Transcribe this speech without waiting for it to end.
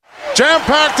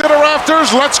Jam-packed to the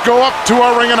rafters, let's go up to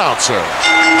our ring announcer.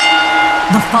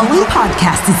 The following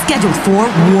podcast is scheduled for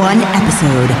one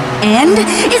episode and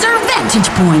is our Vantage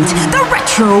Point, the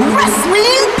Retro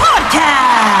Wrestling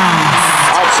Podcast.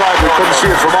 Outside, we couldn't see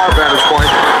it from our vantage point.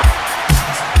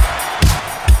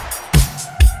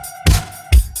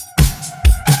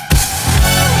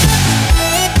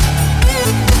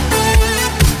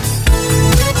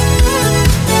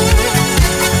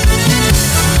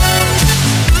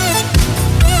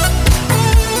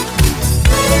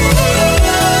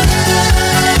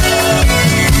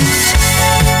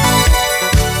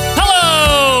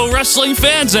 Wrestling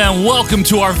fans, and welcome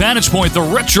to our Vantage Point, the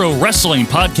Retro Wrestling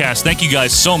Podcast. Thank you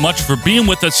guys so much for being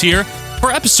with us here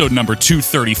for episode number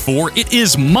 234. It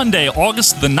is Monday,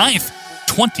 August the 9th,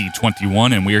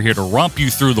 2021, and we are here to romp you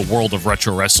through the world of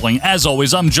retro wrestling. As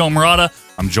always, I'm Joe Murata.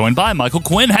 I'm joined by Michael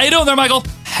Quinn. How you doing there, Michael?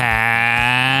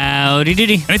 Howdy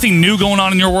doody. Anything new going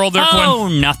on in your world there, Quinn? Oh,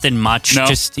 nothing much. No?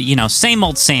 Just, same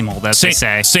old, as they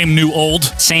say. Same new old?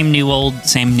 Same new old,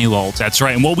 same new old. That's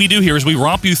right. And what we do here is we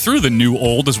romp you through the new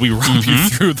old as we romp you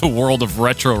through the world of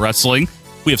retro wrestling.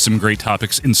 We have some great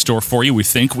topics in store for you, we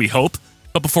hope.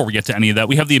 But before we get to any of that,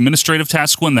 we have the administrative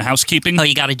task, Quinn, the housekeeping. Oh,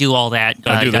 you got to do all that.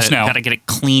 Gotta do this now. Got to get it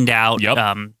cleaned out.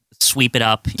 Yep. Sweep it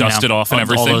up. Dust it off and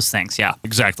everything. All those things, yeah.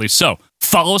 Exactly. So,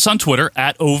 follow us on Twitter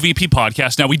at OVP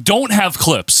Podcast. Now, we don't have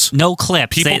clips. No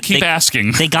clips. People keep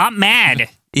asking. They got mad.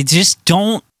 It just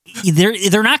don't.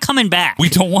 They're not coming back. We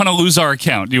don't want to lose our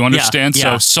account. Do you understand?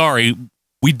 Yeah. So, sorry.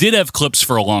 We did have clips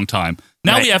for a long time.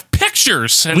 Now we have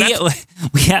pictures. And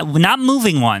we have not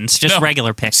moving ones, just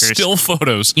regular pictures. Still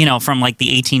photos. From like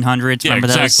the 1800s. Yeah, Remember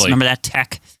exactly. those? Remember that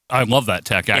tech? I love that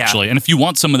tech, actually. And if you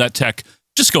want some of that tech,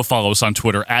 just go follow us on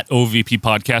Twitter at OVP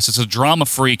Podcast. It's a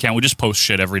drama-free account. We just post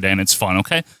shit every day, and it's fun,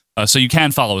 okay? So you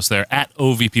can follow us there at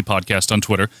OVP Podcast on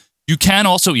Twitter. You can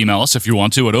also email us if you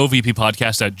want to at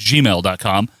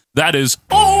ovppodcast@gmail.com. That is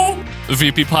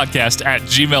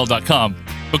ovppodcast@gmail.com.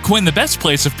 But Quinn, the best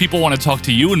place if people want to talk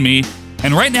to you and me,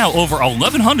 and right now over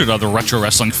 1,100 other retro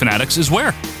wrestling fanatics, is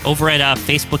where? Over at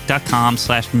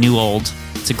facebook.com/newold.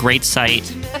 It's a great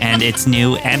site, and it's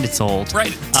new and it's old.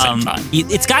 Right, at the same time.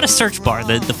 It's got a search bar,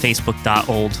 the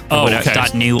facebook.old. Oh,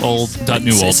 okay. .new old.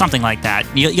 .newold. Something like that.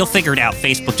 You'll figure it out.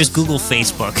 Facebook. Just Google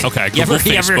Facebook. Okay, You ever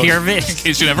Facebook. hear of it? In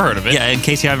case you never heard of it. Yeah, in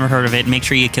case you haven't heard of it, make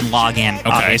sure you can log in,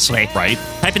 obviously. Right.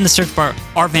 Type in the search bar,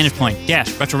 our Vantage Point,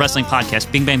 Retro Wrestling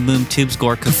Podcast, Bing Bang Boom, Tubes,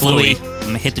 Gore, Kaflooey.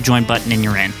 Hit the join button and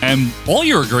you're in. And all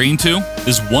you're agreeing to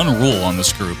is one rule on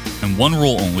this group, and one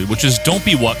rule only, which is don't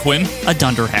be what, Quinn? A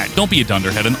dunderhead. Don't be a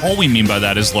dunderhead. And all we mean by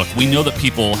that is, look, we know that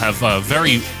people have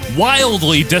very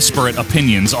wildly disparate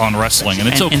opinions on wrestling, and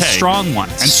it's okay. And strong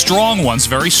ones. And strong ones,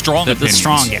 very strong opinions. The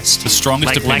strongest. The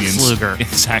strongest like opinions. Lex Luger.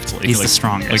 Exactly. He's the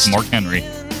strongest. Like Mark Henry.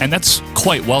 And that's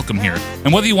quite welcome here.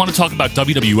 And whether you want to talk about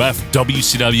WWF,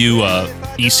 WCW,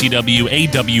 ECW,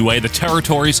 AWA, the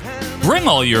territories, bring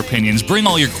all your opinions, bring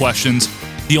all your questions.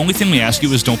 The only thing we ask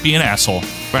you is don't be an asshole.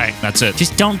 Right. That's it.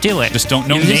 Just don't do it. Just don't,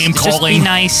 no name calling. Just be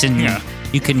nice and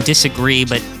you can disagree,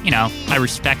 but, I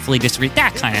respectfully disagree.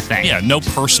 That kind of thing. Yeah, no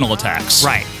personal attacks.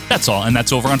 Right. That's all. And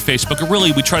that's over on Facebook.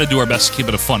 Really, we try to do our best to keep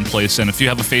it a fun place. And if you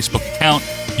have a Facebook account,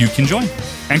 you can join.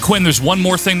 And Quinn, there's one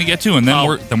more thing to get to, and then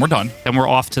we're done. Then we're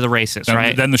off to the races,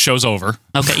 right? Then the show's over.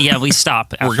 Okay, yeah, we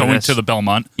stop. We're going to the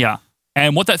Belmont. Yeah.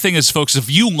 And what that thing is, folks, if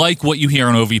you like what you hear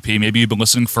on OVP, maybe you've been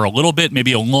listening for a little bit,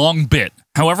 maybe a long bit,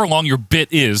 however long your bit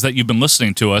is that you've been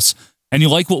listening to us, and you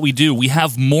like what we do, we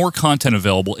have more content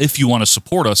available if you want to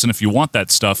support us and if you want that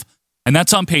stuff. And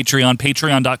that's on Patreon,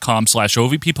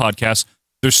 patreon.com/OVP Podcast.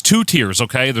 There's two tiers,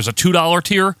 okay? There's a $2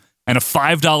 tier and a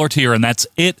 $5 tier, and that's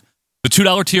it. The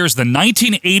 $2 tier is the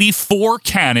 1984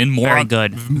 canon. Very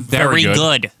good. Very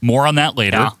good. More on that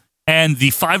later. Yeah. And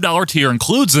the $5 tier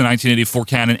includes the 1984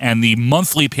 canon and the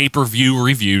monthly pay-per-view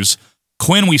reviews.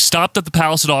 Quinn, we stopped at the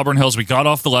Palace at Auburn Hills. We got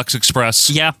off the Lex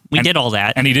Express. Yeah, we did all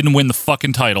that. And he didn't win the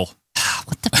fucking title.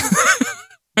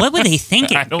 What were they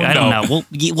thinking? I don't know.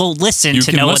 We'll listen You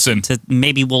to can know listen.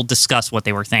 maybe we'll discuss what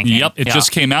they were thinking. Yep, it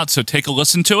just came out, so take a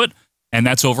listen to it. And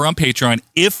that's over on Patreon.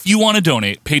 If you want to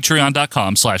donate,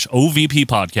 patreon.com/OVP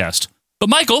Podcast. But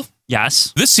Michael.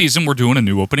 Yes. This season, we're doing a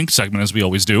new opening segment, as we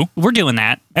always do. We're doing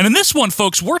that. And in this one,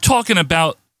 folks, we're talking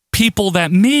about people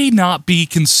that may not be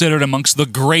considered amongst the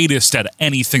greatest at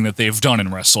anything that they've done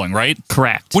in wrestling, right?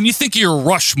 Correct. When you think of your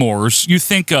Rushmores, you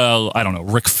think, I don't know,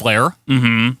 Ric Flair,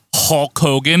 Hulk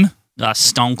Hogan,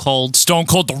 Stone Cold,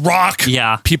 The Rock,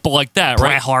 people like that, right?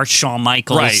 Bret Hart, Shawn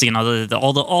Michaels, right.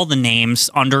 all the names,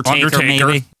 Undertaker,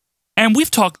 maybe. And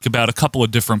we've talked about a couple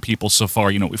of different people so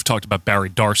far. We've talked about Barry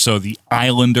Darsow, the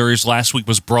Islanders. Last week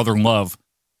was Brother Love.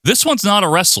 This one's not a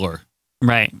wrestler.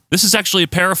 Right. This is actually a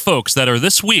pair of folks that are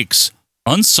this week's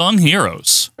Unsung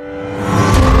Heroes.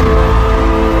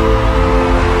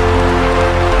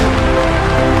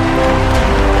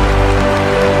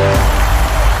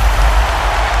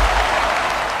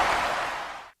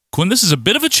 Quinn, this is a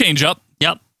bit of a change-up.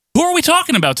 Yep. Who are we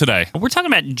talking about today? We're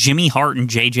talking about Jimmy Hart and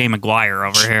J.J. Maguire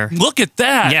over here. Look at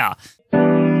that. Yeah.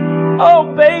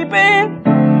 Oh, baby,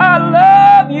 I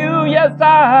love you, yes,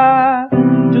 I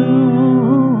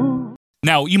do.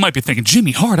 Now, you might be thinking,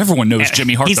 Jimmy Hart, everyone knows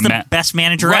Jimmy Hart. He's the best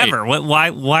manager Right. ever. Why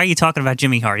are you talking about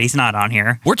Jimmy Hart? He's not on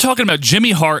here. We're talking about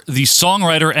Jimmy Hart, the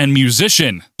songwriter and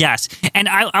musician. Yes. And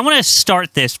I want to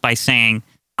start this by saying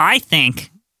I think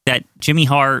that Jimmy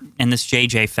Hart and this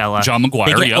JJ fella, John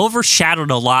Maguire, they get overshadowed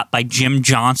a lot by Jim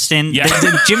Johnston. Yeah.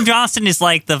 Jim Johnston is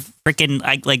like the freaking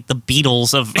like the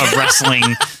Beatles of wrestling.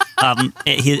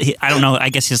 I don't know. I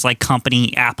guess his like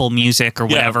company Apple Music or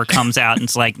whatever comes out and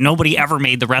it's like nobody ever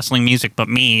made the wrestling music but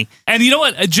me. And you know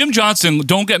what, Jim Johnston,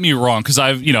 don't get me wrong, because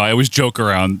I always joke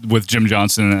around with Jim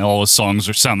Johnston and all his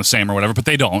songs sound the same or whatever, but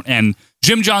they don't. And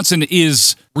Jim Johnston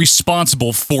is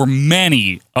responsible for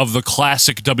many of the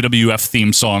classic WWF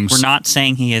theme songs. We're not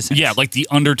saying he isn't. Yeah, like the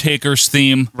Undertaker's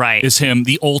theme Right. is him,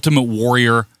 the Ultimate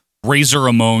Warrior, Razor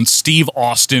Ramon, Steve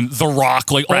Austin, The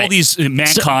Rock, like all Right. these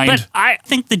Mankind. But I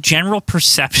think the general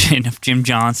perception of Jim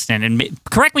Johnston, and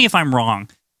correct me if I'm wrong,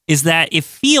 is that it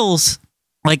feels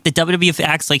like the WWF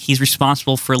acts like he's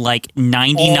responsible for like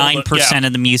 99%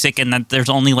 of the music, and that there's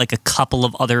only like a couple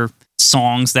of other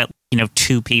songs that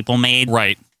two people made.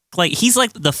 Right. Like he's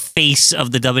like the face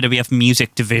of the WWF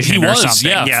music division. He or was,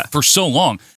 something. yeah, for so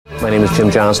long. My name is Jim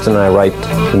Johnston, and I write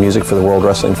the music for the World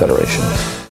Wrestling Federation.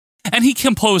 And he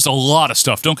composed a lot of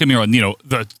stuff. Don't get me wrong.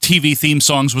 The TV theme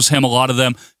songs was him, a lot of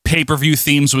them. Pay-per-view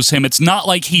themes was him. It's not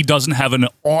like he doesn't have an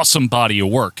awesome body of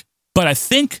work. But I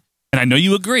think, and I know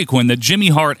you agree, Quinn, that Jimmy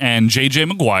Hart and J.J.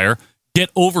 Maguire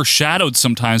get overshadowed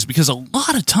sometimes because a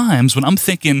lot of times when I'm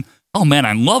thinking, oh man,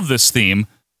 I love this theme,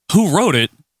 who wrote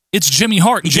it? It's Jimmy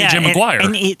Hart and J.J. Maguire.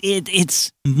 And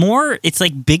it's more, it's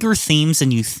like bigger themes than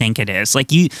you think it is.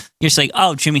 Like you're just like,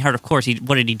 oh, Jimmy Hart, of course.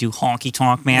 What did he do? Honky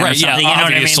Tonk Man Right, or something? yeah, you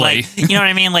know obviously. what I mean? Like, you know what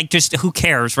I mean? Like, just who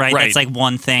cares, right? Right. That's like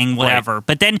one thing, whatever.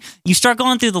 But then you start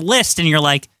going through the list and you're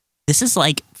like, this is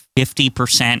like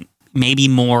 50%, maybe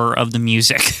more of the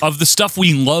music. Of the stuff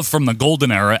we love from the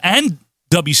golden era and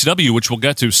WCW, which we'll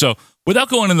get to. So without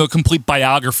going into the complete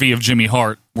biography of Jimmy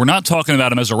Hart, we're not talking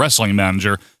about him as a wrestling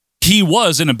manager. He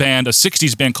was in a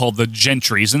 60s band called the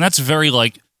Gentrys, and that's very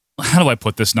like, how do I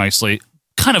put this nicely?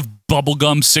 Kind of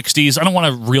bubblegum 60s. I don't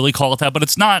want to really call it that, but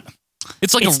it's not.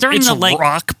 It's like it's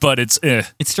rock, but it's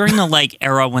It's during the like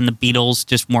era when the Beatles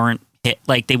just weren't hit,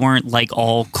 like they weren't like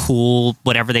all cool,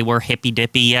 whatever they were, hippy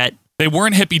dippy yet. They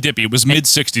weren't hippy dippy. It was mid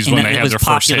 60s when they had their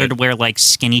first hit. It was popular to wear like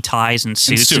skinny ties and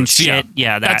suits and shit.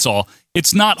 Yeah, that's all.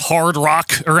 It's not hard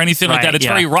rock or anything like that. It's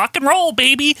very rock and roll,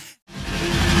 baby.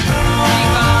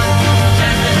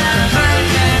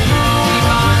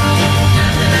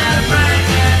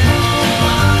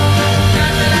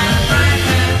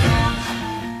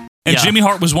 And Jimmy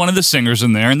Hart was one of the singers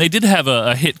in there, and they did have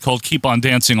a hit called Keep On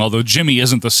Dancing, although Jimmy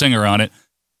isn't the singer on it.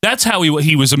 That's how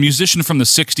he was a musician from the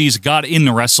 60s, got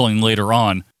into wrestling later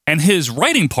on. And his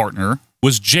writing partner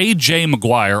was J.J.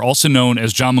 Maguire, also known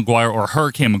as John Maguire or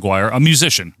Hurricane Maguire, a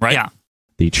musician, right? Yeah.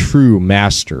 The true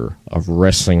master of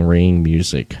wrestling ring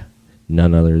music,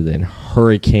 none other than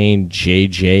Hurricane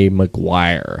J.J.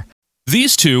 Maguire.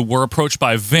 These two were approached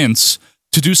by Vince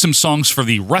to do some songs for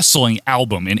the wrestling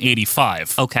album in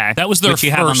 '85. Okay. That was their which you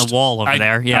first. have on the wall over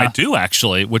there. Yeah. I do,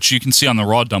 actually, which you can see on the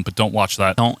Raw dump, but don't watch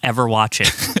that. Don't ever watch it.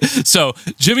 So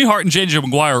Jimmy Hart and J.J.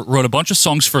 Maguire wrote a bunch of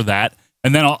songs for that,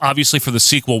 and then obviously for the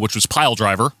sequel, which was Pile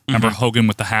Driver. Remember Hogan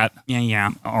with the hat?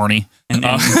 Yeah. Arnie. And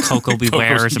Coco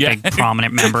Beware is a big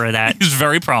prominent member of that. He's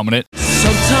very prominent.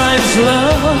 Sometimes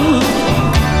love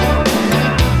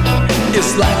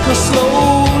is like a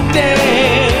slow dance.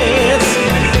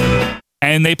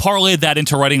 And they parlayed that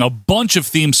into writing a bunch of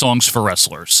theme songs for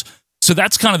wrestlers. So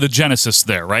that's kind of the genesis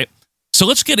there, right? So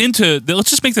let's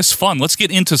just make this fun. Let's get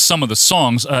into some of the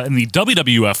songs in the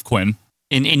WWF, Quinn.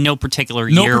 In no particular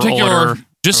year order.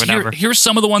 Just here's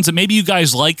some of the ones that maybe you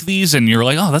guys like these and you're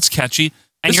like, oh, that's catchy.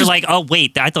 And you're like, oh,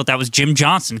 wait, I thought that was Jim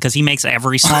Johnston because he makes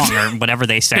every song or whatever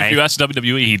they say. If you ask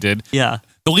WWE, he did. Yeah.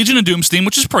 The Legion of Doom's theme,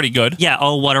 which is pretty good. Yeah,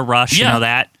 Oh, What a Rush, you know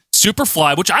that.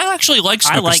 Superfly, which I actually like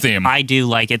Snooker's theme. I do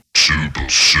like it.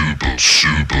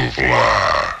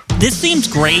 Superfly. This theme's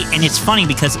great, and it's funny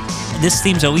because this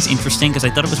theme's always interesting because I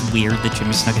thought it was weird that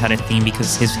Jimmy Snuka had a theme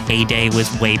because his heyday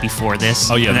was way before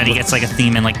this. Oh, yeah. And then he gets like a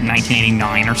theme in like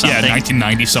 1989 or something. Yeah,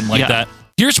 1990, something like that.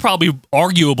 Here's probably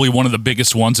arguably one of the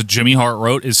biggest ones that Jimmy Hart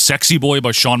wrote is Sexy Boy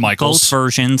by Shawn Michaels. Both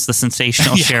versions, the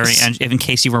sensational Yes. Sherry, and in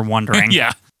case you were wondering.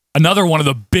 Yeah. Another one of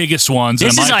the biggest ones,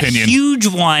 This in my is opinion. a huge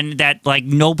one that like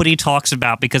nobody talks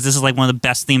about because this is like one of the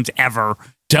best themes ever.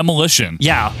 Demolition.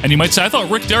 Yeah. And you might say, I thought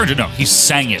Rick Derringer. No, he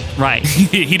sang it. Right.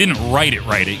 He didn't write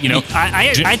it, you know.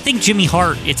 I think Jimmy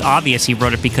Hart, it's obvious he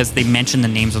wrote it because they mentioned the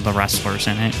names of the wrestlers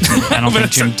in it. I don't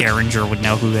think Jim Derringer would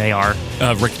know who they are.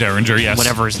 Rick Derringer, yes.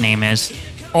 Whatever his name is.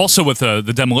 Also with the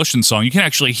Demolition song, you can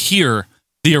actually hear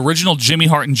the original Jimmy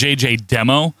Hart and JJ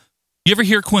demo. You ever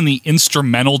hear, Quinn, the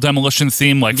instrumental Demolition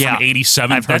theme from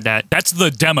 87? I've heard that. That's the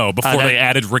demo before they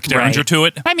added Rick Derringer right. to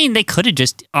it. I mean, they could have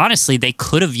honestly, they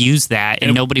could have used that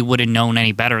and nobody would have known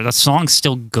any better. The song's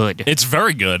still good. It's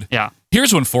very good. Yeah.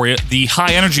 Here's one for you. The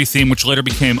High Energy theme, which later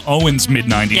became Owen's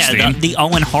mid-90s theme. The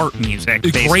Owen Hart music,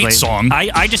 basically. Great song.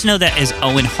 I just know that as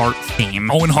Owen Hart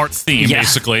theme. Owen Hart theme,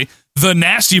 basically. The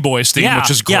Nasty Boys theme, which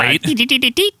is great. That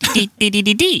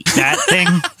thing.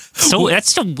 So that's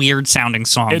still a weird sounding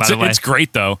song, by the way. It's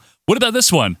great, though. What about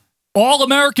this one? All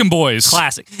American Boys.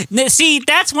 Classic. See,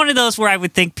 that's one of those where I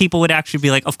would think people would actually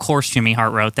be like, of course Jimmy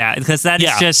Hart wrote that. Because that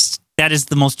is that is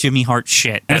the most Jimmy Hart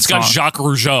shit. And it's got Jacques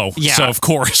Rougeau. Yeah. So, of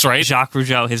course, right? Jacques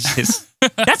Rougeau, his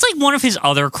that's like one of his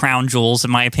other crown jewels, in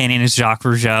my opinion, is Jacques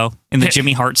Rougeau in the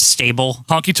Jimmy Hart stable.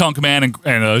 Honky Tonk Man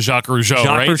and Jacques Rougeau,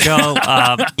 right? Jacques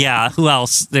Rougeau, who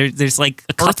else? There's like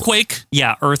a couple. Earthquake?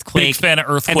 Yeah, Earthquake. Big fan of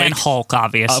Earthquake. And then Hulk,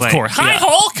 obviously. Of course. Hi, Yeah.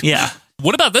 Hulk! Yeah.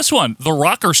 What about this one? The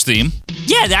Rockers theme.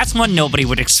 Yeah, that's one nobody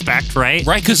would expect, right?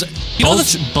 Right, because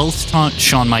both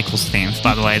Shawn Michaels themes,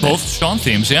 by the way. Both Shawn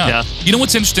themes, yeah. You know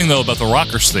what's interesting, though, about the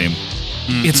Rockers theme?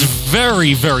 Mm-hmm. It's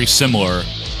very, very similar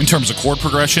in terms of chord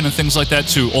progression and things like that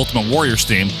to Ultimate Warrior's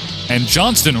theme. And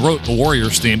Johnston wrote the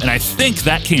Warriors theme, and I think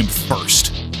that came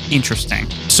first. Interesting.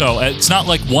 So it's not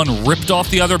like one ripped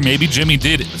off the other. Maybe Jimmy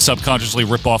did subconsciously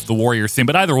rip off the Warrior theme,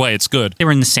 but either way, it's good. They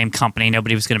were in the same company.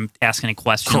 Nobody was going to ask any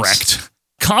questions. Correct.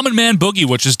 Common Man Boogie,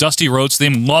 which is Dusty Rhodes'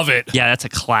 theme. Love it. Yeah, that's a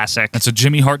classic. That's a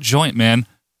Jimmy Hart joint, man.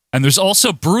 And there's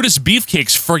also Brutus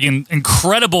Beefcake's friggin'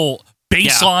 incredible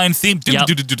bass line theme.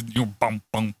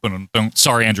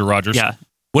 Sorry, Andrew Rogers. Yeah.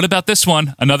 What about this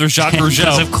one? Another Jacques Because,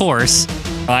 Rougeau. of course.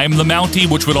 I'm the Mountie,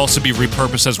 which would also be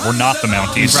repurposed as We're Not the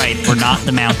Mounties. Right, We're Not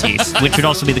the Mounties, which would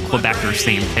also be the Quebecers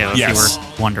theme, too, if you were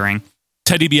wondering.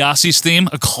 Teddy DiBiase's theme,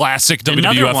 a classic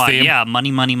Another WWF one, theme. yeah,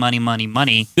 money, money, money, money,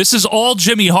 money. This is all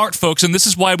Jimmy Hart, folks, and this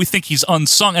is why we think he's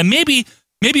unsung. And maybe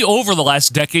over the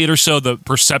last decade or so, the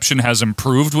perception has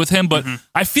improved with him, but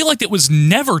I feel like it was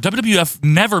WWF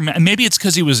never, and maybe it's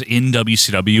because he was in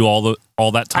WCW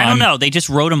all that time. I don't know. They just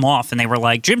wrote him off, and they were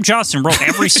like, Jim Johnston wrote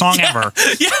every song ever.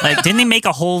 Yeah. Like, didn't they make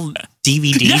a whole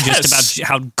DVD just about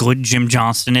how good Jim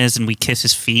Johnston is, and we kiss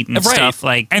his feet and stuff?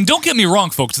 Like, and don't get me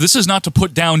wrong, folks. This is not to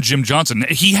put down Jim Johnston.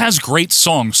 He has great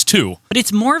songs too. But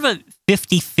it's more of a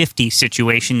 50-50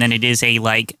 situation than it is a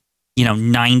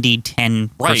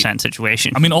 90-10%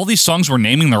 situation. I mean, all these songs we're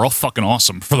naming, they're all fucking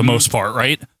awesome for the most part,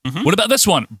 right? What about this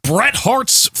one? Bret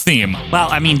Hart's theme.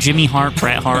 Well, I mean, Jimmy Hart,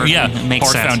 Bret Hart, makes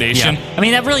Hart sense. Foundation. Yeah. I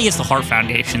mean, that really is the Hart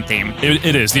Foundation theme.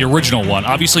 It is, the original one.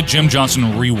 Obviously, Jim Johnston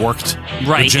reworked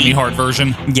the Jimmy Hart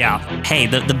version. Yeah. Hey,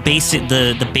 the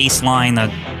bass line,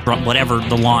 whatever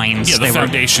the lines. Yeah, the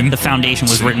foundation. The foundation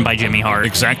was written by Jimmy Hart.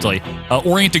 Exactly.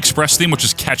 Orient Express theme, which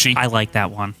is catchy. I like that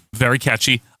one. Very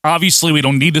catchy. Obviously, we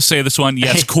don't need to say this one.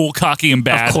 Yes, cool, cocky, and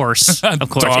bad. Of course. Of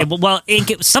course.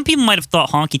 Some people might have thought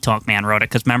Honky Tonk Man wrote it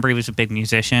because remember he was a big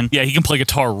musician. Yeah, he can play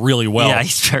guitar really well. Yeah,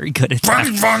 he's very good at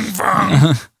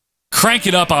that. Crank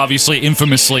It Up, obviously,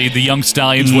 infamously, the Young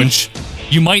Stallions, which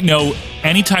you might know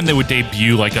anytime they would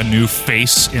debut like a new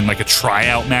face in like a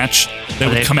tryout match, they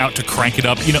would come out to Crank It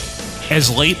Up. You know,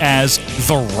 as late as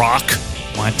The Rock.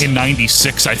 What? In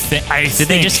 '96, I think. Did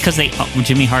they just because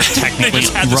Jimmy Hart technically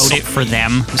wrote it for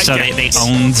them, so they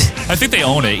owned? I think they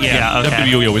own it. Yeah, okay.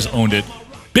 WWE always owned it.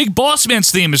 Big Boss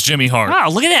Man's theme is Jimmy Hart.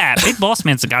 Wow, look at that! Big Boss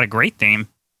Man's got a great theme.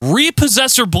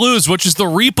 Repossessor Blues, which is the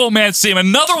Repo Man theme,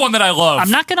 another one that I love. I'm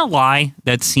not gonna lie,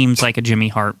 that seems like a Jimmy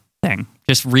Hart thing.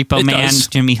 Just Repo Man, does.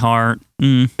 Jimmy Hart.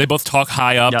 They both talk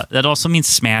high up. Yeah, that also means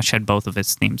Smash had both of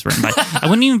its themes written by. I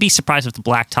wouldn't even be surprised if the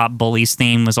Blacktop Bullies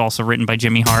theme was also written by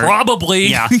Jimmy Hart. Probably.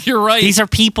 Yeah, you're right. These are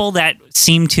people that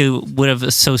would have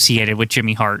associated with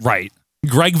Jimmy Hart. Right.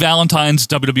 Greg Valentine's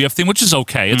WWF theme, which is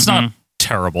okay. It's not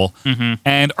terrible.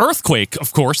 And Earthquake,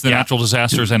 of course, the natural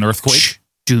disasters and Earthquake.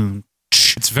 Dune.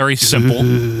 It's very simple,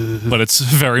 but it's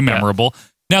very memorable.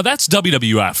 Now, that's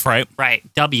WWF, right? Right,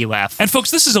 WF. And,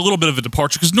 folks, this is a little bit of a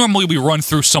departure because normally we run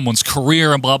through someone's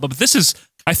career and blah, blah, but this is,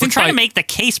 I think... We're trying to make the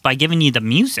case by giving you the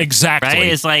music. Exactly. Right?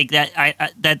 It's like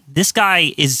that this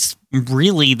guy is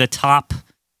really the top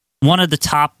one of the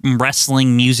top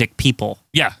wrestling music people.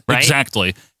 Yeah, right?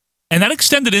 Exactly. And that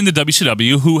extended into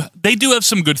WCW, who they do have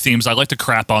some good themes. I like to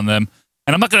crap on them.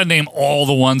 And I'm not going to name all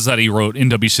the ones that he wrote in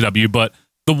WCW, but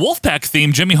the Wolfpack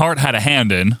theme, Jimmy Hart had a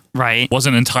hand in. Right.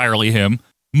 Wasn't entirely him.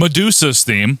 Medusa's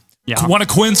theme. Yeah. One of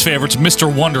Quinn's favorites,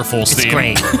 Mr. Wonderful's theme. It's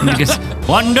great. Because,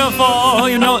 wonderful,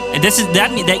 you know. This is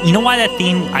that. You know why that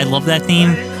theme? I love that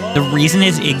theme. The reason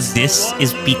it exists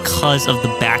is because of the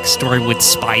backstory with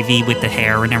Spivey, with the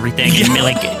hair and everything. Yeah. And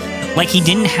like he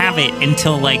didn't have it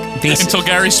until until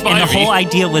Gary Spivey. And the whole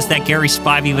idea was that Gary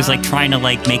Spivey was like trying to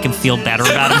like make him feel better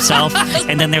about himself.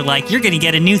 And then they're like, "You're gonna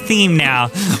get a new theme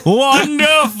now,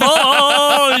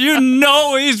 wonderful, you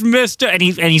know he's Mr." And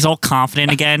he's all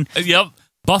confident again. Yep.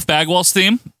 Buff Bagwell's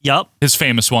theme. Yep. His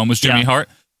famous one was Jimmy Hart.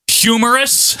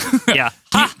 Humorous. Yeah.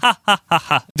 Ha ha ha ha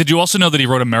ha. Did you also know that he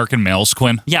wrote American Males,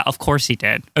 Quinn? Yeah, of course he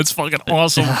did. It's fucking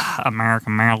awesome.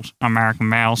 American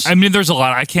Males. I mean, there's a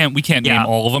lot. We can't name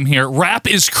all of them here. Rap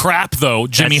is crap, though.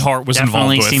 Jimmy Hart was involved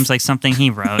with. Definitely seems like something he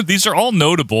wrote. These are all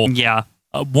notable. Yeah.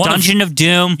 Dungeon of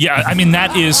Doom. Yeah, I mean,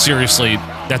 that is seriously,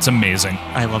 that's amazing.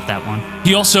 I love that one.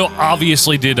 He also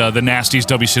obviously did the Nasties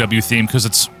WCW theme because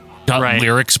it's got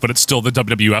lyrics, but it's still the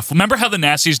WWF. Remember how the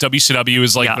Nasties WCW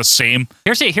is like the same?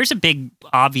 Here's a big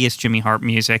obvious Jimmy Hart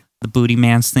music. The Booty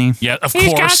Man's theme. Yeah, of He's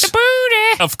course. got the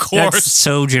booty. Of course. That's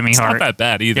so Jimmy Hart. It's not that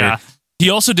bad either. Yeah. He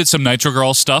also did some Nitro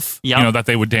Girl stuff, you know, that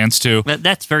they would dance to.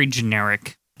 That's very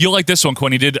generic. You'll like this one,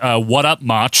 Quinn. He did What Up,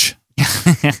 Mach.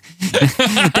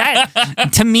 That,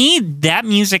 to me, that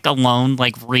music alone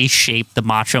like reshaped the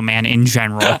Macho Man in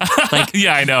general. Like,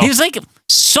 yeah, I know. He was like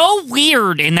so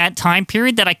weird in that time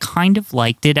period that I kind of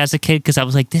liked it as a kid because I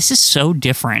was like, this is so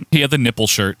different. He had the nipple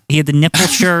shirt. He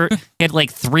had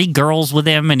like 3 girls with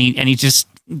him, and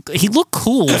he looked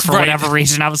cool for whatever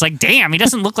reason. I was like, damn, he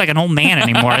doesn't look like an old man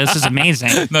anymore. This is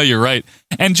amazing. No, you're right.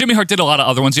 And Jimmy Hart did a lot of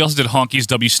other ones. He also did Honky's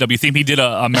WCW theme. He did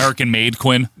a American Made,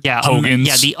 Quinn. Yeah,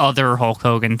 Hogan's. the other Hulk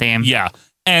Hogan theme. Yeah.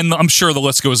 And I'm sure the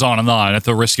list goes on and on at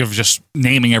the risk of just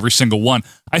naming every single one.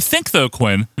 I think, though,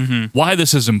 Quinn, why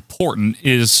this is important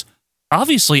is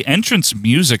obviously entrance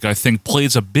music, I think,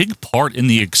 plays a big part in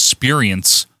the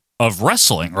experience of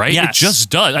wrestling, right? Yes. It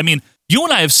just does. I mean, you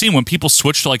and I have seen when people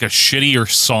switch to like a shittier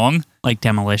song. Like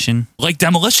Demolition. Like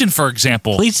Demolition, for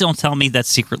example. Please don't tell me that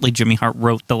secretly Jimmy Hart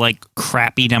wrote the like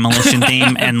crappy Demolition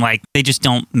theme and like they just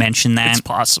don't mention that. It's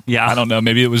possible. Yeah. I don't know.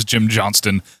 Maybe it was Jim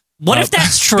Johnston. What if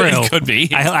that's true? It could be.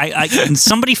 I can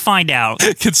somebody find out?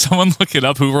 Can someone look it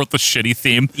up? Who wrote the shitty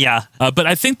theme? Yeah. But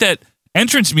I think that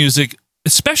entrance music,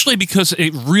 especially because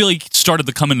it really started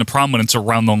to come into prominence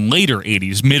around the later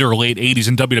 80s, mid or late 80s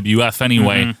in WWF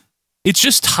anyway, it's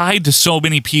just tied to so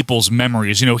many people's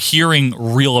memories. You know, hearing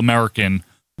Real American,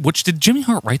 which did Jimmy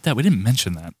Hart write that? We didn't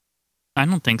mention that. I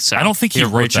don't think so. I don't think he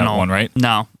wrote that one, right?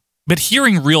 No. But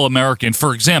hearing Real American,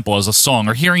 for example, as a song,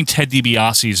 or hearing Ted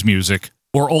DiBiase's music,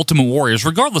 or Ultimate Warriors,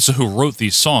 regardless of who wrote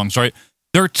these songs, right?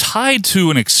 They're tied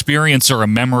to an experience or a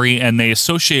memory, and they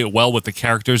associate well with the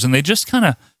characters, and it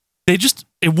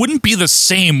wouldn't be the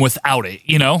same without it,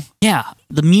 you know? Yeah.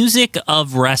 The music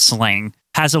of wrestling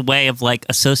has a way of like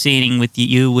associating with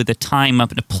you with a time,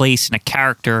 up in a place, and a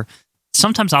character.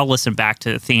 Sometimes I'll listen back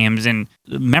to the themes and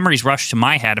memories rush to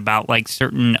my head about like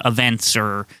certain events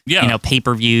or, you know,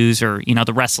 pay-per-views or, you know,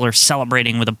 the wrestler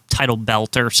celebrating with a title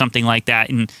belt or something like that.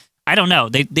 And I don't know.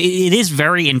 It is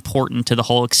very important to the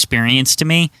whole experience to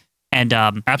me. And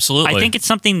absolutely, I think it's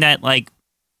something that like,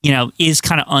 you know, is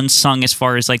kind of unsung as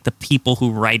far as like the people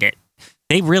who write it.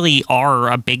 They really are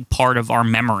a big part of our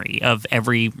memory of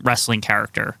every wrestling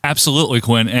character. Absolutely,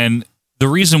 Quinn. And the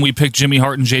reason we picked Jimmy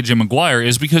Hart and J.J. Maguire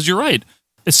is because you're right.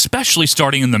 Especially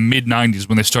starting in the mid-'90s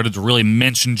when they started to really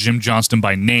mention Jim Johnston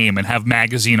by name and have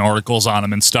magazine articles on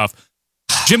him and stuff.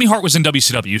 Jimmy Hart was in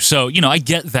WCW, so, you know, I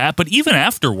get that. But even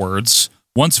afterwards,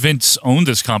 once Vince owned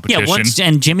this competition... Yeah,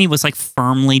 and Jimmy was, like,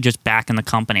 firmly just back in the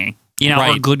company. You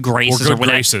know, or good graces or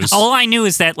whatever. All I knew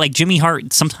is that, like, Jimmy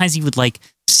Hart, sometimes he would, like,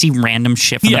 see random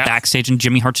shit from the backstage and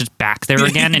Jimmy Hart's just back there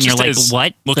again. And you're like,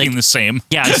 what? Looking like, the same.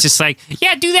 Yeah, it's just like,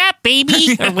 yeah, do that,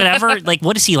 baby, or whatever. Like,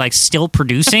 what is he, like, still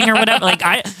producing or whatever? Like,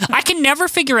 I can never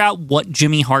figure out what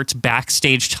Jimmy Hart's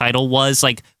backstage title was,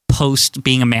 like, post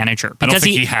being a manager. Because I don't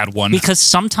think he had one. Because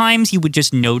sometimes you would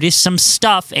just notice some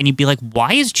stuff and you'd be like,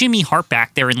 why is Jimmy Hart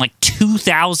back there in like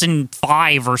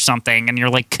 2005 or something? And you're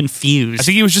like confused. I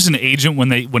think he was just an agent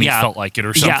when he felt like it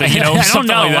or something. Yeah, you know, I don't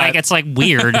know. Like it's like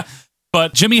weird.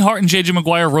 But Jimmy Hart and J.J.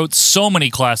 Maguire wrote so many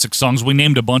classic songs. We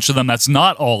named a bunch of them. That's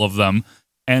not all of them.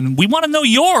 And we want to know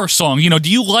your song. You know, do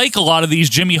you like a lot of these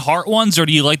Jimmy Hart ones or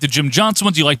do you like the Jim Johnson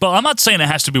ones? But I'm not saying it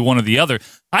has to be one or the other.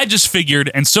 I just figured,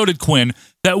 and so did Quinn,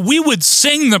 that we would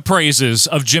sing the praises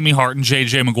of Jimmy Hart and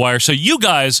JJ Maguire. So you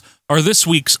guys are this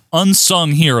week's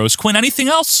unsung heroes. Quinn, anything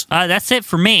else? That's it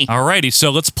for me. Alrighty, so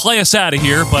let's play us out of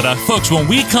here. But folks, when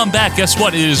we come back, guess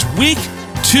what? It is week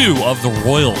 2 of the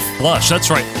Royal Flush. That's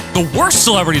right. The worst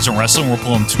celebrities in wrestling. We're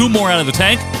pulling 2 more out of the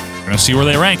tank. We're going to see where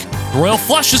they rank. The Royal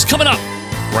Flush is coming up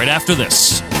right after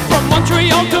this. From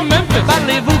Montreal to Memphis,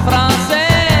 parlez-vous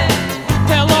français?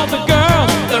 Tell all the girls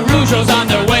the Rougeau's on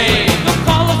their way. Don't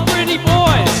call us pretty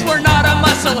boys, we're not a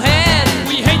musclehead.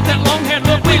 We hate that long hair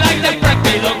look, we like that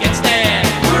freckly look instead.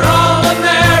 We're all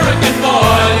American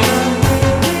boys.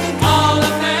 All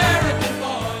American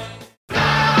boys.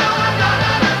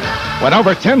 When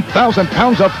over 10,000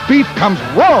 pounds of beef comes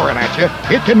roaring at you,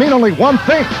 it can mean only one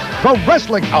thing. The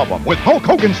Wrestling Album with Hulk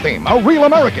Hogan's theme, A Real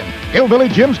American. Hillbilly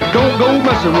Jim's Don't Go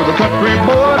Messing with a Country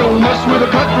Boy, Don't Mess with a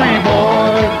Country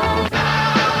Boy.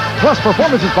 Plus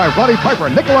performances by Roddy Piper,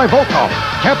 Nikolai Volkov,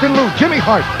 Captain Lou, Jimmy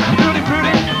Hart,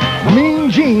 Mean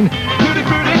Gene,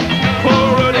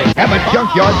 and the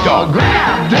Junkyard Dog.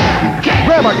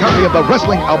 Grab a copy of the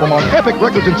Wrestling Album on Epic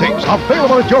Records and Tapes,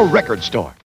 available at your record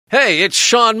store. Hey, it's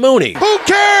Sean Mooney. Who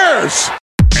cares?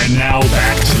 And now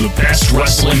back to the best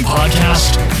wrestling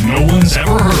podcast no one's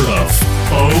ever heard of,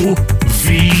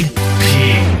 OVP.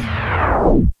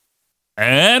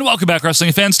 And welcome back,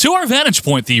 wrestling fans, to our Vantage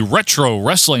Point, the Retro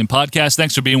Wrestling Podcast.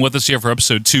 Thanks for being with us here for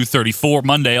episode 234,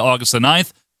 Monday, August the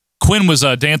 9th. Quinn was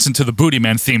dancing to the Booty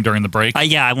Man theme during the break.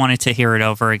 Yeah, I wanted to hear it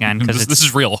over again because this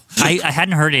is real. I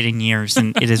hadn't heard it in years,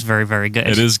 and it is very, very good.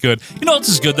 It is good. You know what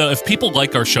is good, though? If people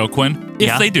like our show, Quinn,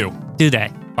 if they do. Do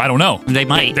they? I don't know. They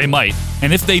might. They might.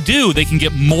 And if they do, they can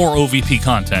get more OVP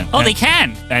content. Oh, they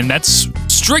can. And that's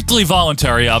strictly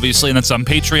voluntary, obviously, and that's on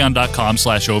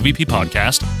patreon.com/OVP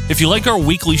podcast. If you like our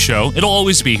weekly show, it'll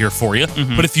always be here for you.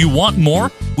 Mm-hmm. But if you want more,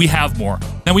 we have more.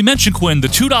 Now, we mentioned, Quinn, the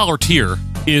 $2 tier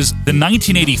is the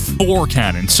 1984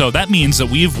 canon. So that means that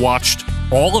we've watched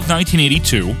all of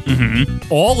 1982,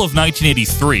 all of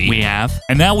 1983. We have.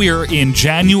 And now we are in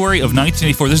January of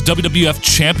 1984. This is WWF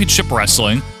Championship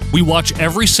Wrestling. We watch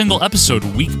every single episode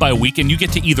week by week, and you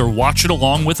get to either watch it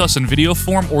along with us in video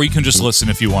form, or you can just listen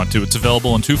if you want to. It's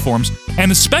available in 2 forms.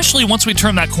 And especially once we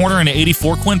turn that corner into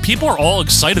 84, Quinn, people are all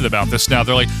excited about this now.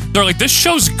 They're like, this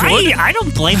show's good. I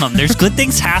don't blame them. There's good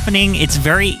things happening.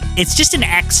 It's just an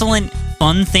excellent,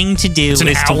 fun thing to do is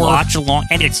to watch along,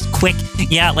 and it's quick.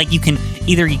 Yeah, like you can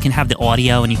have the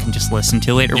audio and you can just listen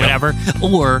to it or whatever,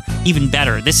 or even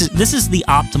better, this is the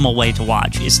optimal way to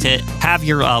watch, is to have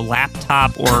your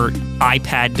laptop or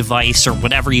iPad device or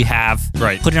whatever you have,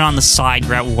 put it on the side.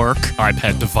 You're at work,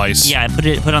 iPad device, put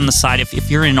it on the side.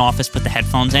 If you're in an office, put the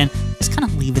headphones in, just kind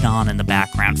of leave it on in the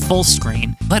background, full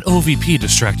screen. Let OVP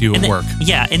distract you at work.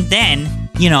 Yeah, and then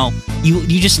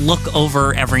you just look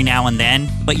over every now and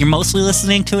then, but you're mostly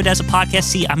listening to it as a podcast.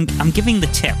 See, I'm giving the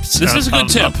tips. This is a good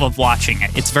tip of watching it.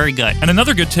 It's very good. And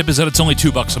another good tip is that it's only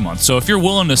 $2 a month. So if you're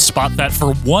willing to spot that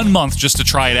for 1 month just to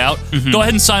try it out, go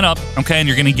ahead and sign up, okay? And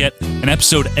you're going to get an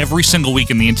episode every single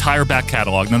week in the entire back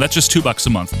catalog. Now, that's just $2 a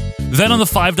month. Then on the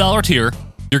 $5 tier,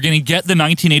 you're going to get the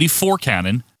 1984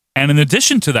 canon. And in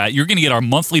addition to that, you're going to get our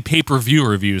monthly pay-per-view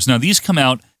reviews. Now, these come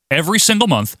out every single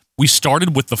month. We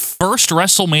started with the first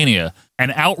WrestleMania,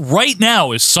 and out right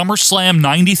now is SummerSlam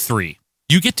 93.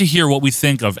 You get to hear what we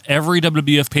think of every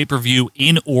WWF pay-per-view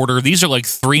in order. These are like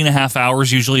 3.5 hours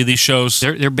usually, these shows.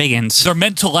 They're big ins. They're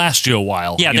meant to last you a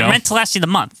while. Yeah, they're meant to last you the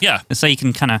month. Yeah. So you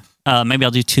can kind of, maybe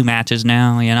I'll do 2 matches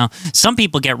now, Some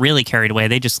people get really carried away.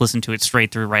 They just listen to it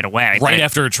straight through right away. Right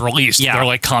after it's released. Yeah. They're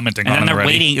like commenting on it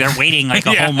already. They're waiting like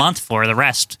a whole month for the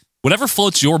rest. Whatever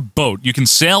floats your boat, you can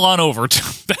sail on over to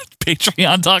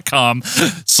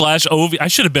patreon.com/OV. I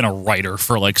should have been a writer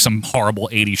for like some horrible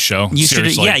 80s show.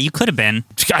 Seriously. Yeah, you could have been.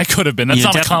 I could have been. That's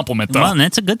not a compliment, though. Well,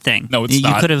 that's a good thing. No, it's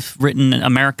not. You could have written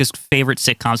America's favorite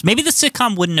sitcoms. Maybe the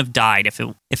sitcom wouldn't have died if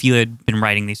you had been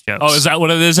writing these jokes. Oh, is that what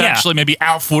it is? Yeah. Actually, maybe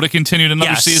Alf would have continued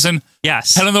another season.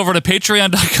 Yes. Head on over to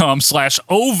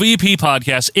patreon.com/OVP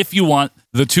podcast if you want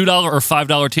the $2 or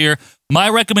 $5 tier. My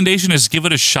recommendation is give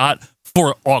it a shot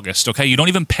for August, okay? You don't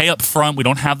even pay up front. We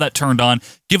don't have that turned on.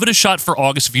 Give it a shot for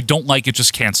August. If you don't like it,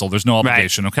 just cancel. There's no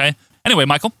obligation, okay? Anyway,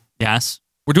 Michael. Yes?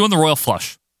 We're doing the Royal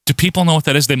Flush. Do people know what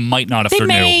that is? They might not if they're new.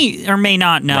 They may or may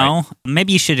not know. Right.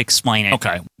 Maybe you should explain it.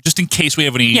 Okay. Just in case we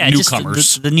have any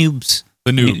newcomers. The noobs.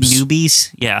 The noobs.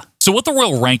 Newbies, yeah. So what the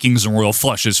Royal Rankings and Royal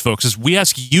Flush is, folks, is we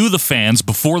ask you, the fans,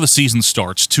 before the season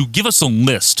starts, to give us a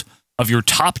list of your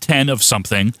top 10 of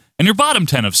something and your bottom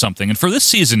 10 of something. And for this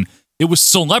season, it was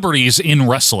celebrities in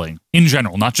wrestling, in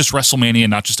general, not just WrestleMania,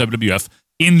 not just WWF,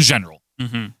 in general.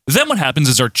 Mm-hmm. Then what happens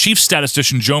is our chief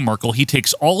statistician, Joe Merkel, he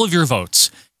takes all of your votes,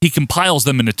 He compiles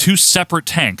them into 2 separate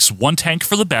tanks, one tank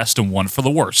for the best and one for the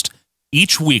worst.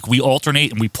 Each week, we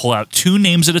alternate and we pull out 2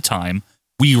 names at a time.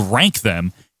 We rank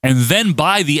them. And then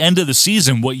by the end of the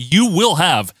season, what you will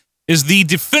have is the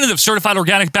definitive certified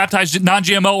organic, baptized,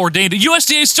 non-GMO, ordained,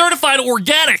 USDA certified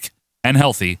organic and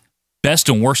healthy best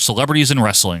and worst celebrities in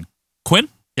wrestling. Quinn?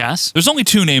 Yes? There's only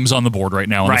 2 names on the board right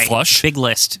now on the flush. Big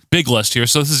list. Big list here,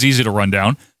 so this is easy to run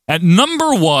down. At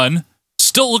number 1,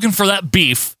 still looking for that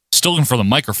beef, still looking for the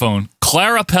microphone,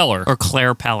 Clara Peller. Or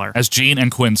Claire Peller. As Gene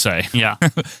and Quinn say. Yeah.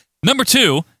 Number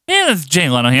 2, it's Jay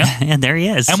Leno here. And there he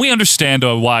is. And we understand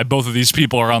why both of these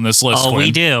people are on this list. Oh, Quinn.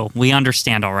 we do. We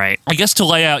understand, all right. I guess to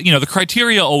lay out, the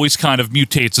criteria always kind of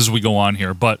mutates as we go on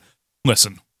here. But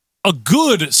listen, a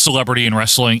good celebrity in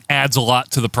wrestling adds a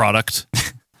lot to the product.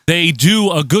 They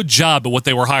do a good job at what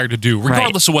they were hired to do,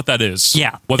 regardless of what that is.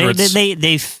 Yeah. Whether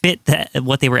they fit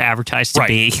what they were advertised to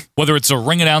be. Whether it's a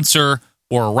ring announcer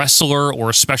or a wrestler or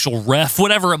a special ref,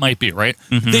 whatever it might be, right?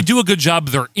 Mm-hmm. They do a good job.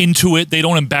 They're into it. They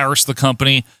don't embarrass the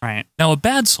company. Right. Now, a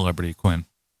bad celebrity, Quinn,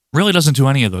 really doesn't do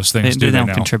any of those things, They do don't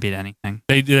now? contribute anything.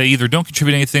 They either don't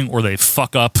contribute anything or they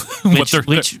fuck up.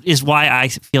 Which is why I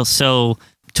feel so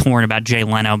torn about Jay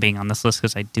Leno being on this list,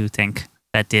 because I do think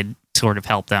that did sort of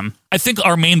help them. I think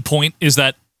our main point is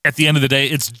that at the end of the day,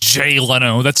 it's Jay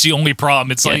Leno. That's the only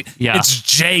problem. It's it's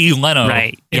Jay Leno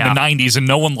in the 90s, and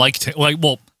no one liked him.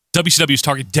 WCW's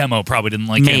Target Demo probably didn't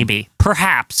like him. Maybe.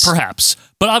 Perhaps.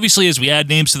 But obviously, as we add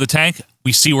names to the tank,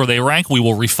 we see where they rank. We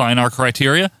will refine our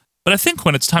criteria. But I think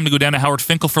when it's time to go down to Howard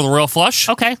Finkel for the Royal Flush.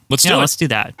 Okay. Let's do it. Let's do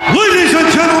that. Ladies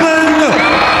and gentlemen,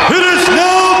 it is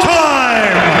now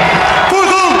time for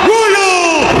the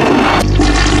Royal.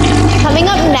 Coming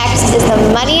up next is the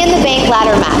Money in the Bank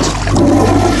ladder match.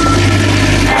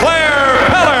 Claire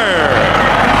Peller.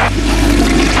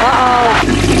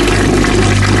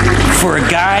 For a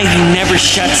guy who never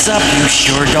shuts up, you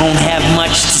sure don't have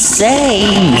much to say,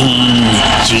 Mean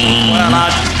Gene.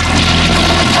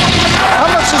 How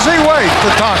much does he weigh,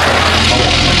 Tatanka?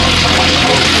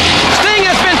 Sting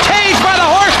has been tased by the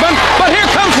Horseman, but here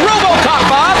comes RoboCop,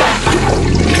 Bob.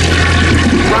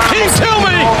 King, tell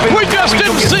me, we just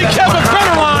didn't see Kevin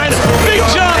Federline, Big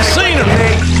John Cena.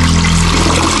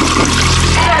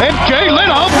 And Jay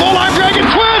Leno, full-on Dragon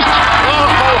Twist!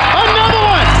 Another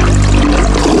one!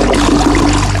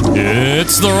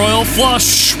 It's the Royal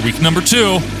Flush, week number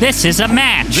 2. This is a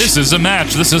match. This is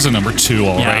a number 2,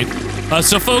 all right.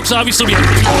 So, folks, obviously we have...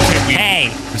 Hey.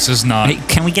 This is not... Hey,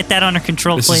 can we get that under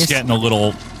control, this please? This is getting a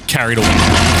little carried away.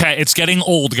 Okay, it's getting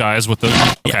old, guys, with the...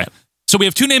 Okay. Yeah. So we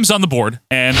have 2 names on the board,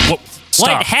 and...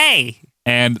 Stop. What? Hey!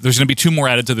 And there's going to be 2 more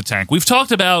added to the tank. We've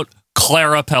talked about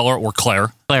Clara Peller, or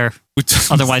Claire.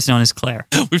 Otherwise known as Claire.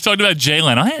 We've talked about Jay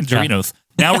Leno. I had Doritos.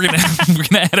 Now we're gonna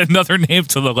add another name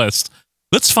to the list.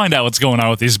 Let's find out what's going on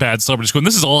with these bad celebrities.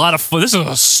 This is a lot of fun. This is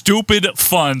a stupid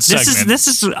fun segment. This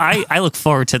is. I look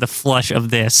forward to the flush of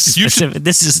this.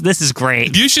 This is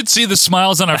great. You should see the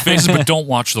smiles on our faces, but don't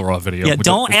watch the raw video. Yeah,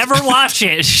 don't ever watch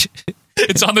it.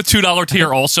 It's on the $2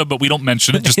 tier also, but we don't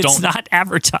mention it. It's not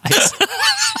advertised.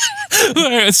 All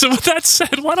right, so with that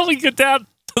said, why don't we get down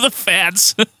to the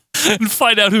fans and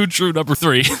find out who drew number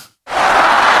 3? This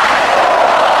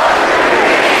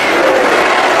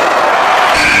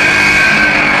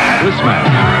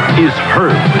man is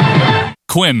Herb.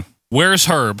 Quinn, where's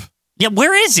Herb? Yeah,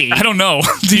 where is he? I don't know.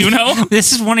 Do you know?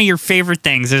 This is one of your favorite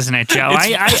things, isn't it, Joe?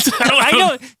 I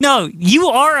know. No, you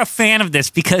are a fan of this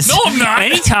because no, I'm not.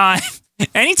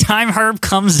 Anytime Herb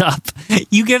comes up,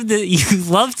 you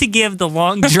love to give the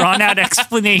long drawn out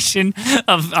explanation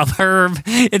of Herb.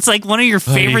 It's like one of your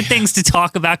favorite things to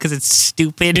talk about because it's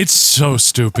stupid. It's so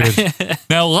stupid.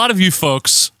 Now, a lot of you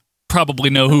folks probably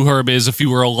know who Herb is if you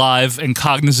were alive and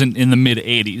cognizant in the mid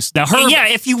 80s. Now, Herb, yeah,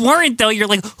 if you weren't though, you're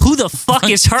like, who the fuck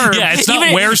is Herb? Yeah, it's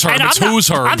not where's Herb, it's who's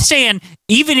Herb. I'm saying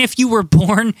even if you were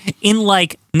born in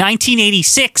like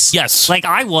 1986, yes, like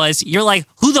I was, you're like,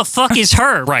 who the fuck is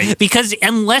Herb? Right. Because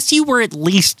unless you were at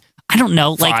least, I don't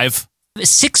know, like 5,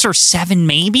 6 or 7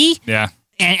 maybe, yeah,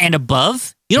 and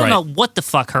above, you don't know what the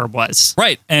fuck Herb was.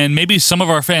 Right, and maybe some of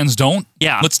our fans don't.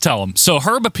 Yeah. Let's tell them. So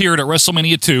Herb appeared at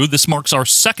WrestleMania 2. This marks our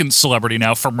second celebrity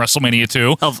now from WrestleMania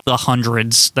 2. Of the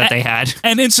hundreds that they had.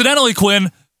 And incidentally,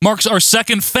 Quinn, marks our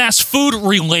second fast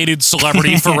food-related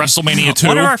celebrity for WrestleMania 2.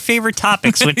 One of our favorite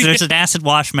topics, which there's an acid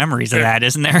wash memories of that,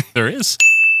 isn't there? There is.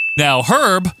 Now,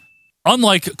 Herb,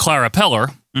 unlike Clara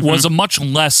Peller, was a much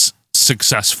less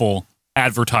successful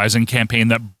advertising campaign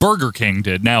that Burger King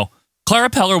did. Now,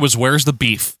 Clara Peller was Where's the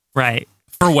Beef? Right.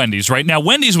 for Wendy's. Right now,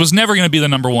 Wendy's was never going to be the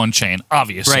number one chain,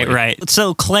 obviously. Right.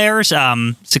 So Claire's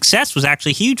success was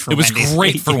actually huge for Wendy's. It was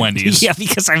great for Wendy's. Yeah,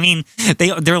 because I mean,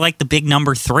 they're like the big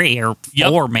number 3 or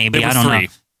 4, maybe. I don't know.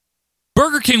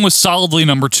 Burger King was solidly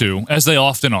number 2, as they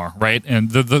often are, right?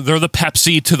 And they're the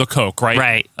Pepsi to the Coke, right?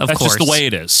 Right, of course. That's just the way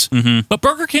it is. Mm-hmm. But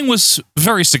Burger King was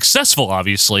very successful,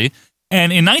 obviously.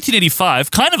 And in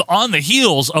 1985, kind of on the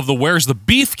heels of the Where's the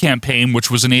Beef campaign, which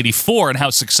was in 84, and how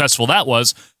successful that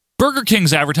was, Burger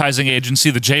King's advertising agency,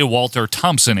 the J. Walter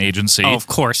Thompson Agency. Oh, of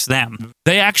course, them.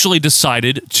 They actually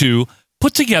decided to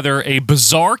put together a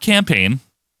bizarre campaign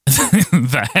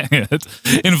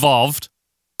that involved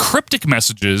cryptic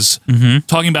messages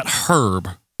talking about Herb.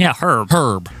 Yeah,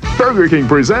 Herb. Burger King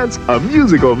presents a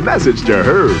musical message to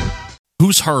Herb.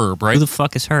 Who's Herb, right? Who the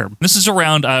fuck is Herb? This is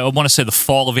around, I want to say, the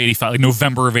fall of 85, like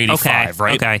November of 85,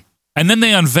 right? Okay. And then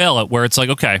they unveil it where it's like,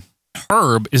 okay,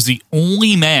 Herb is the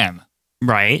only man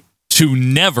to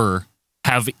never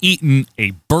have eaten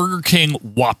a Burger King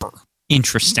Whopper.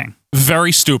 Interesting.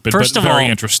 Very stupid, First but of very all,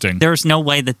 interesting. There's no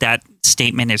way that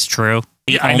statement is true.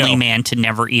 The only man to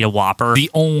never eat a Whopper. The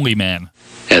only man.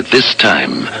 At this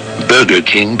time, Burger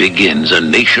King begins a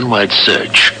nationwide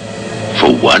search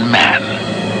for one man.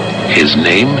 His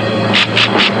name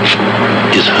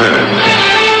is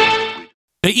Herb.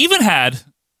 They even had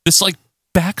this like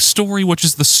backstory, which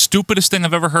is the stupidest thing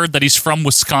I've ever heard, that he's from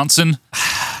Wisconsin.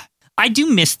 I do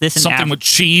miss this. Something with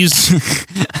cheese.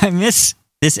 I miss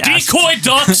this decoy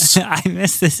ducks. I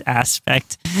miss this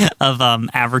aspect of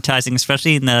advertising,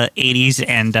 especially in the 80s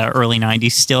and early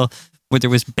 90s still, where there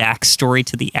was backstory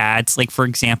to the ads. Like, for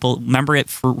example, remember at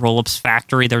Fruit Roll-Ups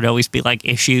Factory, there would always be, like,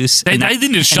 issues. They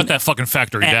need to shut that fucking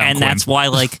factory down, And Quinn. that's why,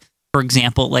 like, for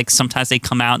example, like, sometimes they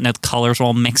come out and the colors are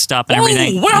all mixed up and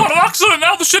everything. We're on oxygen,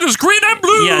 now the shit is green and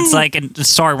blue! Yeah, it's like,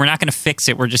 sorry, we're not going to fix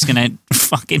it. We're just going to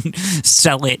fucking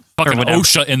sell it. Fucking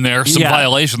OSHA in there. Some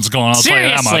violations going on. I'll tell you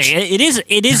that much. Seriously,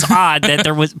 it is odd that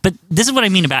there was, but this is what I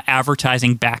mean about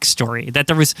advertising backstory, that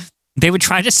there was, they would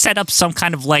try to set up some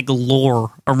kind of like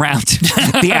lore around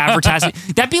the advertising.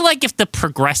 That'd be like if the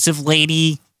progressive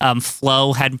lady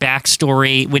Flo had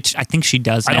backstory, which I think she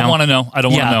does now. I don't want to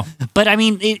know. But I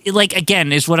mean, it, like,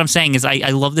 again, is what I'm saying is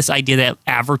I love this idea that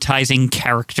advertising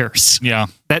characters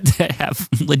that have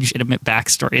legitimate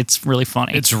backstory. It's really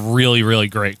funny. It's really, really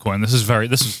great, Quinn.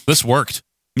 This worked.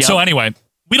 Yep. So anyway,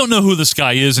 we don't know who this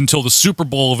guy is until the Super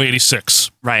Bowl of 86.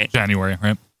 Right. January,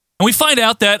 right? And we find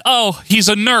out that, he's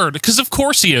a nerd. Because of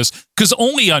course he is. Because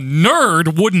only a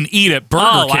nerd wouldn't eat at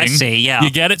Burger King. I see, yeah. You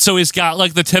get it? So he's got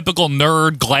like the typical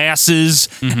nerd glasses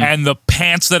and the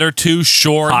pants that are too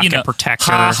short. Pocket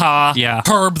protector. Ha ha. Yeah.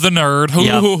 Herb the nerd.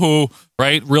 Hoo.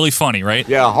 Right? Really funny, right?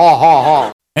 Yeah, ha ha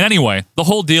ha. And anyway, the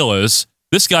whole deal is,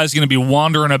 this guy's going to be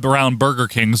wandering around Burger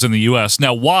Kings in the U.S.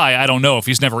 Now, why? I don't know, if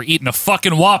he's never eaten a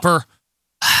fucking Whopper.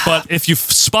 But if you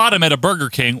spot him at a Burger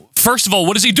King, first of all,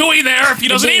 what is he doing there if he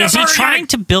doesn't eat a Burger King? Is he trying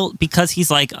to build, because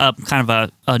he's like a kind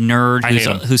of a nerd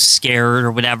who's scared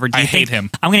or whatever? I hate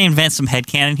him. I'm going to invent some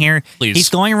headcanon here. Please. He's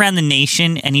going around the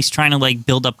nation and he's trying to like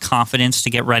build up confidence to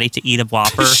get ready to eat a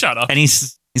Whopper. Shut up. And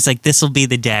he's like, this will be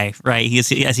the day, right?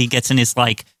 As he gets in his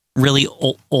like really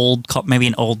old, maybe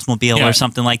an Oldsmobile or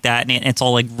something like that, and it's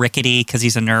all like rickety because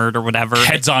he's a nerd or whatever.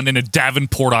 Heads on into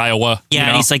Davenport, Iowa. Yeah,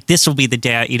 and he's like, this will be the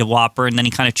day I eat a Whopper, and then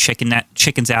he kind of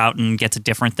chickens out and gets a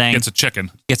different thing. Gets a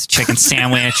chicken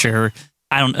sandwich, or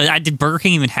did Burger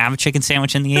King even have a chicken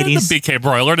sandwich in the 80s? The BK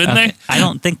broiler, didn't they? I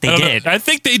don't think they did. I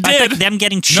think they did. I thought them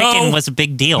getting chicken was a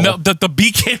big deal. No, the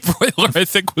BK broiler, I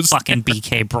think, was fucking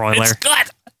BK broiler. It's good.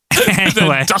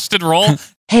 Anyway. The dusted roll.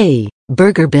 Hey,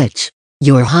 Burger Bitch.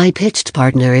 Your high-pitched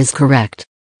partner is correct.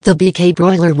 The BK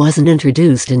broiler wasn't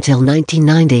introduced until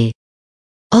 1990.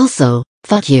 Also,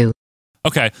 fuck you.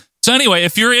 Okay, so anyway,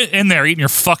 if you're in there eating your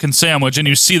fucking sandwich and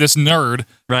you see this nerd,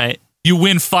 right, you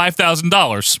win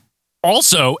 $5,000.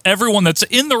 Also, everyone that's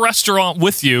in the restaurant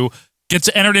with you gets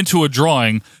entered into a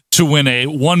drawing to win a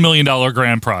 $1 million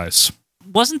grand prize.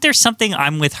 Wasn't there something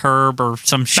I'm with Herb or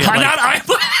some shit? What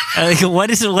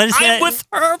is that? I'm with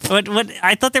Herb. What?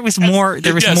 I thought there was more.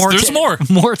 There's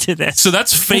more to this. So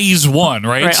that's phase one,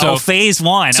 right? So phase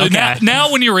one. So okay.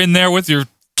 now when you're in there with your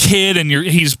kid and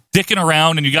he's dicking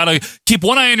around and you got to keep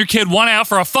one eye on your kid, one eye out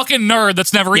for a fucking nerd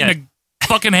that's never eaten a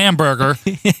fucking hamburger.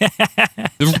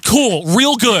 Cool,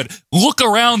 real good. Look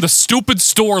around the stupid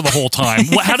store the whole time.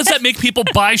 How does that make people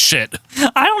buy shit?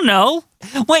 I don't know.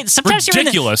 Wait, sometimes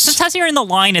ridiculous. You're in the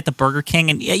line at the Burger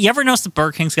King, and you ever notice the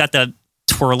Burger King's got the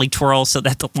twirly twirl so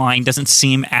that the line doesn't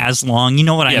seem as long? You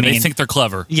know what I mean? Yeah, they think they're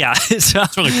clever. Yeah.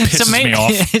 That really pisses me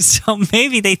off. So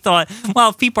maybe they thought,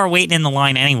 well, if people are waiting in the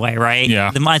line anyway, right?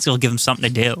 Yeah. They might as well give them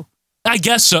something to do. I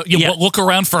guess so. Yeah. Look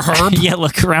around for Herb. Yeah,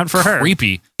 look around for Herb.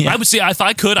 Creepy. Yeah. I would say if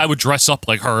I could, I would dress up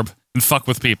like Herb and fuck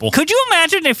with people. Could you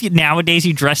imagine if nowadays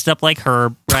you dressed up like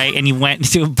Herb, right, and you went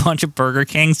to a bunch of Burger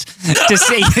Kings to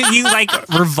say you like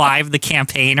revive the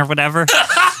campaign or whatever?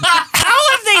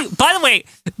 How have they? By the way,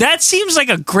 that seems like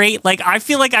a great. Like I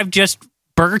feel like I've just.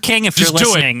 Burger King, if just you're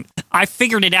listening, I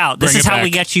figured it out. This is how we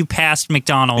get you past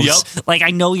McDonald's. Yep. Like, I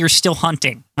know you're still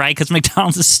hunting, right? Because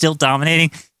McDonald's is still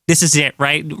dominating. This is it,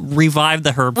 right? Revive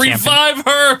the Herb campaign. Revive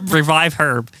Herb. Revive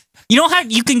Herb. You know how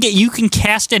you can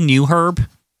cast a new Herb?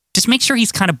 Just make sure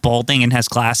he's kind of balding and has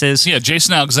glasses. Yeah,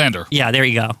 Jason Alexander. Yeah, there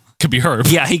you go. Could be Herb.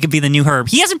 Yeah, he could be the new Herb.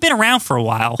 He hasn't been around for a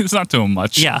while. He's not doing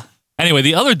much. Yeah. Anyway,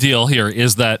 the other deal here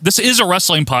is that this is a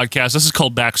wrestling podcast. This is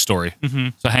called Backstory. Mm-hmm.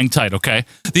 So hang tight, okay?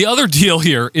 The other deal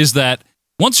here is that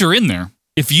once you're in there,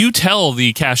 if you tell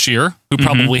the cashier, who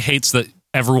probably hates that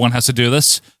everyone has to do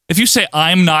this, if you say,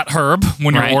 I'm not Herb,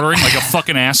 when you're ordering like a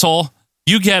fucking asshole,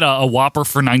 you get a Whopper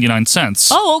for 99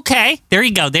 cents. Oh, okay. There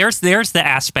you go. There's the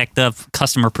aspect of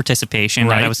customer participation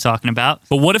that I was talking about.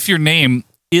 But what if your name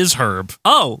is Herb?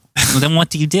 Oh, well, then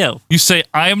what do? You say,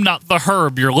 I am not the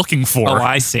Herb you're looking for. Oh,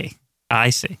 I see.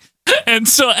 And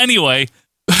so anyway,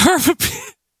 Herb,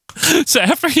 so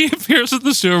after he appears at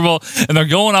the Super Bowl and they're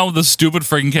going on with the stupid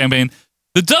freaking campaign,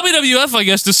 the WWF, I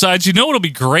guess, decides, you know what'll be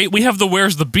great? We have the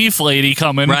Where's the Beef lady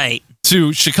coming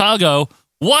to Chicago.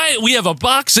 Why? We have a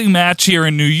boxing match here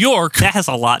in New York. That has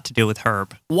a lot to do with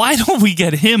Herb. Why don't we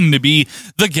get him to be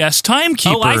the guest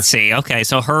timekeeper? Oh, I see. Okay,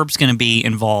 so Herb's going to be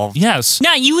involved. Yes.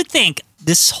 Now, you would think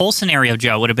this whole scenario,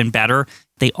 Joe, would have been better.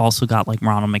 They also got like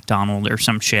Ronald McDonald or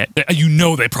some shit. You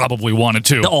know they probably wanted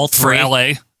to. All three. For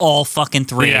LA. All fucking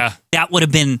three. Yeah. That would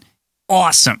have been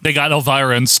awesome. They got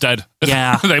Elvira instead.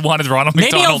 Yeah. They wanted Ronald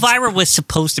McDonald. Maybe Elvira was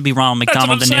supposed to be Ronald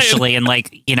McDonald initially, and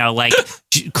like, you know, like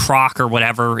Croc or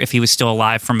whatever, if he was still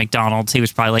alive from McDonald's, he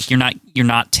was probably like, you're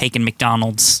not taking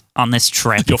McDonald's on this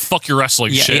trip. Yo, fuck your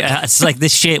wrestling shit. Yeah, it's like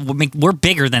this shit, we're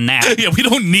bigger than that. Yeah, we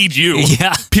don't need you.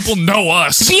 Yeah. People know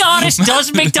us. To be honest,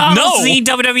 does McDonald's need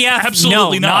WWF?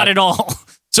 Absolutely no, not at all.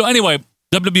 So anyway,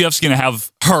 WWF's going to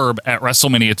have Herb at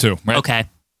WrestleMania 2, right? Okay.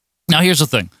 Now here's the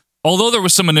thing. Although there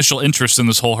was some initial interest in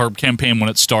this whole Herb campaign when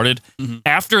it started,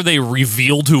 after they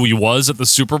revealed who he was at the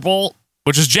Super Bowl,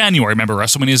 which is January, remember,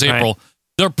 WrestleMania is April,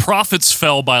 their profits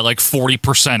fell by like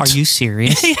 40%. Are you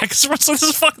serious? Yeah, because this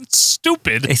is fucking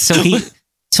stupid.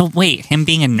 So wait, him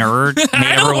being a nerd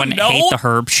made everyone hate the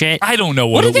Herb shit? I don't know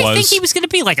what it was. What did they think he was going to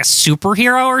be, like a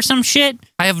superhero or some shit?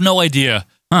 I have no idea.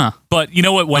 Huh. But you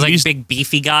know what? When he's like big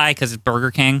beefy guy because it's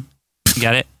Burger King. You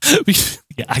get it?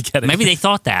 Yeah, I get it. Maybe they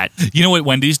thought that. You know what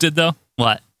Wendy's did though?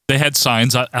 What? They had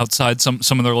signs outside some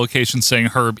of their locations saying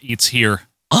Herb eats here.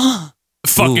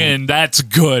 Fucking, that's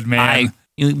good, man.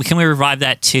 Can we revive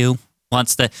that too?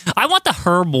 I want the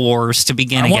Herb Wars to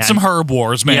begin again. I want some Herb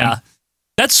Wars, man. Yeah.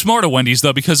 That's smart of Wendy's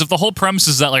though, because if the whole premise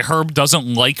is that like Herb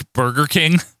doesn't like Burger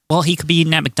King. Well, he could be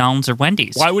eating at McDonald's or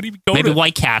Wendy's. Why would he go Maybe to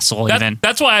White Castle even.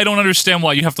 That's why I don't understand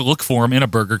why you have to look for him in a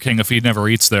Burger King if he never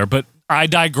eats there. But I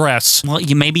digress. Well,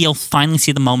 maybe you'll finally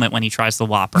see the moment when he tries the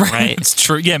Whopper, right? It's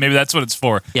true. Yeah, maybe that's what it's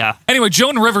for. Yeah. Anyway,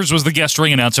 Joan Rivers was the guest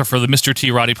ring announcer for the Mr.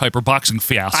 T. Roddy Piper boxing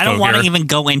fiasco. I don't want to even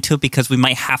go into it because we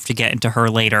might have to get into her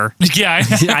later. Yeah.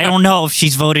 I don't know if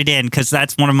she's voted in because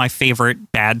that's one of my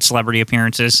favorite bad celebrity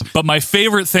appearances. But my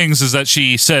favorite things is that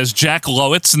she says Jack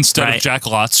Lowitz instead of Jack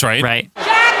Lotz, right? Right.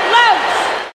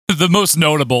 The most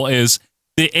notable is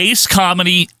the ace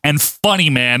comedy and funny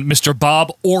man, Mr.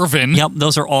 Bob Orvin. Yep,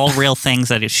 those are all real things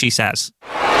that she says. The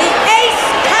ace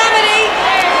comedy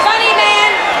funny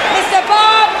man, Mr.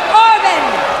 Bob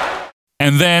Orvin.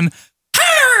 And then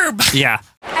Herb. Yeah.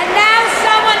 And now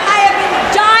someone I have been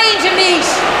dying to meet,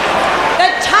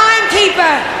 the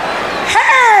timekeeper,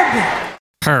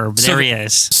 Herb. There he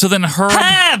is. So then Herb.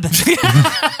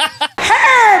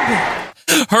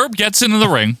 Herb gets into the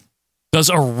ring, does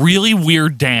a really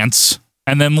weird dance,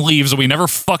 and then leaves, and we never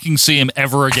fucking see him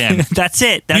ever again. That's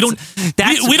it.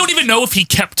 We don't even know if he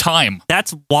kept time.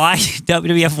 That's why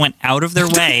WWF went out of their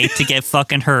way to get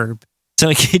fucking Herb. So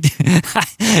he could,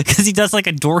 because he does like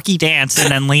a dorky dance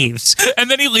and then leaves. And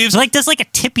then he leaves. Like does like a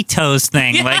tippy toes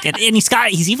thing. Yeah. Like, and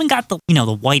he's even got the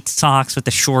the white socks with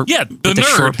the short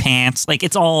the short pants. Like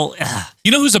it's all.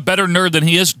 You know who's a better nerd than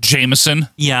he is? Jameson.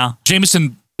 Yeah,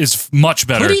 Jameson is much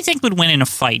better. Who do you think would win in a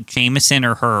fight, Jameson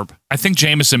or Herb? I think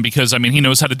Jameson, because I mean he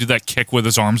knows how to do that kick with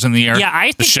his arms in the air. Yeah,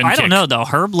 I don't know though.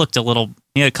 Herb looked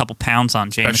he had a couple pounds on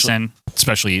Jameson,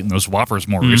 especially eating those Whoppers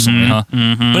more recently, huh?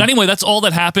 Mm-hmm. But anyway, that's all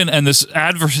that happened, and this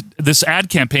ad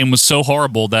campaign was so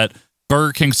horrible that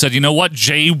Burger King said, "You know what,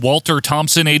 J. Walter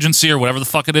Thompson Agency or whatever the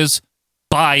fuck it is,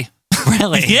 bye."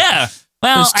 Really? Yeah.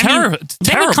 Well, It's I mean, they would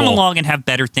come terrible. along and have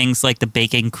better things like the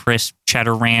Bacon Crisp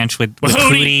Cheddar Ranch with With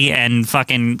Hootie and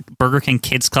fucking Burger King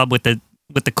Kids Club with the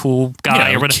cool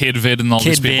guy Yeah, or whatever. Kid Vid and all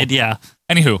these Kid people. Vid, yeah.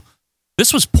 Anywho,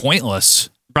 this was pointless.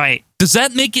 Right. Does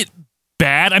that make it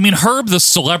bad? I mean, Herb the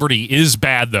celebrity is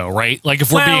bad though, right? Like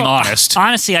if we're being honest.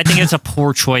 Honestly, I think it's a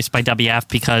poor choice by WF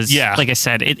because, like I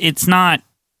said, it's not.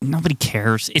 Nobody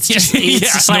cares. It's just, it's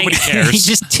just like nobody cares. he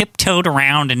just tiptoed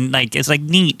around and like it's like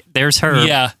neat. There's Herb.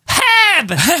 Yeah.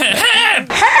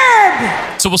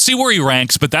 Herb. So we'll see where he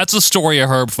ranks, but that's the story of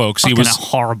Herb, folks. He Fucking was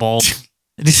horrible.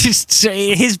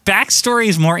 His backstory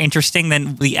is more interesting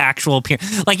than the actual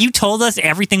appearance. Like you told us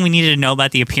everything we needed to know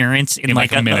about the appearance in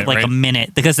like a minute, right? a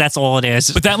minute, because that's all it is.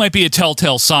 But that might be a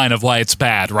telltale sign of why it's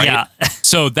bad, right? Yeah.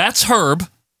 So that's Herb.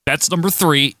 That's number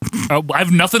 3. I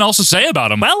have nothing else to say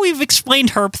about him. Well, we've explained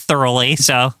Herb thoroughly,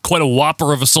 so quite a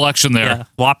whopper of a selection there. Yeah,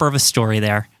 whopper of a story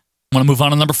there. Want to move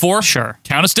on to number 4? Sure.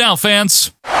 Count us down,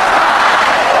 fans.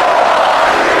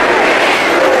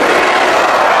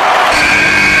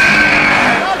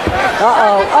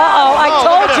 I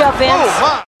told you, Vince.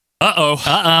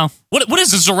 What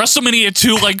is this? A WrestleMania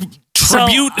 2 like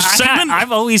tribute segment?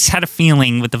 I've always had a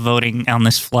feeling with the voting on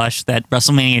this flush that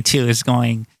WrestleMania 2 is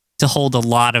going to hold a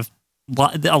lot of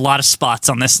spots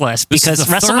on this list because This is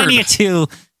the WrestleMania third. 2.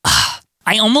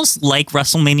 I almost like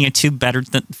WrestleMania 2 better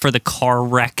than for the car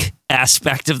wreck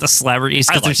aspect of the celebrities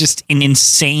because there's just an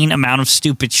insane amount of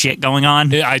stupid shit going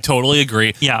on. Yeah, I totally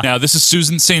agree. Yeah. Now, this is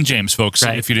Susan St. James, folks,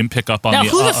 if you didn't pick up on Now, the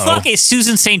who the fuck is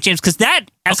Susan St. James? Because that,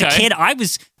 as a kid, I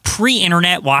was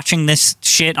pre-internet watching this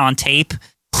shit on tape.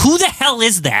 Who the hell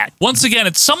is that? Once again,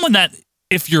 it's someone that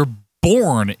if you're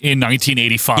born in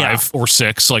 1985 or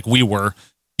 6, like we were,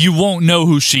 you won't know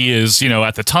who she is,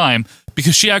 at the time,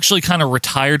 because she actually kind of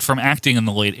retired from acting in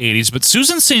the late 80s. But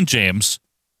Susan St. James,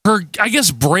 her, I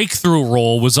guess, breakthrough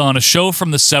role was on a show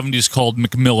from the 70s called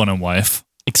McMillan and Wife.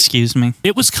 Excuse me?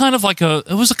 It was kind of like it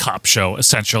was a cop show,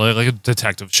 essentially, like a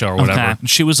detective show or whatever. Okay. And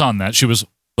she was on that. She was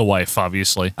the wife,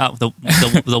 obviously. Oh,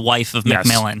 the wife of Yes.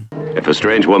 McMillan. If a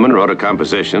strange woman wrote a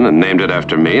composition and named it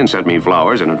after me and sent me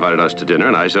flowers and invited us to dinner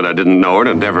and I said I didn't know her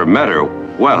and never met her,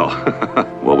 well,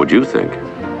 what would you think?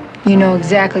 You know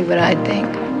exactly what I'd think.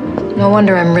 No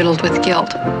wonder I'm riddled with guilt.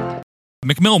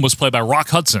 McMillan was played by Rock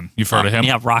Hudson. You've heard of him?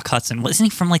 Yeah, Rock Hudson.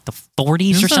 Wasn't he from like the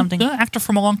 40s or something? An actor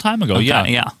from a long time ago, Okay,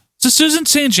 yeah. So Susan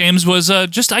St. James was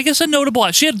just, I guess, a notable.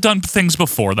 She had done things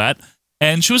before that,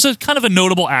 and she was a kind of a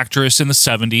notable actress in the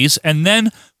 70s, and then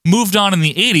moved on in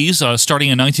the 80s, starting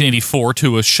in 1984,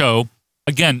 to a show,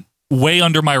 again, way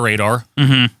under my radar,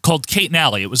 called Kate and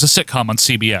Allie. It was a sitcom on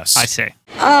CBS. I see.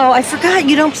 Oh, I forgot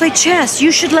you don't play chess.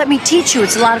 You should let me teach you.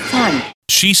 It's a lot of fun.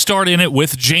 She starred in it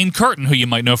with Jane Curtin, who you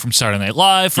might know from Saturday Night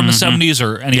Live from the 70s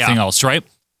or anything else, right?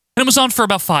 And it was on for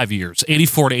about 5 years,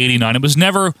 84 to 89. It was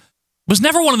never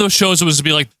one of those shows that was to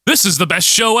be like, this is the best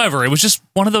show ever. It was just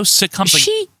one of those sitcoms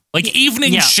like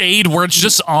Evening Shade where it's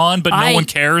just on, but no one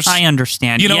cares. I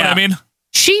understand. You know what I mean?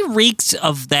 She reeks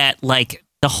of that, like,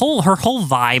 her whole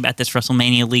vibe at this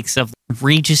WrestleMania leaks of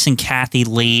Regis and Kathy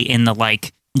Lee in the,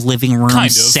 like, living room Kind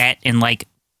of. set in, like,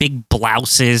 big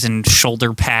blouses and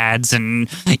shoulder pads and,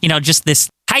 just this,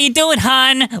 how you doing,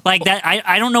 hon? Like that.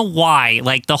 I don't know why.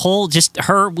 Like the whole, just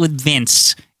her with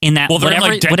Vince in that. Well, they're in,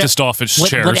 like, dentist office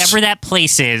chairs. Whatever that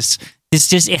place is, it's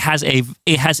just, it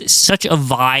has such a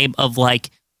vibe of like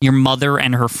your mother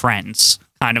and her friends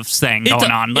kind of thing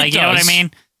going on. Like, you know what I mean?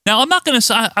 Now, I'm not going to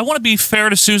say, I want to be fair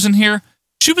to Susan here.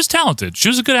 She was talented. She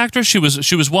was a good actress. She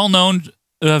was well known,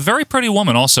 a very pretty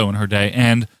woman also in her day.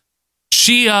 And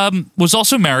she was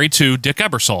also married to Dick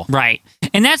Ebersol. Right.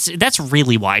 And that's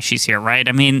really why she's here, right?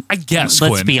 I mean, I guess,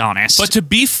 let's Quinn. be honest. But to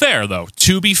be fair, though,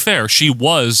 she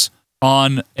was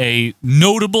on a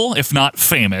notable, if not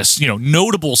famous,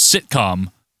 notable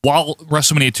sitcom while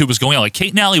WrestleMania 2 was going on. Like,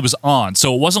 Kate and Allie was on,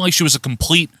 so it wasn't like she was a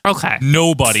complete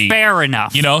nobody. Fair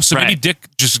enough. So maybe Dick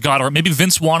just got her. Maybe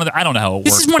Vince wanted it. I don't know how it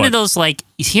works. This is one of those, like,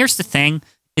 here's the thing,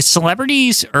 is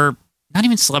celebrities, or not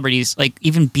even celebrities, like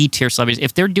even B-tier celebrities,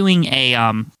 if they're doing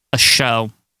a show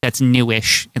that's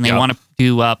newish and they want to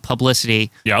do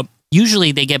publicity,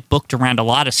 usually they get booked around a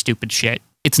lot of stupid shit.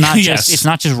 It's not just it's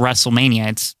not just WrestleMania.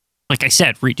 It's, like I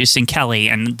said, Regis and Kelly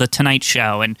and The Tonight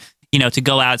Show, and to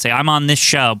go out and say, I'm on this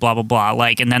show, blah, blah, blah,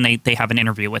 like, and then they have an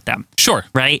interview with them. Sure.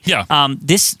 Right? Yeah.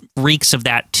 This reeks of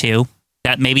that too,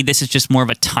 that maybe this is just more of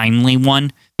a timely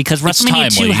one, because It's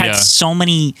WrestleMania 2 timely, had so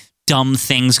many dumb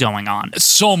things going on.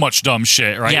 So much dumb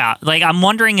shit, right? Yeah, like I'm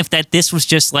wondering if this was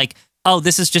just like, oh,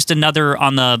 this is just another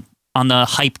on the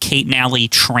hype Kate and Allie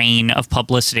train of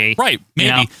publicity. Right, maybe.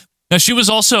 You know? Now, she was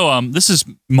also, this is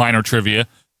minor trivia,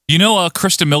 You know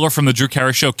Kristen Miller from the Drew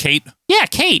Carey Show, Kate? Yeah,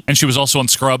 Kate. And she was also on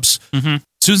Scrubs. Mm-hmm.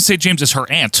 Susan St. James is her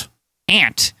aunt.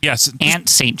 Aunt? Yes. Aunt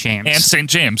St. James. Aunt St.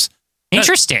 James.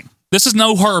 Interesting. This is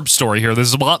no Herb story here. This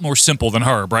is a lot more simple than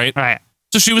Herb, right? Right.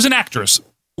 So she was an actress.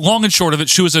 Long and short of it,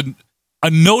 she was a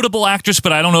notable actress,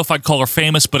 but I don't know if I'd call her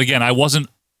famous. But again, I wasn't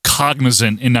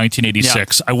cognizant in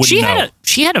 1986. Yeah. I wouldn't know.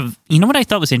 She had a. You know what I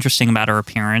thought was interesting about her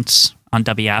appearance on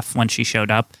WF when she showed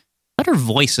up? I thought her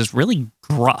voice is really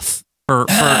gruff. For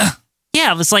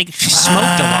yeah, it was like she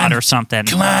smoked a lot or something.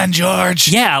 Come on, George.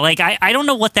 Yeah, like I don't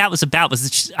know what that was about.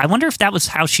 I wonder if that was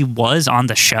how she was on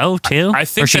the show too, I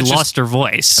think or she that's lost her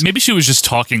voice. Maybe she was just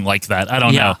talking like that. I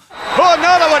don't know. Oh,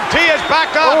 another one. T is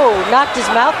back up. Oh, knocked his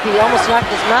mouthpiece. Almost knocked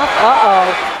his mouth.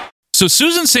 Uh-oh. So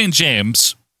Susan St.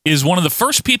 James is one of the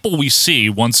first people we see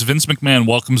once Vince McMahon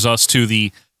welcomes us to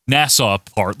the Nassau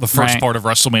part, the first part of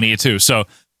WrestleMania 2. So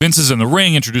Vince is in the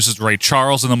ring, introduces Ray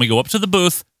Charles, and then we go up to the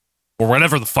booth, or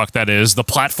whatever the fuck that is, the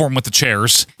platform with the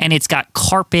chairs. And it's got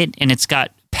carpet, and it's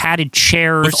got padded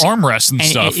chairs. With armrests and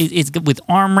stuff. It's with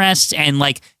armrests, and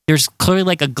like there's clearly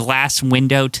like a glass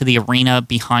window to the arena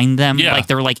behind them. Yeah. Like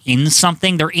they're like in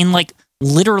something. They're in like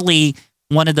literally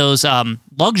one of those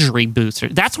luxury booths.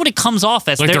 That's what it comes off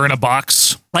as. Like they're in a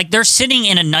box? Like they're sitting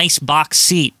in a nice box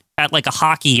seat at like a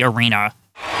hockey arena.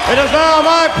 It is now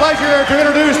my pleasure to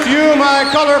introduce to you my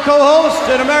color co-host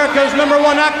and America's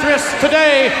 #1 actress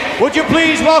today. Would you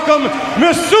please welcome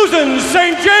Miss Susan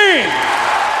St. James?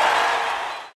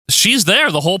 She's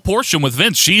there the whole portion with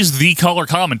Vince. She's the color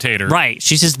commentator. Right.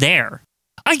 She's just there.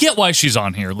 I get why she's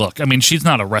on here. Look, I mean, she's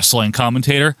not a wrestling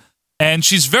commentator, and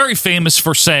she's very famous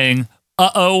for saying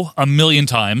 "uh-oh" a million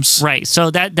times. Right.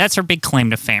 So that's her big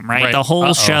claim to fame, right? The whole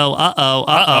Uh-oh.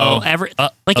 show,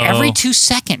 every 2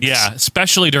 seconds. Yeah,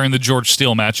 especially during the George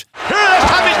Steele match. Here it is,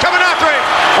 Tommy's coming after him.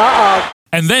 Uh-oh.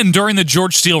 And then during the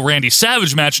George Steele-Randy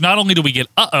Savage match, not only do we get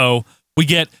 "uh-oh," we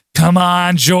get "come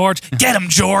on, George, get him,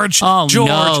 George." Oh, George.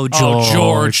 no, George. Oh,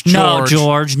 George. No,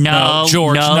 George. No,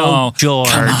 George. no, George.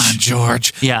 Come on,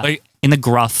 George. Yeah. Like, in the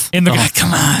gruff. come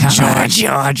on, George.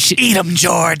 George. Eat him,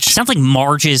 George. Sounds like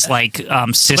Marge's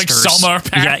sisters. Like Selma.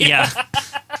 Yeah.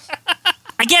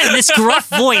 Again, this gruff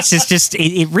voice is just,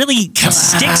 it really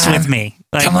sticks with me.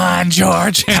 Like, come on,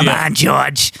 George. Come on,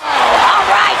 George. All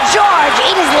right, George,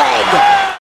 eat his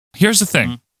leg. Here's the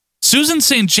thing. Susan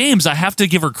St. James, I have to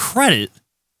give her credit.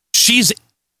 She's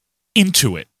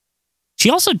into it.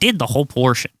 She also did the whole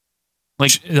portion.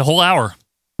 Like the whole hour.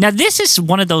 Now, this is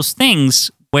one of those things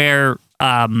where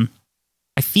I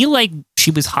feel like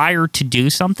she was hired to do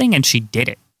something and she did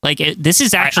it. Like, this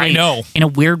is actually, I know. in a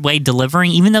weird way,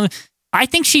 delivering, even though I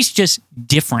think she's just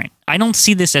different. I don't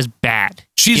see this as bad.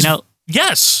 She's, you know?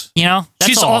 Yes. You know? That's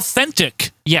she's all.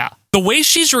 authentic. Yeah. The way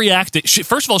she's reacted,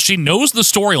 first of all, she knows the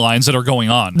storylines that are going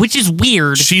on. Which is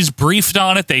weird. She's briefed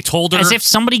on it. They told her. As if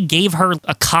somebody gave her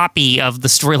a copy of the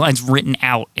storylines written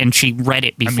out and she read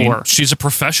it before. I mean, she's a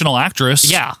professional actress.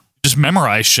 Yeah. Just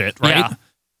memorize shit, right? Yeah.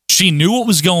 She knew what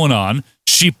was going on.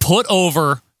 She put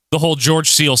over the whole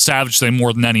George Steele Savage thing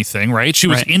more than anything, right? She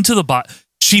was into the bot.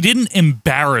 She didn't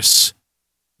embarrass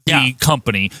the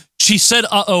company. She said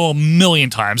 "uh-oh" a million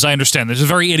times. I understand. There's a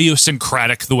very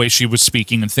idiosyncratic the way she was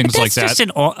speaking and things like that. That's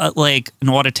just an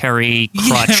auditory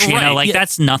crutch, you know? Like,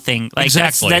 that's nothing. Like,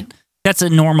 exactly. That's a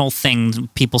normal thing.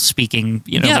 People speaking,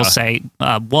 will say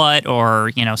what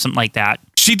or, something like that.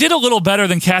 She did a little better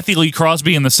than Kathy Lee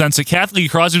Crosby in the sense that Kathy Lee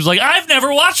Crosby was like, I've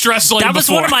never watched wrestling That was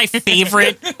before. one of my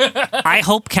favorite. I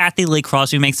hope Kathy Lee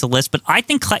Crosby makes the list, but I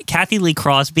think Kathy Lee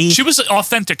Crosby... She was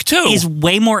authentic, too. ...is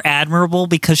way more admirable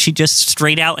because she just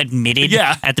straight out admitted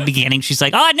at the beginning. She's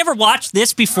like, I'd never watched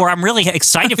this before. I'm really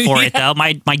excited for it, though.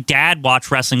 My dad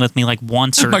watched wrestling with me like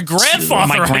once or... My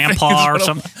grandfather. My grandpa or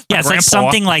something. Yeah, it's like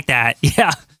something like that.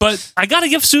 Yeah. But I got to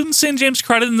give Susan St. James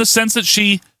credit in the sense that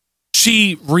she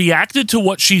reacted to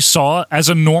what she saw as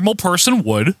a normal person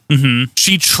would. Mm-hmm.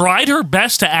 She tried her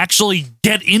best to actually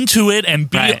get into it and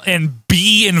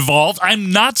be involved.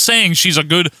 I'm not saying she's a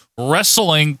good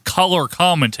wrestling color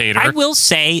commentator. I will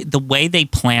say the way they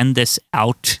planned this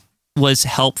out was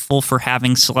helpful for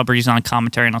having celebrities on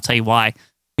commentary, and I'll tell you why.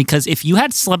 Because if you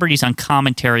had celebrities on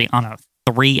commentary on a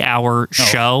 3-hour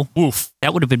show,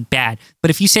 that would have been bad. But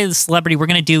if you say to the celebrity, we're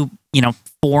going to do,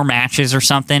 4 matches or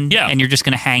something, and you're just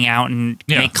going to hang out and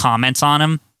make comments on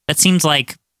them, that seems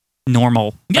like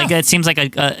normal. Yeah. Like, that seems like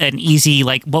an easy,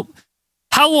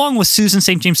 how long was Susan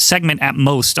St. James' segment at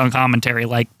most on commentary?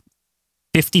 Like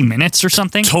 50 minutes or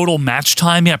something? Total match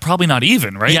time? Yeah, probably not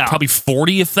even, right? Yeah. Probably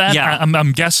 40 if that. Yeah.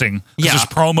 I'm guessing. Yeah. There's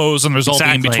promos and there's all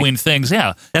the in-between things.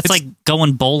 Yeah. That's like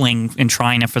going bowling and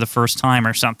trying it for the first time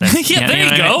or something. Yeah,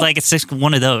 there you go. Like, it's just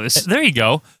one of those. There you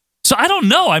go. So I don't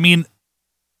know. I mean,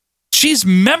 she's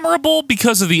memorable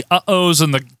because of the uh-ohs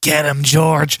and the get him,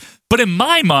 George. But in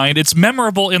my mind, it's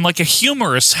memorable in like a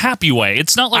humorous, happy way.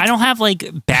 It's not like I don't have like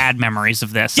bad memories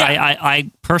of this. Yeah.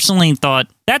 I personally thought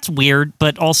that's weird,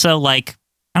 but also like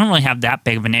I don't really have that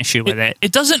big of an issue with it.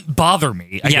 It doesn't bother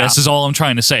me, I guess is all I'm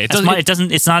trying to say.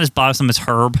 It's not as bothersome as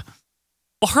Herb.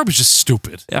 Well, Herb is just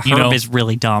stupid. Herb is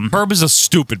really dumb. Herb is a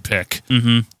stupid pick.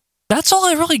 Mm-hmm. That's all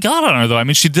I really got on her, though. I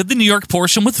mean, she did the New York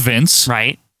portion with Vince.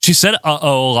 Right. She said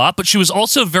uh-oh a lot, but she was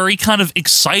also very kind of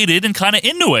excited and kind of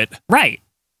into it. Right.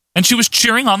 And she was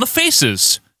cheering on the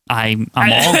faces. I'm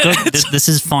all good. This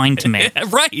is fine to me.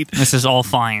 Right. This is all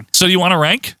fine. So do you want to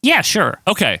rank? Yeah, sure.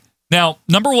 Okay. Now,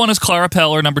 number 1 is Clara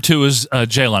Peller. Number 2 is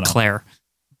Jay Leno. Claire.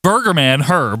 Burger Man,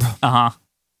 Herb,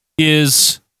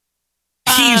 is...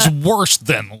 He's worse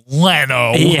than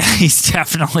Leno. Yeah, he's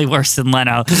definitely worse than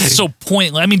Leno. So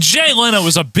pointless. I mean, Jay Leno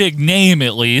is a big name,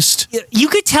 at least. You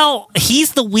could tell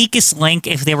he's the weakest link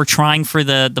if they were trying for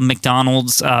the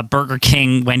McDonald's, Burger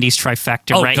King, Wendy's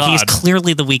trifecta, right? God. He's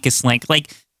clearly the weakest link.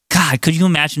 Like, God, could you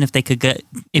imagine if they could get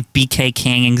if BK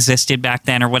King existed back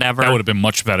then or whatever? That would have been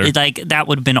much better. That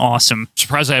would have been awesome.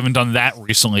 Surprised I haven't done that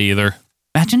recently either.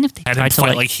 Imagine if they had tried him to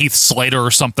fight like Heath Slater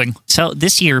or something. So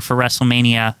this year for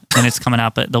WrestleMania, when it's coming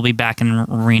up, they'll be back in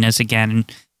arenas again.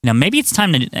 And maybe it's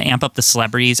time to amp up the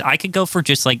celebrities. I could go for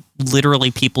just like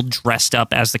literally people dressed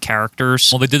up as the characters.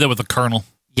 Well, they did that with the Colonel.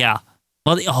 Yeah.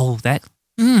 Well,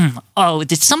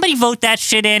 did somebody vote that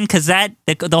shit in? Because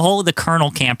the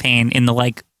Colonel campaign in the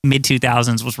like mid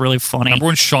 2000s was really funny. Remember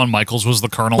when Shawn Michaels was the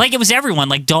Colonel? Like it was everyone.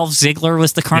 Like Dolph Ziggler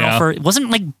was the Colonel wasn't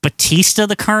like Batista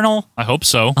the Colonel? I hope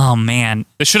so. Oh man,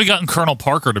 they should have gotten Colonel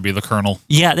Parker to be the Colonel.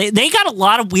 Yeah, they got a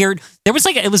lot of weird. There was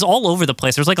like it was all over the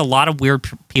place. There was like a lot of weird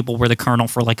people were the Colonel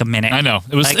for like a minute. I know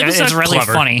it was really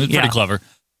clever. funny. It was pretty clever.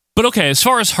 But okay, as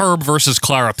far as Herb versus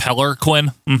Clara Peller,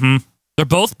 Quinn, they're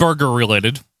both burger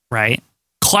related, right?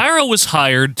 Clara was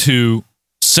hired to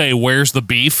say, "Where's the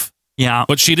beef?" Yeah.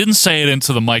 But she didn't say it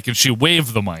into the mic, and she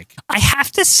waved the mic. I have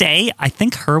to say, I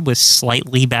think Herb was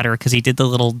slightly better because he did the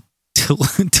little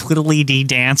twiddly-dee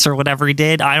dance or whatever he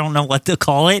did. I don't know what to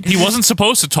call it. He wasn't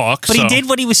supposed to talk. But he did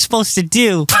what he was supposed to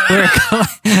do.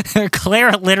 Where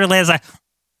Clara literally is like,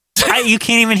 you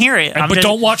can't even hear it.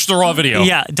 Don't watch the raw video.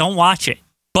 Yeah, don't watch it.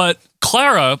 But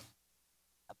Clara,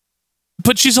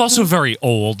 she's also very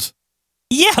old.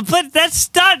 Yeah, but that's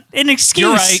not an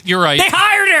excuse. You're right. They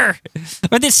hired her.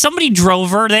 Or that somebody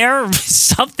drove her there or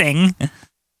something.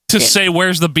 To say,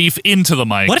 where's the beef into the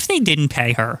mic. What if they didn't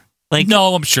pay her? Like,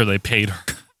 no, I'm sure they paid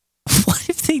her. What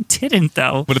if they didn't,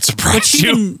 though? Would it surprise Would she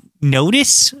you? even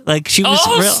notice? Like, she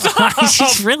was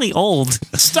she's really old.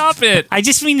 Stop it. I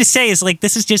just mean to say is like,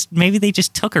 this is just, maybe they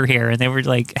just took her here and they were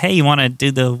like, hey, you want to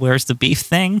do the where's the beef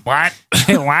thing? What?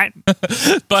 What?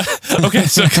 But, okay,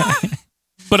 so,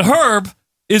 but Herb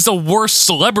is a worse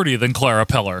celebrity than Clara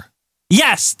Peller.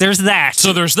 Yes, there's that.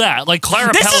 So there's that. Like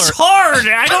Clara this Peller. This is hard.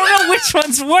 I don't know which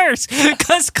one's worse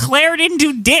because Claire didn't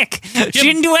do dick. She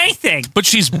didn't do anything. But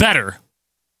she's better.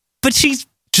 But she's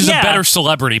a better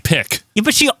celebrity pick.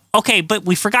 Yeah, but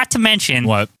we forgot to mention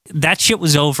what that shit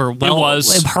was over. Well, it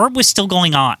was. Herb was still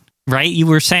going on. Right? You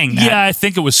were saying that. Yeah, I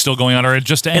think it was still going on, or it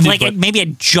just ended. And maybe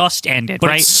it just ended, but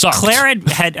right? It sucked. Claire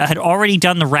had already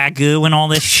done the ragu and all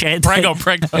this shit. Prego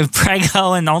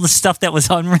and all the stuff that was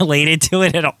unrelated to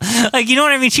it at all. Like, you know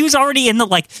what I mean? She was already in the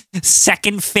like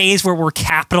second phase where we're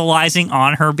capitalizing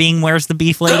on her being where's the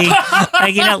beef lady.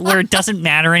 Like, you know, where it doesn't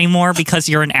matter anymore because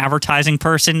you're an advertising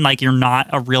person, like you're not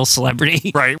a real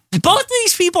celebrity. Right. Both of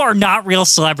these people are not real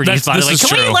celebrities, by the way.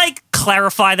 Can we like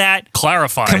clarify that?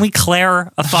 Clarify. Can we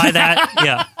clarify that?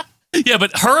 Yeah. Yeah,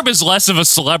 but Herb is less of a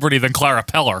celebrity than Clara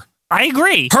Peller. I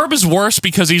agree. Herb is worse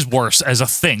because he's worse as a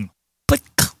thing. But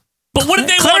what did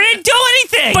they Claire want? didn't do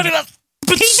anything.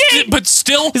 But he did. But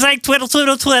still, he's like twiddle,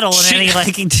 twiddle, twiddle, and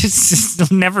then he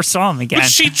just never saw him again. But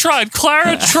she tried.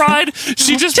 Clara tried.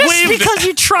 She just waved. Just because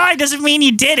you tried doesn't mean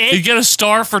you did it. You get a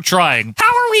star for trying. How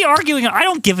are we arguing? I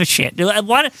don't give a shit.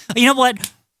 What? You know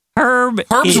what?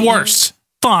 Herb's worse.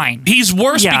 Fine. He's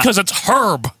worse because it's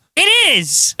Herb. It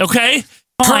is. Okay?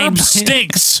 Fine. Herb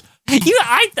stinks.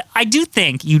 I do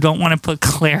think you don't want to put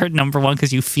Claire at number one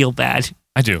because you feel bad.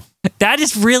 I do. That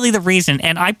is really the reason,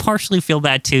 and I partially feel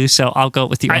bad too, so I'll go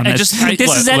with you on this.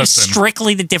 This is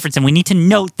strictly the difference, and we need to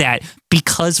note that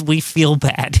because we feel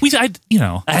bad.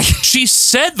 She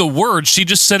said the word. She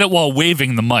just said it while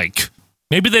waving the mic.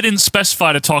 Maybe they didn't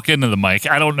specify to talk into the mic.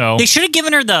 I don't know. They should have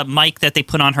given her the mic that they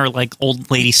put on her like old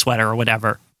lady sweater or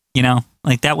whatever. You know,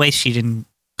 like that way she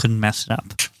couldn't mess it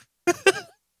up.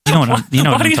 You know what?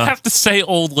 Why do you have to say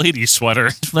old lady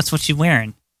sweater? That's what she's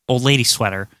wearing. Old lady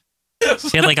sweater.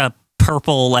 She had like a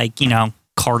purple, like, you know,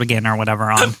 cardigan or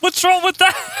whatever on. What's wrong with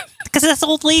that? Because that's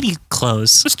old lady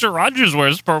clothes. Mr. Rogers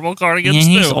wears purple cardigans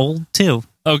Yeah, he's too. old too.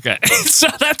 Okay, so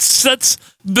that's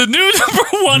the new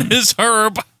number one is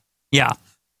Herb. Yeah.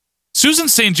 Susan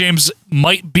St. James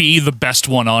might be the best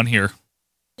one on here.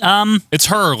 It's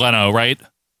her, Leno, right?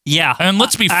 Yeah. And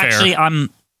let's be fair. Actually, I'm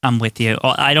with you.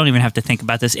 I don't even have to think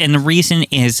about this. And the reason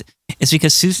is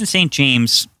because Susan St.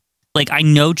 James, like, I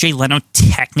know Jay Leno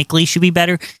technically should be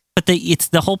better, but it's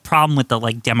the whole problem with the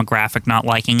like demographic not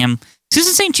liking him.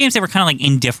 Susan St. James, they were kind of like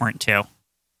indifferent to.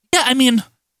 Yeah, I mean,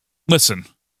 listen,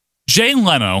 Jay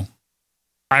Leno,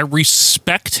 I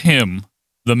respect him,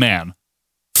 the man,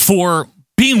 for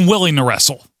being willing to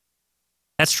wrestle.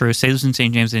 That's true. Susan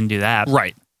St. James didn't do that.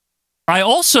 Right. I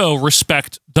also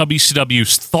respect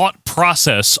WCW's thought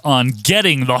process on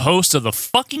getting the host of the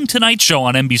fucking Tonight Show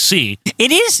on NBC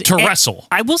to wrestle.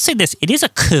 I will say this. It is a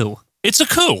coup. It's a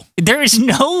coup. There is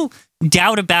no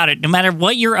doubt about it, no matter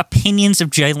what your opinions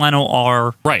of Jay Leno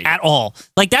are at all.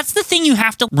 Like, that's the thing you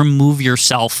have to remove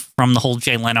yourself from the whole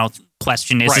Jay Leno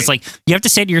question is. It's like, you have to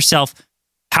say to yourself,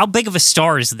 how big of a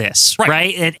star is this?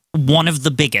 Right? One of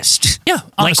the biggest. Yeah.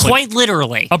 Honestly, like, quite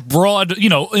literally. A broad,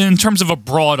 in terms of a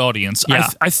broad audience. Yeah.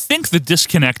 I think the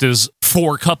disconnect is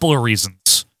for a couple of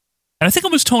reasons. And I think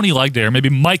it was Tony Legdale, maybe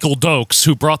Michael Dokes,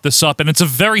 who brought this up. And it's a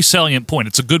very salient point.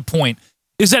 It's a good point.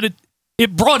 Is that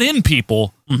it brought in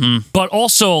people, but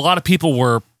also a lot of people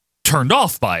were turned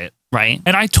off by it. Right.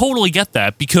 And I totally get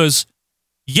that because,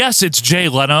 yes, it's Jay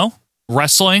Leno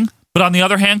wrestling. But on the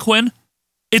other hand, Quinn,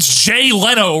 it's Jay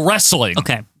Leno wrestling.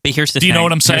 Okay, but here's the thing. Do you know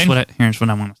what I'm saying? Here's what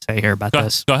I want to say here about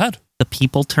this. Go ahead. The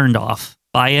people turned off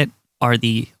by it are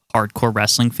the hardcore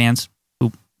wrestling fans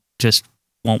who just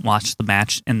won't watch the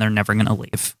match and they're never going to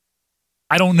leave.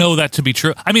 I don't know that to be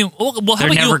true. I mean, well, how they're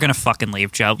about never going to fucking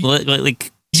leave, Joe.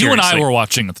 Like, you and I were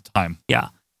watching at the time. Yeah.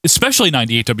 Especially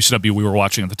 98 WCW, we were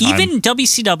watching at the time. Even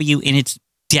WCW in its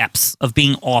depths of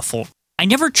being awful, I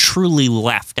never truly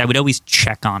left. I would always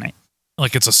check on it.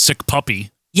 Like it's a sick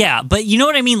puppy. Yeah, but you know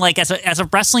what I mean? Like, as a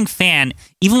wrestling fan,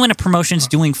 even when a promotion's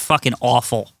doing fucking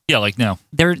awful. Yeah, like no.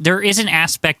 There is an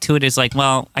aspect to it is like,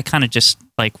 well, I kind of just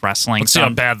like wrestling. Let's see how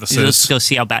bad this is. Let's go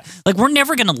see how bad. Like, we're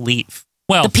never going to leave.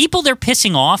 Well, the people they're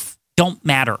pissing off don't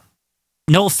matter.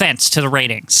 No offense to the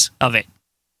ratings of it.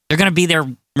 They're going to be there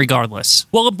regardless.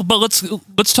 Well, but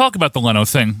let's talk about the Leno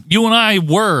thing. You and I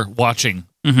were watching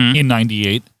in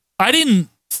 98. I didn't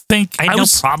think I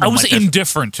was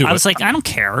indifferent to it. I was like, I don't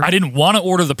care. I didn't want to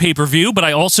order the pay-per-view, but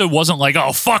I also wasn't like,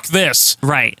 oh, fuck this.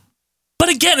 Right. But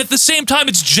again, at the same time,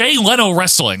 it's Jay Leno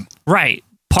wrestling. Right.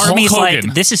 Part Hulk of me is Hogan.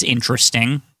 like, this is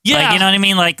interesting. Yeah. Like, you know what I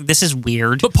mean? Like, this is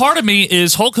weird. But part of me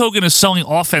is Hulk Hogan is selling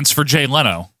offense for Jay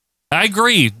Leno. I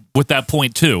agree with that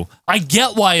point, too. I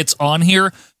get why it's on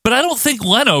here, but I don't think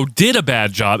Leno did a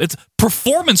bad job. It's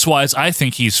performance-wise, I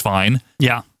think he's fine.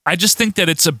 Yeah. I just think that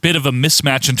it's a bit of a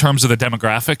mismatch in terms of the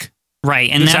demographic. Right,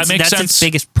 and Does that make that's sense? its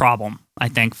biggest problem, I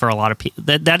think, for a lot of people.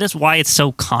 That is why it's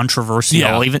so controversial.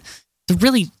 Yeah. Even it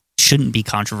really shouldn't be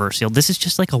controversial. This is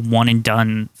just like a one and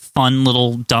done, fun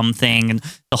little dumb thing, and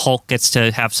the Hulk gets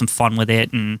to have some fun with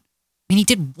it. And I mean, he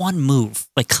did one move.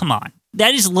 Like, come on,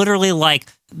 that is literally like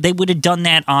they would have done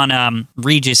that on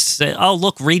Regis. Oh,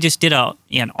 look, Regis did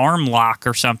an arm lock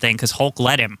or something because Hulk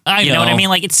let him. You know what I mean?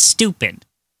 Like, it's stupid.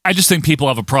 I just think people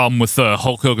have a problem with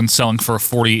Hulk Hogan selling for a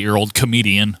 48-year-old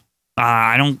comedian.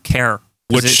 I don't care.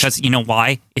 Because you know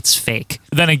why? It's fake.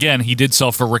 Then again, he did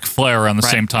sell for Ric Flair around the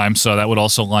same time, so that would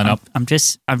also line up. I'm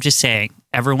just saying,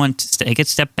 everyone take a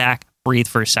step back, breathe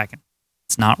for a second.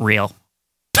 It's not real.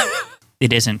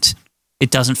 It isn't.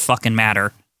 It doesn't fucking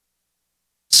matter.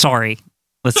 Sorry.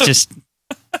 Let's just...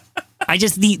 I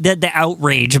just the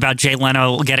outrage about Jay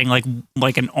Leno getting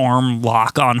like an arm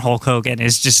lock on Hulk Hogan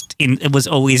is just it was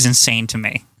always insane to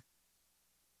me.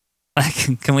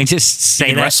 Like, can we just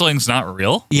say that wrestling's not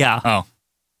real? Yeah. Oh,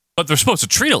 but they're supposed to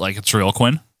treat it like it's real,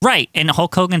 Quinn. Right, and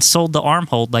Hulk Hogan sold the arm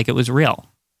hold like it was real.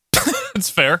 It's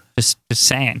fair. Just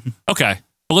saying. Okay,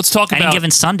 but let's talk about Any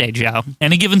Given Sunday, Joe.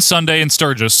 Any Given Sunday in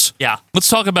Sturgis. Yeah. Let's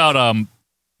talk about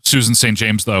Susan St.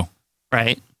 James though.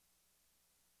 Right.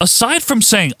 Aside from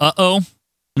saying "uh-oh"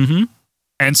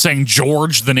 and saying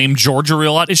George, the name George a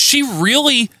real lot, is she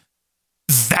really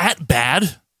that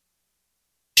bad?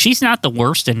 She's not the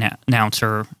worst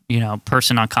announcer,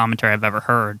 person on commentary I've ever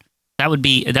heard. That would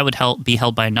be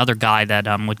held by another guy that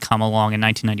would come along in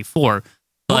 1994.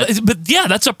 But yeah,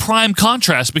 that's a prime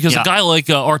contrast because a guy like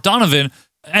Art Donovan,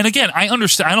 and again, I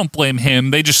understand. I don't blame him.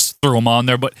 They just threw him on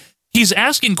there, but he's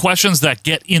asking questions that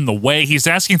get in the way. He's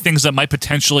asking things that might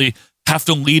potentially have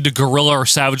to lead to Gorilla or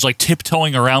Savage, like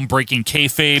tiptoeing around breaking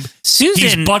kayfabe.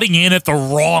 Susan, he's butting in at the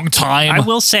wrong time. I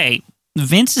will say,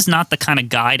 Vince is not the kind of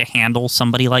guy to handle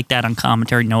somebody like that on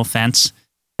commentary. No offense,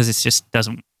 because it just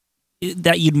doesn't.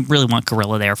 That you'd really want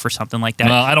Gorilla there for something like that.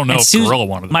 Well, I don't know if Gorilla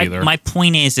wanted to be there. My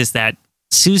point is that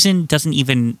Susan doesn't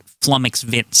even flummox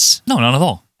Vince. No, not at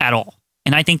all. At all.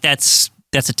 And I think that's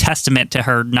a testament to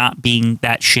her not being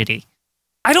that shitty.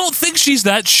 I don't think she's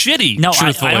that shitty. No,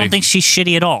 truthfully. I don't think she's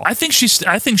shitty at all. I think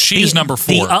she's number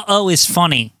 4. The uh-oh is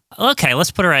funny. Okay,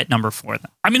 let's put her at number 4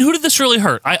 then. I mean, who did this really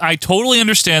hurt? I totally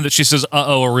understand that she says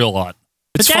uh-oh a real lot.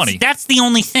 It's funny. That's the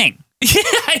only thing. Yeah,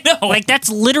 I know. Like, that's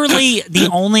literally the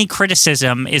only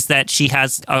criticism is that she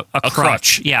has a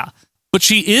crutch. Yeah. But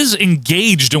she is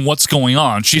engaged in what's going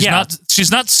on. She's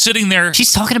not sitting there.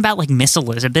 She's talking about like Miss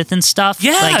Elizabeth and stuff.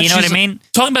 Yeah. Like, you know what I mean?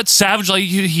 Talking about Savage, like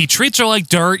he treats her like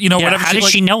dirt, whatever. How does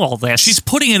she know all this? She's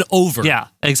putting it over. Yeah,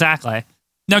 exactly.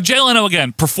 Now, Jay Leno,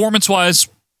 again, performance-wise,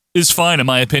 is fine in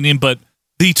my opinion, but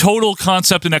the total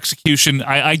concept and execution,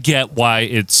 I get why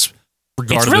it's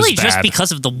regarded It's really as bad. just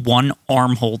because of the one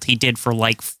arm hold he did for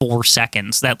like 4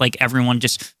 seconds that like everyone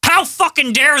just, how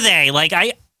fucking dare they? Like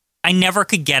I never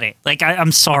could get it. Like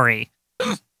I'm sorry.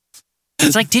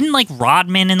 It's like, didn't like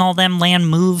Rodman and all them land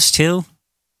moves too?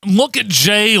 Look at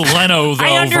Jay Leno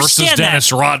though versus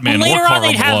Dennis Rodman. Well, later on,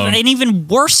 they'd have an even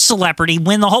worse celebrity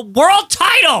win the whole world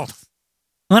title.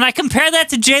 When I compare that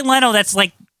to Jay Leno, that's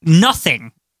like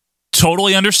nothing.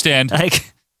 Totally understand.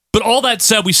 But all that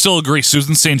said, we still agree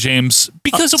Susan St. James,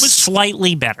 because it was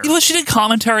slightly better. Well, she did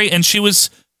commentary and she was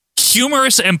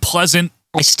humorous and pleasant.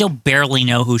 I still barely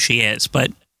know who she is,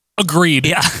 but agreed.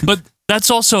 Yeah, but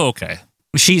that's also okay.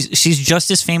 She's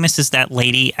just as famous as that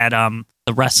lady at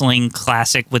the wrestling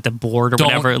classic with the board or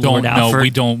whatever. Lord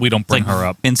Alfred. No, we don't bring her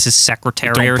up. Vince's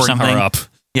secretary or something. Don't bring her up.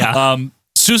 Yeah.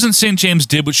 Susan St. James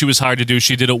did what she was hired to do.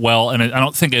 She did it well, and I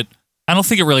don't think it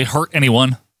really hurt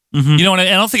anyone. Mm-hmm. You know, and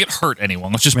I don't think it hurt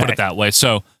anyone. Let's just put it that way.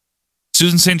 So,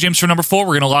 Susan St. James for number 4.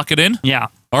 We're going to lock it in. Yeah.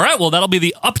 All right. Well, that'll be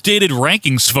the updated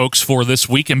rankings, folks, for this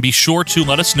week. And be sure to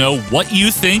let us know what you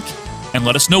think and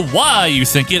let us know why you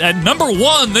think it. At number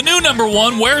 1, the new number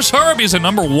 1, Where's Herb? He's at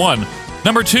number 1.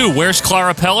 Number 2, Where's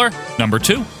Clara Peller? Number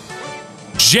 2,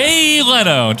 Jay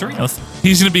Leno.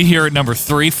 He's going to be here at number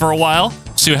 3 for a while.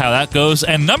 See how that goes.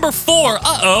 And number 4,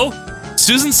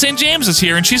 Susan St. James is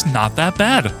here, and she's not that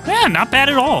bad. Yeah, not bad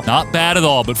at all. Not bad at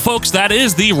all. But, folks, that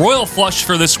is the Royal Flush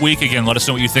for this week. Again, let us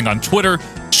know what you think on Twitter.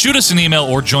 Shoot us an email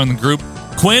or join the group.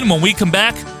 Quinn, when we come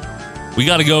back, we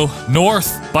got to go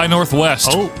north by northwest.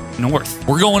 Oh, north.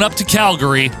 We're going up to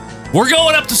Calgary. We're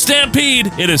going up to Stampede.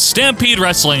 It is Stampede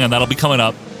Wrestling, and that'll be coming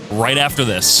up right after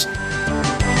this.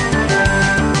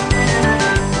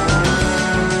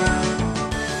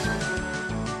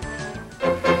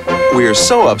 We're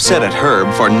so upset at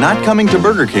Herb for not coming to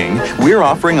Burger King, we're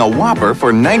offering a Whopper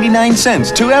for 99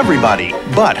 cents to everybody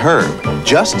but Herb.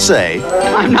 Just say,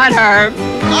 I'm not Herb.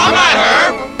 I'm not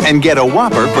Herb. And get a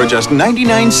Whopper for just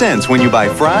 99 cents when you buy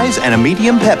fries and a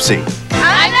medium Pepsi.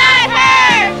 I'm not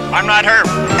Herb. I'm not Herb.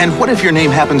 And what if your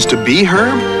name happens to be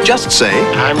Herb? Just say,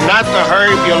 I'm not the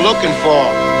Herb you're looking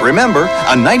for. Remember,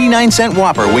 a 99-cent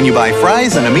Whopper when you buy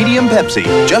fries and a medium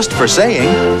Pepsi. Just for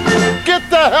saying, get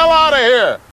the hell out of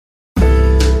here.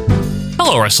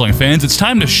 Hello, wrestling fans. It's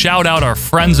time to shout out our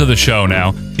friends of the show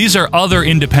now. These are other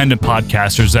independent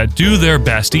podcasters that do their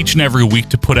best each and every week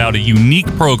to put out a unique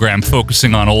program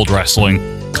focusing on old wrestling,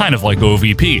 kind of like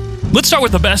OVP. Let's start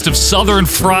with the best of Southern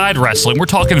Fried Wrestling. We're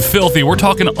talking filthy. We're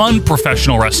talking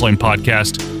unprofessional wrestling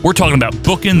podcast. We're talking about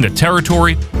Booking the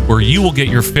Territory, where you will get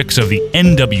your fix of the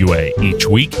NWA each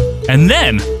week. And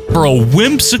then, for a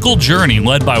whimsical journey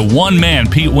led by one man,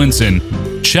 Pete Winson,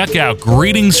 check out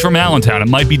Greetings from Allentown. It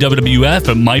might be WWF,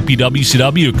 it might be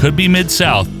WCW, it could be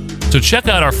Mid-South. So check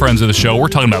out our friends of the show. We're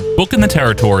talking about Booking the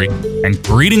Territory and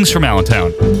Greetings from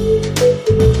Allentown.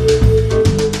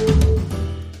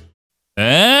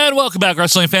 And welcome back,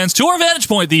 wrestling fans, to our Vantage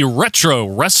Point, the Retro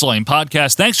Wrestling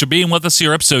Podcast. Thanks for being with us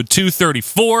here, episode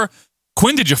 234.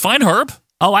 Quinn, did you find Herb?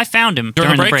 Oh, I found him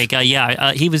during the break.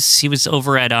 He was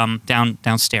over at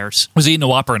downstairs. Was he eating a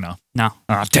Whopper or no? No.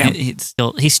 Oh, damn.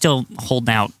 He's still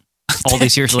holding out all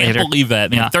these years later. Can't believe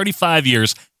that, man. Yeah. 35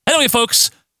 years. Anyway,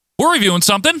 folks, we're reviewing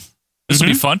something. This will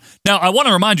be fun. Now, I want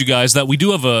to remind you guys that we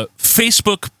do have a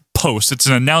Facebook post. It's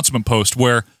an announcement post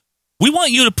where we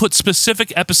want you to put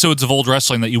specific episodes of old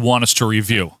wrestling that you want us to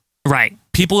review. Right.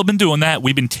 People have been doing that.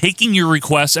 We've been taking your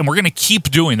requests, and we're going to keep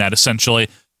doing that, essentially.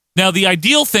 Now, the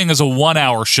ideal thing is a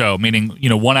 1-hour show, meaning,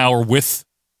 1 hour with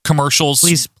commercials.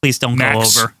 Please don't go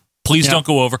over. Please don't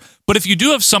go over. But if you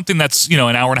do have something that's, an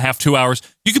hour and a half, 2 hours,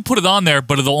 you can put it on there,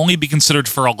 but it'll only be considered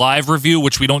for a live review,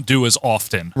 which we don't do as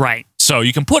often. Right. So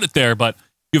you can put it there, but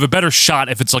you have a better shot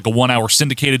if it's like a 1 hour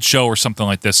syndicated show or something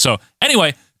like this. So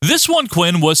anyway, This one,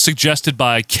 Quinn, was suggested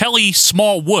by Kelly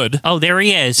Smallwood. Oh, there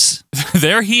he is.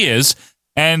 There he is.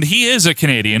 And he is a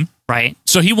Canadian. Right.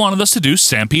 So he wanted us to do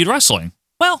Stampede Wrestling.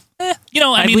 Well, I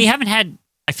mean... We haven't had...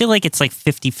 I feel like it's like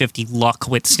 50-50 luck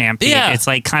with Stampede. Yeah. It's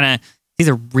like kind of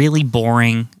either really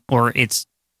boring or it's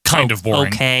kind of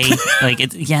boring. Okay. Like,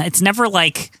 it's never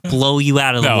like blow you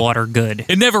out of the water good.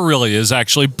 It never really is,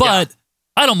 actually. But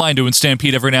I don't mind doing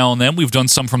Stampede every now and then. We've done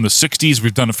some from the 60s.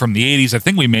 We've done it from the 80s. I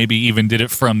think we maybe even did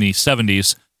it from the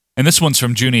 70s. And this one's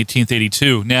from June 18th,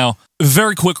 82. Now,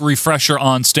 very quick refresher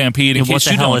on Stampede in case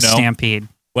you don't know. What the hell is Stampede?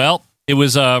 Well, it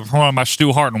was run by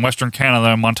Stu Hart in Western Canada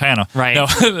and Montana. Right.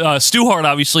 Now, Stu Hart,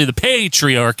 obviously the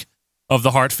patriarch of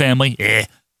the Hart family.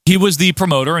 He was the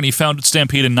promoter, and he founded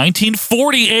Stampede in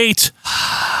 1948.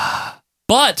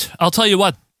 But I'll tell you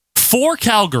what, for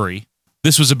Calgary,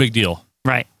 this was a big deal.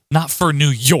 Right. Not for New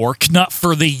York, not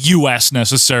for the U.S.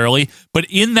 necessarily, but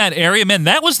in that area, man,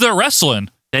 that was their wrestling.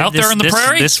 Out there in the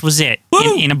prairie? This was it.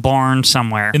 In a barn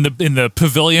somewhere. In the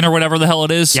pavilion or whatever the hell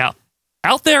it is? Yeah.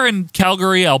 Out there in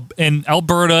Calgary, in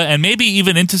Alberta, and maybe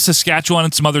even into Saskatchewan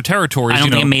and some other territories. I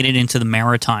don't think it made it into the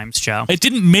Maritimes, Joe. It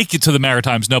didn't make it to the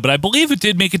Maritimes, no, but I believe it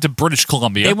did make it to British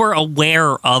Columbia. They were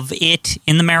aware of it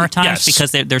in the Maritimes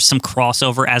because there's some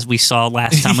crossover, as we saw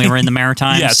last time we were in the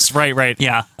Maritimes. Yes, right.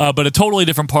 Yeah. But a totally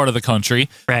different part of the country.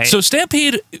 Right. So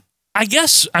Stampede, I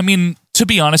guess, I mean, to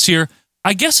be honest here,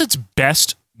 I guess it's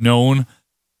best known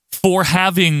for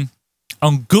having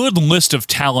a good list of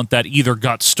talent that either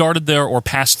got started there or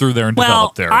passed through there and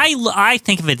developed there. I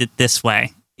think of it this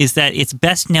way, is that it's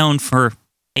best known for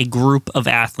a group of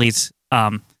athletes,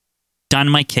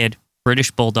 Dynamite Kid, British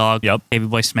Bulldog, Baby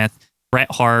Boy Smith,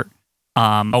 Bret Hart,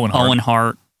 Owen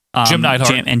Hart, Jim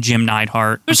Neidhart. Jim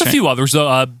Neidhart. There's a few others,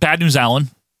 though. Bad News Allen.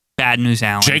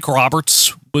 Jake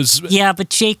Roberts was... Yeah, but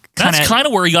Jake kind of... That's kind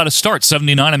of where he got his start,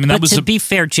 79. I mean, that was... to be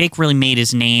fair, Jake really made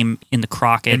his name in the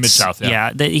Crockett's. In Mid-South,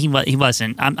 yeah. He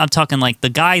wasn't. I'm talking like the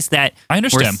guys that I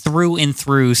understand. were through and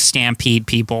through Stampede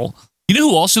people. You know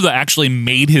who also that actually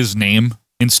made his name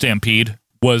in Stampede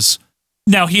was...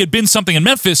 Now, he had been something in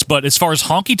Memphis, but as far as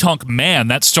Honky Tonk Man,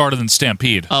 that started in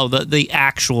Stampede. Oh, the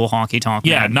actual Honky Tonk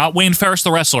Man. Yeah, not Wayne Ferris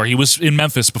the wrestler. He was in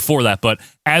Memphis before that, but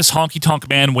as Honky Tonk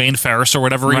Man, Wayne Ferris, or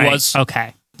whatever he was.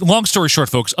 Okay. Long story short,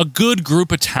 folks, a good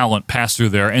group of talent passed through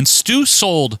there, and Stu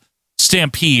sold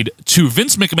Stampede to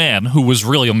Vince McMahon, who was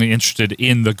really only interested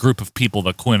in the group of people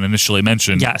that Quinn initially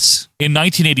mentioned. Yes. In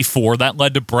 1984, that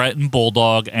led to Bret and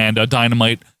Bulldog and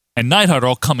Dynamite and Neidhart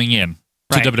all coming in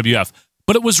to WWF.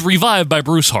 But it was revived by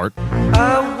Bruce Hart.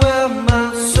 I wear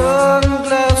my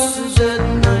sunglasses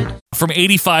at night. From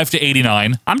 85 to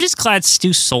 89. I'm just glad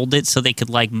Stu sold it so they could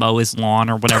like mow his lawn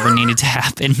or whatever needed to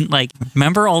happen. Like,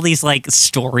 remember all these like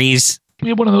stories? We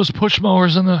had one of those push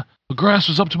mowers and the grass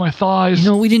was up to my thighs.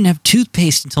 You know, we didn't have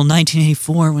toothpaste until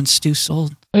 1984 when Stu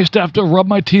sold. I used to have to rub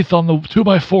my teeth on the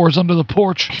 2x4s under the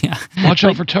porch. Yeah. Watch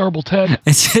out for Terrible Ted.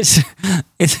 It's just...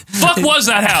 Fuck was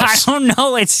that house? I don't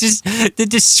know. It's just... The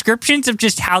descriptions of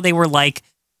just how they were like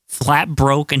flat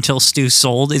broke until Stu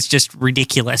sold is just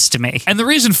ridiculous to me. And the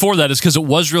reason for that is because it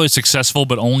was really successful,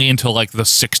 but only until like the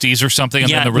 60s or something,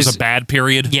 and then there was a bad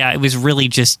period. Yeah, it was really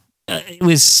just... it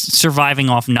was surviving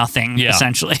off nothing,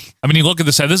 essentially. I mean, you look at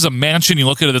this. This is a mansion. You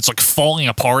look at it, it's like falling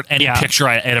apart. Any picture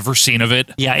I had ever seen of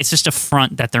it. Yeah, it's just a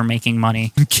front that they're making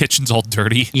money. Kitchen's all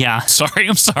dirty. Yeah. Sorry,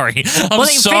 I'm sorry.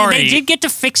 They did get to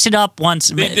fix it up once.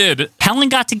 They did. Helen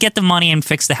got to get the money and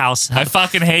fix the house up. I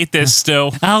fucking hate this,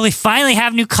 Stu. Oh, we finally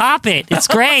have new carpet. It's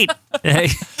great.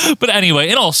 But anyway,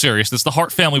 in all seriousness, the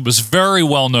Hart family was very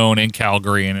well known in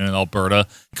Calgary and in Alberta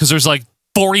because there's like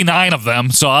 49 of them,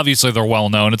 so obviously they're well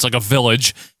known. It's like a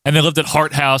village, and they lived at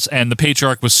Hart House, and the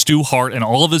patriarch was Stu Hart, and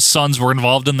all of his sons were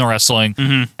involved in the wrestling,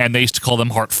 and they used to call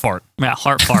them Hart Fart. Yeah,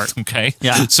 Hart Fart. Okay?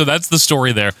 Yeah. So that's the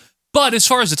story there. But as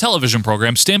far as the television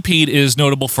program, Stampede is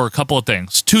notable for a couple of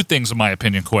things. Two things, in my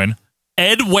opinion, Quinn.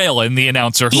 Ed Whalen, the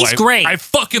announcer, He's great. I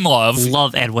fucking love.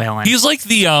 Love Ed Whalen. He's like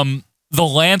the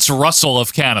Lance Russell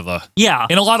of Canada. Yeah.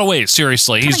 In a lot of ways,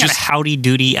 seriously. He's just a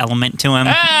howdy-doody element to him.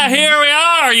 Here we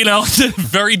are, you know,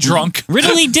 very drunk.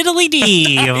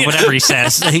 Riddly-diddly-dee, or whatever he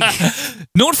says.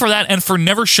 Known for that and for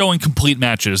never showing complete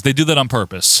matches. They do that on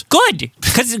purpose. Good.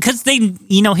 Because they,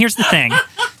 you know, here's the thing.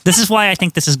 This is why I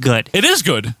think this is good. It is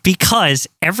good. Because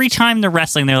every time they're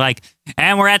wrestling, they're like,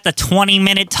 and we're at the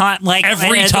 20-minute time. Like,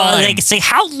 every time. Like, say,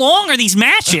 how long are these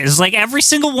matches? Like, every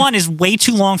single one is way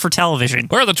too long for television.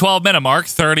 We're at the 12-minute mark,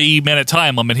 30-minute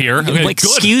time limit here. Like,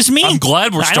 excuse me? I'm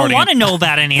glad we're starting. I don't want to know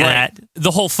about any of that.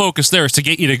 The whole focus there is to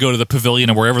get you to go to the pavilion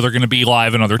or wherever they're going to be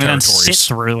live in other territories. And sit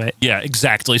through it. Yeah,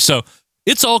 exactly. So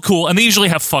It's all cool, and they usually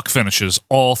have fuck finishes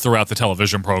all throughout the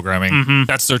television programming. Mm-hmm.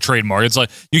 That's their trademark. It's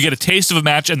like you get a taste of a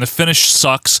match, and the finish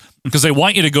sucks because they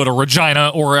want you to go to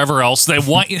Regina or wherever else. They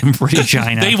want you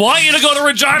Regina. They want you to go to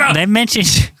Regina. They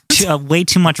mentioned way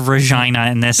too much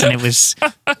Regina in this, and it was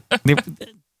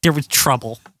there was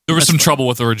trouble. There was some trouble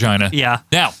with the Regina. Yeah.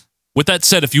 Now, with that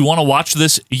said, if you want to watch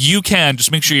this, you can.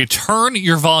 Just make sure you turn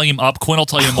your volume up. Quinn will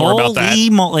tell you more about that. Holy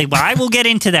moly! Well, I will get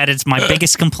into that. It's my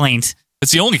biggest complaint.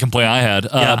 It's the only complaint I had.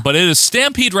 But it is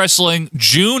Stampede Wrestling,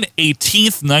 June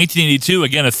 18th, 1982.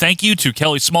 Again, a thank you to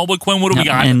Kelly Smallwood. Quinn, what do we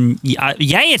got? And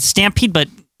it's Stampede, but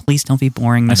please don't be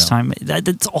boring this time.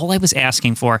 That's all I was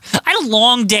asking for. I had a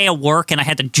long day of work, and I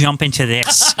had to jump into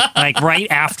this like right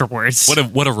afterwards.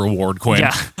 What a reward, Quinn.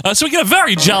 Yeah. So we get a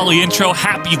very jolly intro,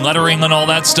 happy lettering and all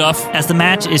that stuff. As the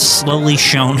match is slowly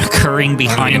shown occurring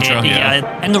behind intro, it.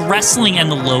 And the wrestling and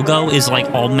the logo is like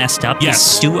all messed up. Yes.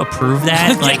 Does Stu approve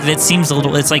that? Like that seems a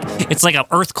little, it's like an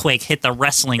earthquake hit the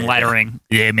wrestling lettering.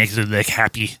 Yeah, it makes it look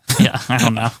happy. Yeah, I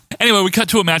don't know. Anyway, we cut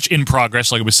to a match in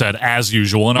progress, like we said, as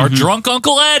usual. And our drunk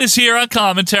Uncle Ed is here on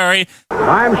commentary.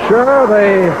 I'm sure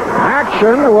the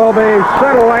action will be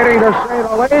scintillating to say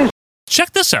the least.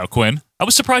 Check this out, Quinn. I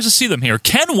was surprised to see them here.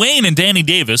 Ken Wayne and Danny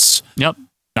Davis. Yep.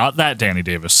 Not that Danny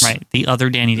Davis. Right. The other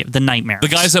Danny Davis. The Nightmares. The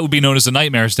guys that would be known as the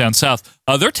Nightmares down south.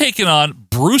 They're taking on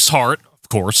Bruce Hart, of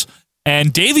course,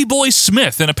 and Davey Boy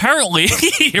Smith. And apparently,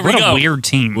 here we go. What a weird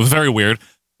team. Very weird.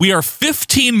 We are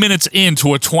 15 minutes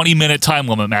into a 20-minute time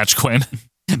limit match, Quinn.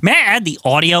 May I add, the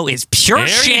audio is pure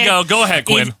shit. There you go. Go ahead,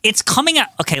 Quinn. It's coming out.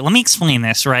 Okay, let me explain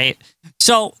this, right?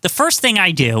 So the first thing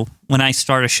I do when I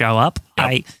start a show up,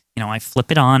 I flip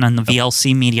it on the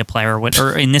VLC media player,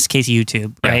 or in this case,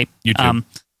 YouTube, right? YouTube.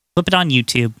 Flip it on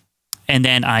YouTube, and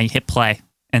then I hit play.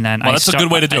 And then that's a good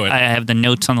way to do it. I have the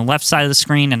notes on the left side of the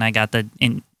screen, and I got turn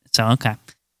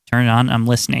it on. I'm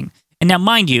listening. And now,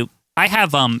 mind you, I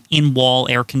have in-wall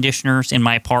air conditioners in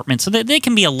my apartment, so they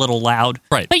can be a little loud.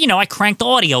 Right. But, I crank the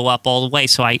audio up all the way,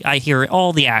 so I hear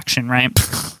all the action, right?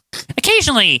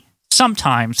 Occasionally,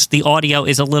 sometimes, the audio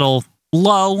is a little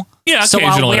low. Yeah, so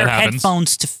occasionally I'll wear that happens.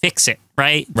 headphones to fix it,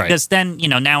 right? Right. Because then,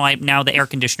 now the air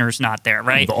conditioner's not there,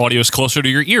 right? The audio is closer to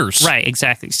your ears. Right,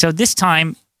 exactly. So this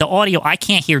time, the audio, I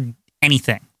can't hear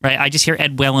anything, right? I just hear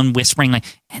Ed Whalen whispering, like,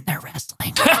 and they're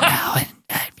wrestling right now.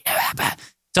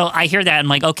 So I hear that, and I'm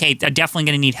like, okay, I'm definitely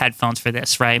going to need headphones for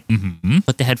this, right? Mm-hmm.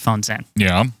 Put the headphones in.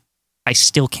 Yeah. I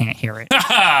still can't hear it.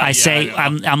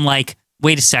 I'm like,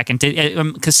 wait a second,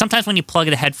 because sometimes when you plug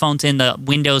the headphones in, the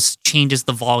Windows changes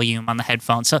the volume on the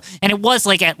headphones. So, and it was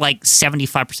like at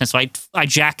 75%. So I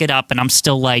jack it up, and I'm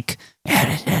still like,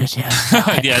 yeah,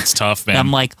 it's tough, man. And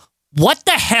I'm like, what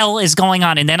the hell is going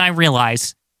on? And then I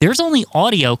realize there's only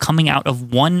audio coming out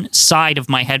of one side of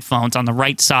my headphones on the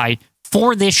right side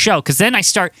for this show. Because then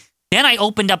I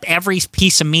opened up every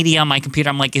piece of media on my computer.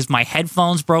 I'm like, is my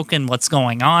headphones broken? What's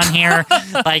going on here?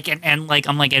 I'm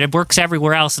like, it works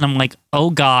everywhere else. And I'm like, oh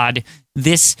God,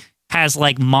 this has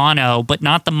mono, but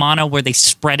not the mono where they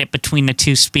spread it between the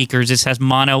two speakers. This has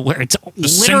mono where it's literally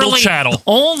single channel.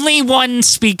 Only one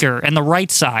speaker and the right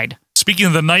side. Speaking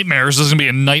of the Nightmares, this is going to be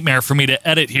a nightmare for me to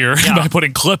edit here by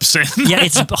putting clips in. Yeah,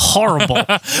 it's horrible.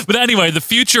 But anyway, the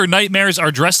future Nightmares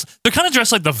are they're kind of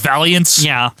dressed like the Valiants.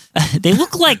 Yeah. They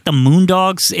look like the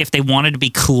Moondogs if they wanted to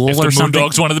be cool if or the something.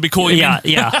 Moondogs wanted to be cool, you mean?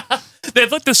 Yeah. They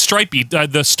have the stripy,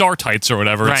 the star tights or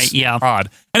whatever. Right, it's yeah.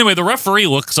 odd. Anyway, the referee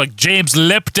looks like James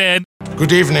Lipton.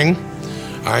 Good evening.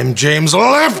 I'm James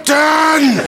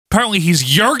Lipton! Apparently, he's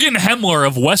Jürgen Himmler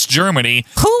of West Germany.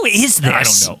 Who is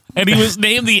this? I don't know. And he was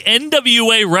named the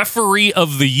NWA Referee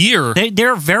of the Year.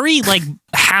 They're very,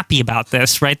 happy about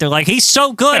this, right? They're like, he's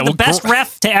so good, the best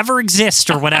ref to ever exist,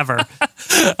 or whatever.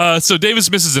 So Davis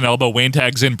misses an elbow. Wayne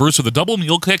tags in. Bruce with a double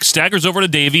mule kick, staggers over to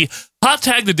Davey. Hot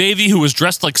tag to Davey, who was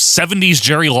dressed like 70s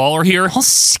Jerry Lawler here. All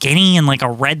skinny and a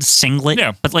red singlet,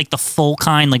 but the full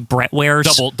kind, like Brett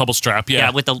wears. Double strap, yeah.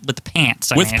 Yeah, with the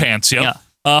pants. Pants, yep. Yeah.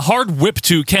 Hard whip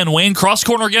to Ken Wayne. Cross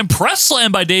corner again. Press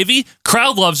slam by Davey.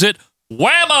 Crowd loves it.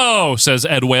 Whammo, says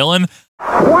Ed Whalen.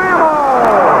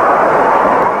 Whammo!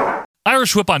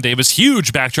 Irish whip on Davis.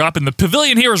 Huge backdrop. And the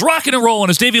pavilion here is rocking and rolling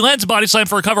as Davey lands a body slam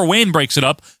for a cover. Wayne breaks it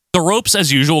up. The ropes,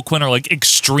 as usual, Quinn, are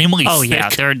extremely thick. Yeah,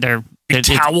 they're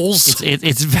towels.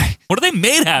 It's very, what are they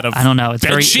made out of? I don't know. It's bed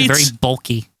very sheets? very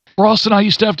bulky. Ross and I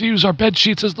used to have to use our bed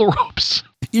sheets as the ropes.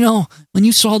 When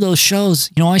you saw those shows,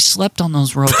 I slept on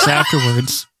those ropes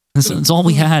afterwards. That's all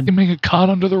we had. You make a cot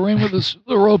under the ring with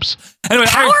the ropes. Anyway,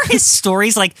 how are his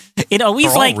stories it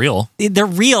always they're all real. They're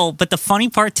real, but the funny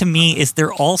part to me is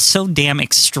they're all so damn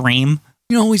extreme.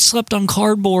 We slept on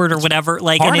cardboard or whatever.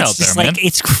 Hard and it's out just there, man.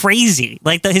 it's crazy.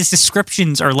 His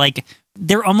descriptions are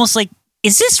they're almost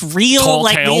is this real? Tall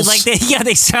like, tales.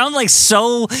 they sound like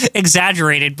so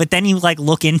exaggerated, but then you like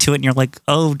look into it and you're like,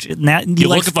 oh, now You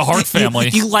look at the Hart family.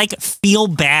 You like feel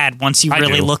bad once you I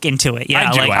really do. look into it. Yeah,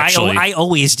 I do, like actually. I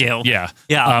always do. Yeah.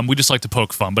 Yeah. We just like to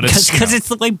poke fun, but it's Because it's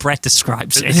the way Brett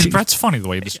describes it. Brett's funny the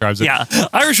way he describes it. Yeah.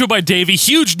 Irish whip by Davey,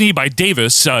 huge knee by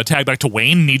Davis, tag back to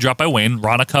Wayne, knee drop by Wayne,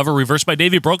 Rana cover, reversed by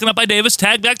Davey, broken up by Davis,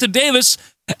 tag back to Davis,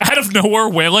 out of nowhere,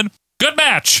 Waylon. Good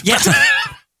match. Yeah.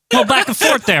 Go back and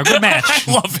forth there. Good match.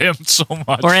 I love him so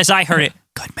much. Or as I heard it,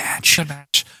 good match. Good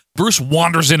match. Bruce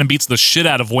wanders in and beats the shit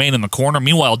out of Wayne in the corner.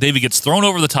 Meanwhile, Davey gets thrown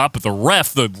over the top, but the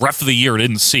ref of the year,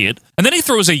 didn't see it. And then he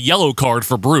throws a yellow card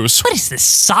for Bruce. What is this,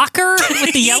 soccer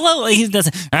with the yellow? He does,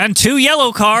 and 2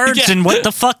 yellow cards, Yeah. and what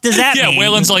the fuck does that mean? Yeah,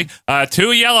 Waylon's like,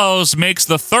 2 yellows makes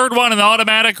the third one an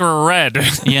automatic or a red.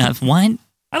 Yeah, what?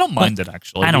 I don't mind it,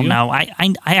 actually. I don't know. I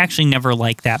actually never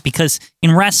like that because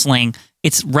in wrestling,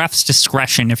 it's ref's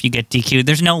discretion if you get DQ'd.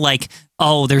 There's no like,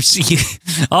 there's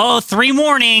 3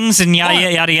 warnings and yada,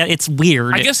 yada, yada. It's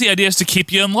weird. I guess the idea is to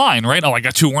keep you in line, right? I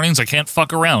got 2 warnings. I can't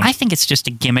fuck around. I think it's just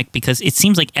a gimmick because it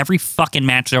seems like every fucking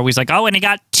match they're always like, and he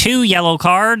got 2 yellow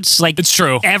cards. Like it's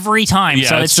true. Every time. Yeah,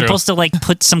 so it's true. supposed to like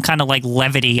put some kind of like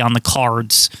levity on the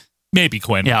cards. Maybe,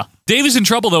 Quinn. Yeah. Davey's in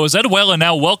trouble, though, as Ed Whalen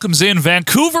now welcomes in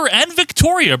Vancouver and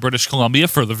Victoria, British Columbia,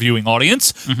 for the viewing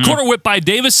audience. Mm-hmm. Corner whip by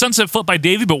Davis, sunset flip by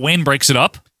Davey, but Wayne breaks it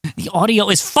up. The audio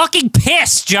is fucking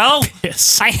pissed, Joe.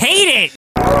 Piss. I hate it.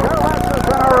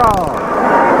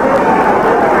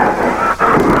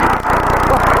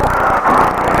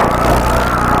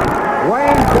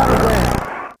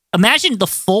 Imagine the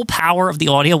full power of the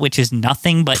audio, which is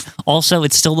nothing, but also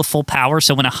it's still the full power.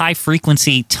 So when a high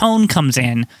frequency tone comes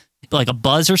in, like a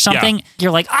buzz or something,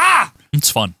 you're like, ah! It's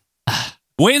fun.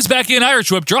 Wayne's back in,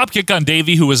 Irish whip, dropkick on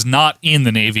Davey, who is not in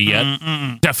the Navy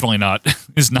yet. Definitely not.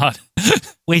 Is not.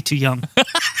 Way too young.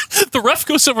 The ref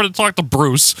goes over to talk to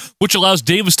Bruce, which allows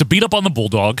Davis to beat up on the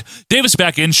Bulldog. Davis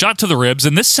back in, shot to the ribs,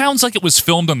 and this sounds like it was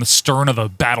filmed on the stern of a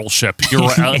battleship. You're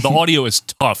right. The audio is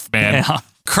tough, man. Yeah.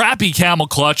 Crappy camel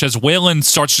clutch as Whalen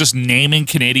starts just naming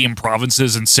Canadian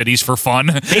provinces and cities for fun.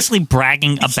 Basically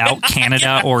bragging about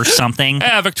Canada or something.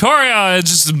 Yeah, Victoria is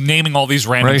just naming all these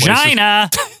random Regina,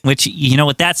 which you know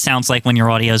what that sounds like when your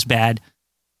audio's bad.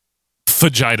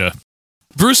 Vagina.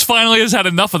 Bruce finally has had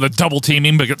enough of the double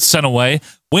teaming but gets sent away.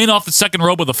 Wayne off the second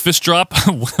rope with a fist drop.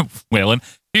 Whalen.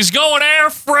 He's going air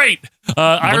freight.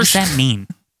 What does that mean?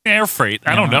 Air freight.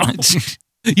 I don't know.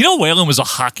 You know, Whalen was a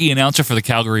hockey announcer for the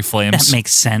Calgary Flames. That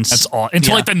makes sense. That's all.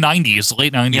 Until like the 90s,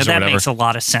 late 90s or whatever. Yeah, that makes a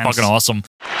lot of sense. Fucking awesome.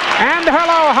 And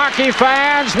hello, hockey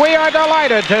fans. We are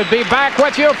delighted to be back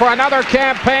with you for another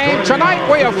campaign.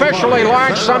 Tonight, we officially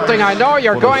launch something I know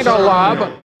you're going to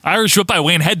love. Irish whip by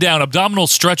Wayne, head down, abdominal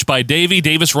stretch by Davey.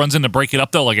 Davis runs in to break it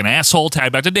up, though, like an asshole.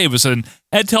 Tag back to Davis. And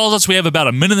Ed tells us we have about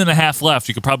 1.5 minutes left.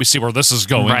 You can probably see where this is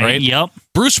going, right? Yep.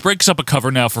 Bruce breaks up a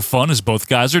cover now for fun as both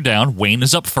guys are down. Wayne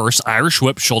is up first. Irish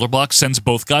whip, shoulder block, sends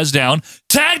both guys down.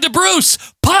 Tag to Bruce!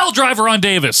 Pile driver on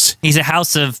Davis. He's a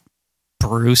house of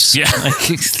Bruce. Yeah.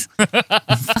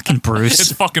 Fucking Bruce.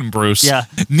 It's fucking Bruce. Yeah.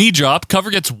 Knee drop.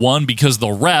 Cover gets one because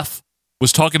the ref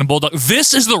was talking to Bulldog.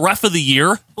 This is the ref of the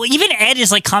year. Well, even Ed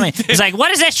is like commenting. He's like, what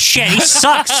is that shit? He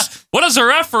sucks. What is the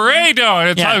referee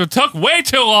doing? It took way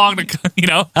too long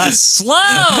to, A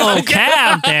slow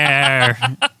count there.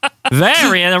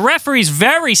 The referee's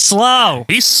very slow.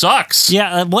 He sucks.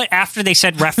 Yeah, what after they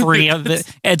said referee of the,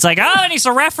 it's like, and he's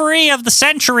a referee of the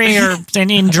century or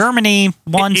in Germany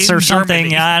once or something.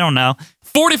 Germany. I don't know.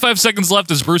 45 seconds left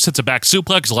as Bruce hits a back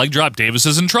suplex, leg drop. Davis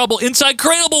is in trouble. Inside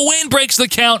cradle, but Wayne breaks the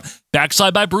count.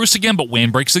 Backslide by Bruce again, but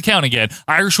Wayne breaks the count again.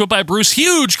 Irish whip by Bruce,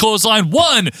 huge clothesline.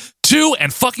 1, 2,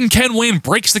 and fucking Ken Wayne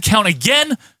breaks the count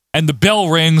again. And the bell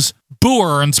rings. Boo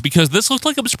earns because this looked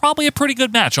like it was probably a pretty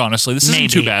good match, honestly. This isn't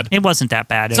too bad. It wasn't that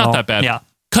bad It's at not all. that bad. Yeah.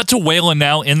 Cut to Whalen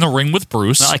now in the ring with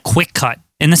Bruce. A quick cut.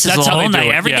 And this is That's the how whole they do night.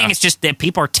 it, Everything yeah. is just that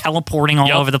people are teleporting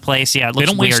all over the place. Yeah, it looks They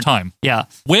don't weird. waste time. Yeah.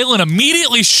 Whalen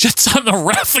immediately shits on the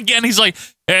ref again. He's like,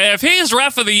 if he's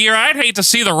ref of the year, I'd hate to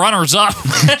see the runners up.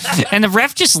 And the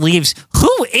ref just leaves.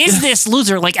 Who is this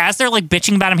loser? Like, as they're like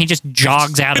bitching about him, he just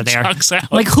jogs out of there. Jogs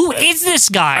out. Like, who is this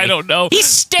guy? I don't know. He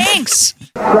stinks.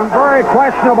 Some very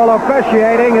questionable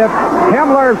officiating. If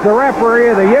Himmler's the referee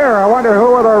of the year, I wonder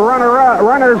who are the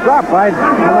runners-up.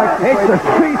 I'd hate to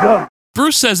see them.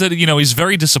 Bruce says that, he's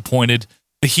very disappointed.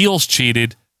 The heels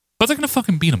cheated, but they're going to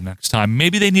fucking beat him next time.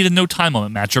 Maybe they need a no time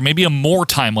limit match or maybe a more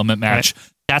time limit match. Right.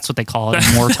 That's what they call it,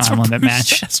 a more time limit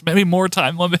match. Yes, maybe more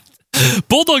time limit.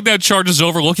 Bulldog now charges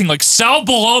over looking like Sal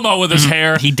Balomo with his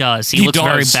hair. He does. He looks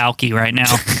very bulky right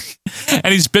now.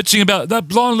 And he's bitching about that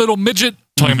blonde little midget.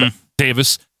 Talking about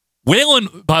Davis.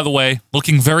 Whalen, by the way,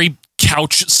 looking very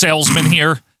couch salesman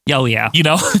here. Oh, yeah. You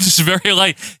know, just very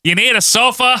like, you need a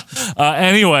sofa?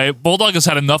 Anyway, Bulldog has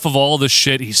had enough of all this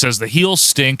shit. He says the heels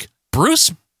stink.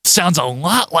 Bruce sounds a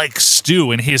lot like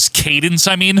Stu in his cadence,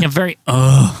 I mean. Yeah, very,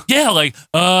 Yeah, like,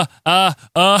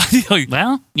 like,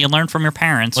 well, you learn from your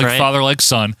parents, like right? father, like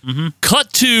son. Mm-hmm.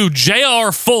 Cut to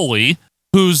J.R. Foley,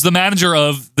 who's the manager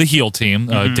of the heel team,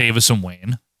 Davis and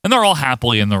Wayne. And they're all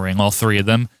happily in the ring, all three of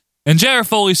them. And J.R.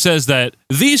 Foley says that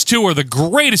these two are the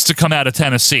greatest to come out of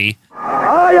Tennessee.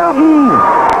 I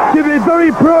happen to be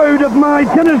very proud of my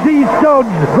Tennessee studs.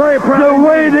 Very proud. The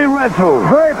way they wrestle.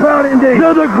 Very proud indeed.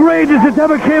 They're the greatest that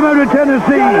ever came out of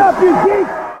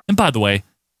Tennessee. And by the way,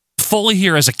 Foley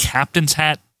here has a captain's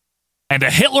hat and a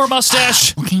Hitler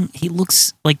mustache. He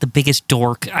looks like the biggest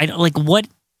dork. What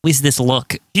is this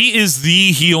look? He is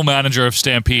the heel manager of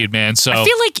Stampede, man. So I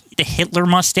feel like the Hitler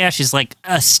mustache is like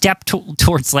a step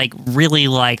towards like really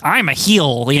like I'm a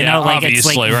heel, you know? Like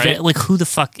obviously, it's like right? like who the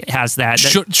fuck has that?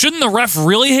 Shouldn't the ref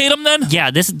really hate him then? Yeah,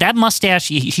 that mustache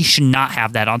he should not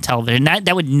have that on television.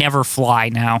 That would never fly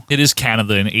now. It is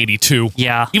Canada in '82.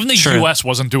 Yeah, even the U.S.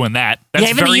 wasn't doing that. That's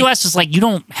even the U.S. is like you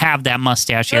don't have that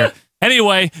mustache here.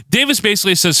 Anyway, Davis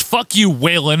basically says, fuck you,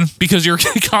 Waylon, because your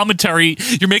commentary,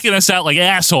 you're making us out like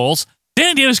assholes.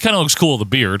 Dan Davis kind of looks cool with a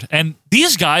beard. And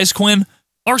these guys, Quinn,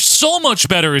 are so much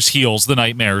better as heels, the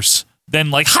Nightmares,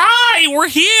 than like, hi, we're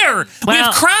here. We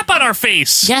have crap on our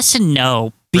face. Yes and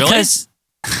no. Because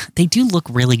they do look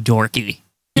really dorky.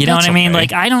 You know what I mean? okay.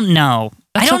 Like, I don't know.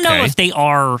 I don't know if they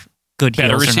are good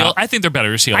Better heels as or heels? not. I think they're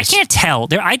better as heels. I can't tell.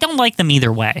 I don't like them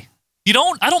either way. You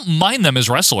don't? I don't mind them as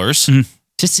wrestlers.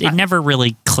 Just it never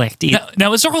really clicked.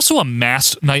 Now, is there also a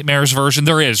masked Nightmares version?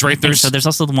 There is, right? There's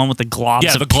also the one with the globs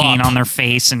Yeah, of the paint glob. on their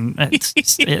face, and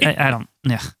I don't.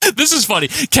 Yeah. This is funny.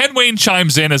 Ken Wayne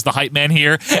chimes in as the hype man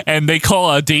here, and they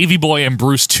call Davey Boy and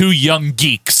Bruce two young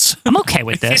geeks. I'm okay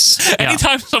with this.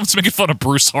 Anytime someone's making fun of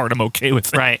Bruce Hart, I'm okay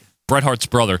with it. Right. Bret Hart's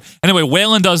brother. Anyway,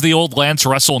 Waylon does the old Lance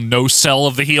Russell no sell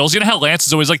of the heels. You know how Lance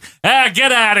is always like,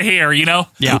 get out of here, you know?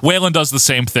 Yeah. Waylon does the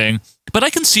same thing. But I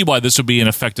can see why this would be an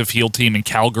effective heel team in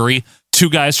Calgary. Two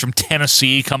guys from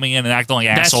Tennessee coming in and acting like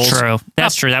assholes. That's true.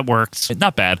 That's true. That works.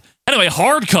 Not bad. Anyway,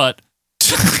 hard cut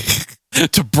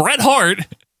to Bret Hart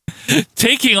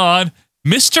taking on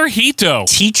Mr. Hito.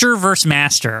 Teacher versus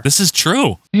master. This is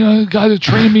true. You know, the guy that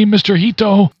trained me, Mr.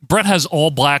 Hito. Bret has all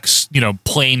blacks,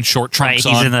 plain short trunks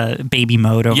He's on. in the baby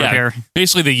mode over here.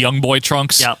 Basically the young boy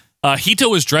trunks. Yep.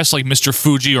 Hito is dressed like Mr.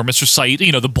 Fuji or Mr. Said,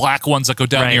 the black ones that go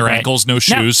down to your ankles, no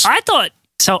shoes.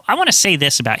 Now, I want to say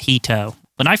this about Hito.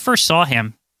 When I first saw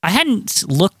him, I hadn't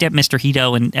looked at Mr.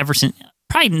 Hito and ever since,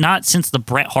 probably not since the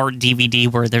Bret Hart DVD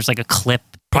where there's like a clip,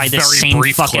 probably the very same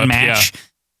brief fucking clip, match.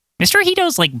 Mr.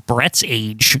 Hito's like Bret's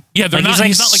age. Yeah,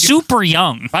 he's not super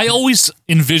young. I always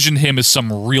envisioned him as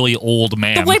some really old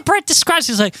man. The way Bret describes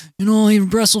it, he's like, he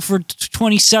wrestled for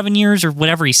 27 years or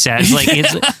whatever he says. Like,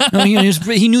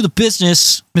 he knew the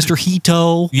business, Mr.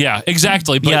 Hito. Yeah,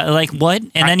 exactly. But yeah, like what?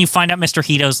 And then you find out Mr.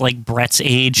 Hito's like Bret's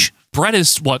age. Bret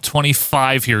is,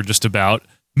 25 here just about.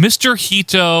 Mr.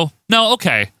 Hito, no,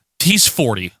 okay. He's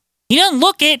 40. He doesn't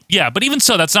look it. Yeah, but even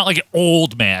so, that's not like an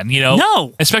old man,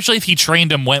 No. Especially if he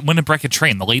trained him, when did Bret get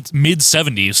trained? The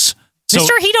mid-70s. So,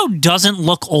 Mr. Hito doesn't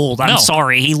look old. I'm No.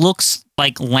 sorry. He looks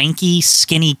like lanky,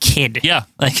 skinny kid. Yeah.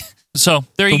 Like, so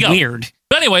there you go. Weird.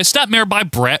 But anyway, snapmare by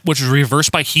Bret, which was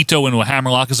reversed by Hito into a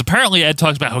hammerlock, because apparently Ed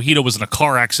talks about how Hito was in a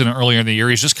car accident earlier in the year.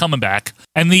 He's just coming back.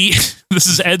 And this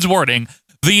is Ed's wording,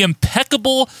 the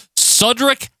impeccable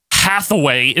Cedric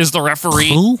Hathaway is the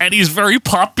referee, and he's very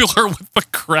popular with the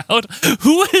crowd.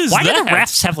 Who is Why that? do the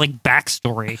refs have like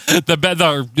backstory?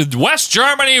 The West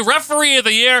Germany referee of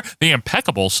the year, the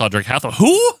impeccable Cedric Hathaway.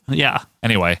 Who? Yeah.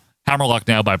 Anyway, hammerlock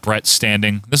now by Bret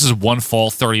standing. This is one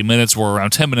fall, 30 minutes. We're around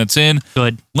 10 minutes in.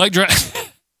 Good. Leg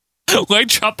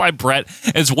drop by Bret.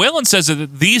 As Waylon says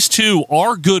that these two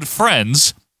are good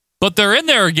friends, but they're in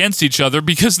there against each other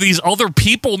because these other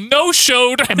people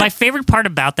no-showed. And my favorite part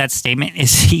about that statement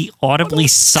is he audibly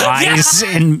sighs,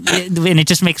 and it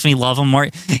just makes me love him more.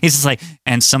 He's just like,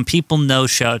 and some people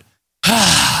no-showed.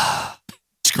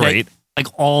 It's great. Like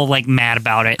all like mad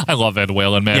about it. I love Ed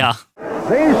Waylon, man. Yeah.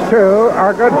 These two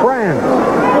are good friends.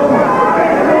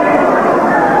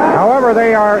 However,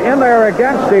 they are in there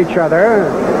against each other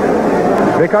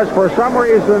because for some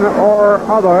reason or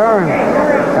other,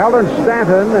 Eldon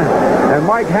Stanton and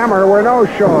Mike Hammer were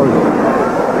no-shows.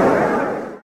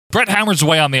 Bret hammers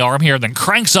away on the arm here, then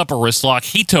cranks up a wrist lock.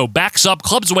 Hito backs up,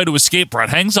 clubs away to escape. Bret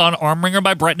hangs on, arm wringer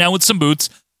by Bret now with some boots.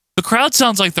 The crowd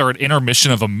sounds like they're at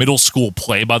intermission of a middle school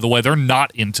play, by the way. They're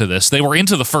not into this. They were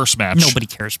into the first match. Nobody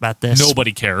cares about this.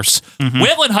 Nobody cares.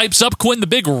 Waylon hypes up Quinn, the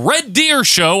big Red Deer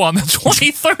show on the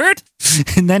 23rd.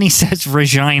 And then he says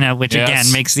Regina, which Yes.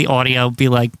 again makes the audio be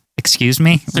like, excuse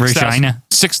me, Regina.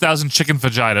 6,000 chicken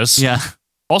vaginas. Yeah.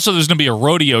 Also, there's going to be a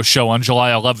rodeo show on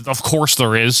July 11th. Of course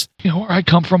there is. You know where I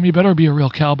come from, you better be a real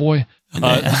cowboy.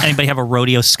 Anybody have a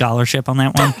rodeo scholarship on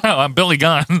that one? Oh, I'm Billy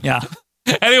Gunn. Yeah.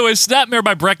 Anyway, Snapmare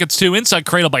by Brett gets 2. Inside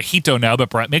Cradle by Hito now, but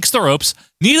Brett makes the ropes.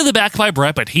 Knee to the back by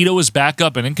Brett, but Hito is back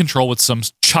up and in control with some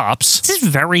chops. This is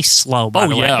very slow, by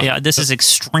the way. Yeah, this is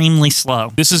extremely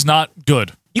slow. This is not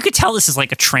good. You could tell this is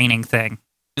like a training thing.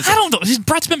 I don't know.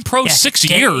 Brett's been pro 6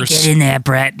 years. Get in there,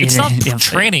 Brett. It's not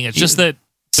training. It's just that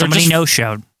somebody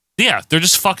no-showed. Yeah, they're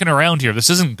just fucking around here. This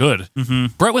isn't good.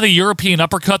 Mm-hmm. Brett with a European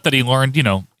uppercut that he learned,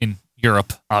 in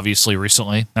Europe, obviously,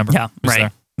 recently. Remember? Yeah, right.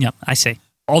 There? Yep, I see.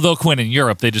 Although, Quinn, in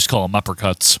Europe, they just call them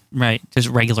uppercuts. Right, just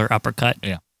regular uppercut.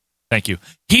 Yeah, thank you.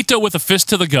 Hito with a fist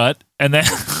to the gut, and then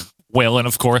Whalen,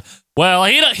 of course. Well,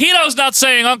 Hito's not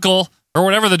saying uncle, or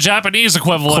whatever the Japanese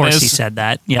equivalent is. Of course he said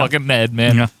that. Yeah. Fucking Ned,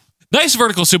 man. Yeah. Nice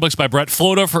vertical suplex by Brett.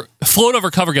 Float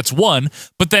over cover gets 1,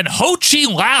 but then Ho Chi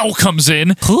Lao comes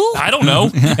in. Who? I don't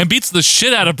know. And beats the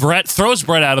shit out of Brett, throws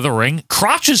Brett out of the ring,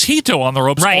 crotches Hito on the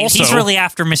ropes. Right, also. he's really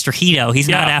after Mr. Hito. He's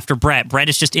not after Brett. Brett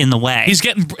is just in the way. He's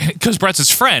getting, because Brett's his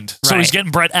friend, so he's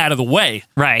getting Brett out of the way.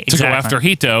 Right, to go after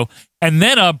Hito. And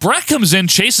then Brett comes in,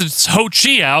 chases Ho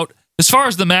Chi out. As far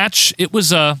as the match, it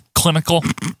was clinical.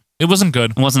 It wasn't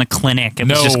good. It wasn't a clinic. It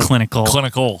was just clinical.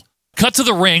 Clinical. Cut to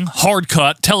the ring, hard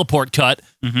cut, teleport cut,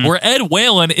 where Ed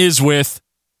Whalen is with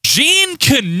Gene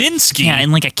Kaninsky. Yeah,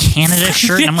 in like a Canada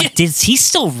shirt. And I'm like, does he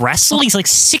still wrestle? He's like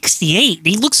 68.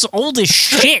 He looks old as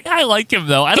shit. I like him,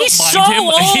 though. I don't He's mind so him.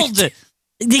 old.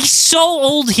 He's so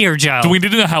old here, Joe. Do we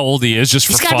need to know how old he is just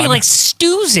for He's fun? got to be like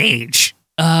Stu's age.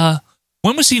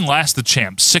 When was he last the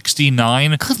champ?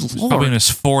 69? Good Lord. Probably in his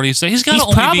 40s. So he's He's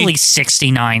probably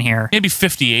 69 here. Maybe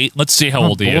 58. Let's see how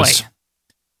old he is.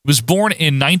 He was born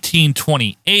in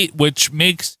 1928, which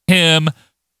makes him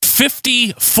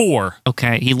 54.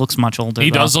 Okay, he looks much older.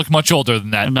 He does look much older than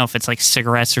that. I don't know if it's like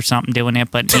cigarettes or something doing it,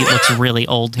 but he looks really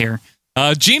old here.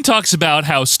 Gene talks about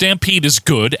how Stampede is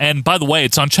good, and by the way,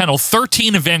 it's on Channel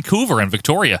 13 in Vancouver and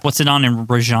Victoria. What's it on in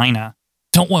Regina?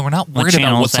 Don't worry, we're not worried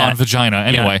about what's on Vagina.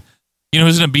 Anyway, you know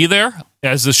who's going to be there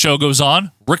as the show goes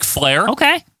on? Ric Flair.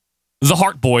 Okay. The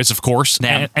Hart Boys, of course.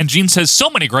 And Gene says so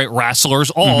many great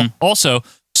wrestlers. Also,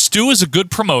 Stu is a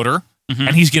good promoter,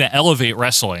 and he's going to elevate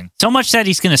wrestling. So much that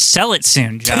he's going to sell it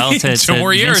soon, Joe, to 2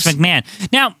 more years. Vince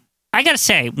McMahon. Now, I got to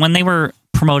say, when they were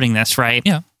promoting this, right?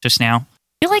 Yeah. Just now,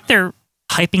 I feel like they're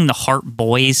hyping the Hart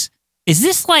Boys. Is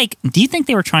this like, do you think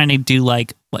they were trying to do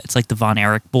like, what, it's like the Von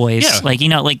Erich Boys? Yeah. Like,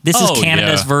 like this is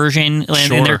Canada's version,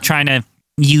 and they're trying to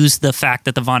use the fact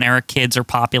that the Von Erich kids are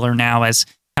popular now as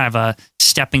kind of a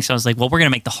stepping stone. It's like, well, we're going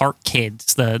to make the Hart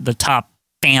kids the top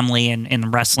family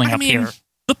in wrestling here.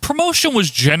 The promotion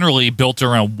was generally built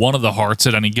around one of the Harts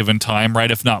at any given time, right?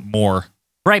 If not more.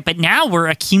 Right, but now we're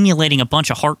accumulating a bunch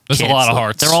of Hart kids. There's a lot of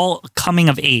Harts. They're all coming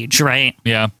of age, right?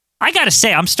 Yeah. I got to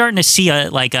say, I'm starting to see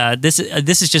this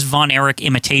is just Von Erich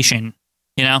imitation,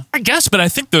 I guess, but I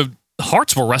think the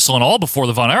Harts were wrestling all before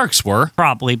the Von Erichs were.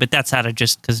 Probably, but that's out of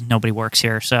just because nobody works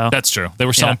here. So that's true. They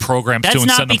were selling programs too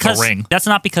and setting up the ring. That's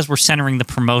not because we're centering the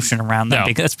promotion around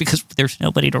them. That's because there's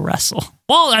nobody to wrestle.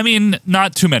 Well, I mean,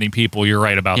 not too many people. You're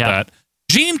right about that.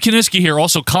 Gene Kaninsky here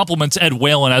also compliments Ed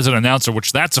Whalen as an announcer,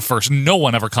 which that's a first. No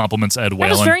one ever compliments Ed Whalen.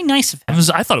 That was very nice of him.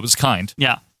 I thought it was kind.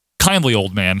 Yeah. Kindly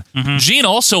old man. Gene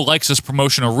also likes this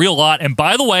promotion a real lot. And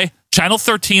by the way, Channel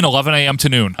 13, 11 a.m. to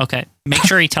noon. Okay. Make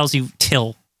sure he tells you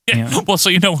till. Well, so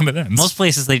you know when it ends. Most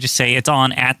places they just say it's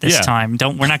on at this time.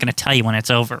 We're not going to tell you when it's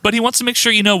over. But he wants to make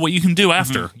sure you know what you can do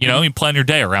after. You plan your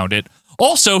day around it.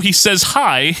 Also, he says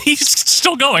hi. He's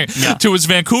still going to his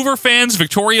Vancouver fans,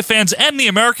 Victoria fans, and the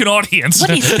American audience.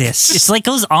 What is this? It's like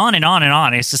goes on and on and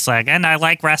on. It's just like, and I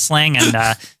like wrestling, and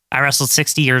I wrestled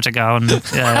 60 years ago, and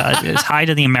it's hi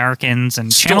to the Americans and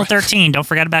Channel 13. Don't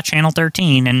forget about Channel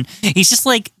 13. And he's just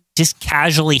like. Just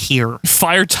casually here.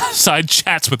 Fireside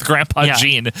chats with Grandpa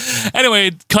Gene.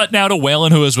 Anyway, cut now to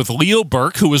Whalen, who is with Leo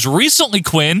Burke, who was recently,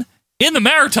 Quinn, in the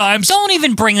Maritimes. Don't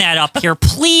even bring that up here,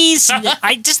 please.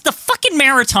 The fucking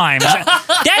Maritimes.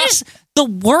 That is the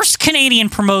worst Canadian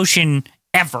promotion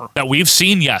ever. That we've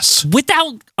seen, yes.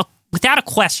 Without a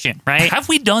question, right? Have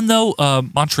we done, though,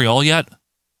 Montreal yet?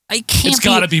 It's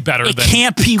got to be better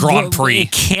than Grand Prix.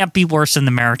 It can't be worse than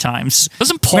the Maritimes.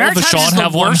 Doesn't Paul Vachon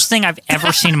have one? The worst thing I've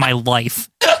ever seen in my life.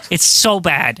 It's so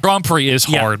bad. Grand Prix is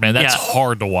hard, man. That's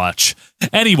hard to watch.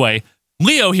 Anyway,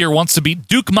 Leo here wants to beat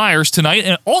Duke Myers tonight,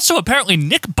 and also apparently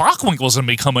Nick Bockwinkel's going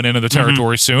to be coming into the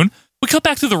territory soon. We cut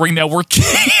back to the ring now where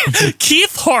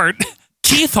Keith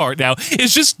Hart now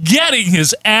is just getting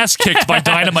his ass kicked by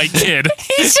Dynamite Kid.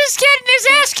 He's just getting his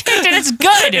ass kicked, and it's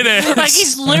good. It is. Like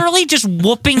he's literally just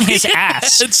whooping his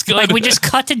ass. It's good. Like we just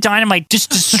cut to Dynamite just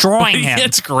destroying him.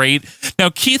 It's great. Now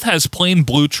Keith has plain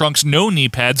blue trunks, no knee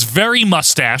pads, very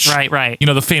mustache. Right. You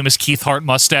know, the famous Keith Hart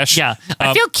mustache. Yeah.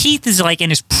 I feel Keith is like in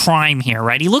his prime here,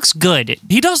 right? He looks good.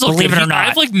 He does look Believe good. it or not. I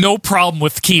have like no problem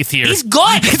with Keith here. He's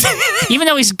good. Even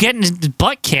though he's getting his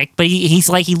butt kicked, but he's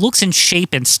like, he looks in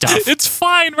shape and stuff. It's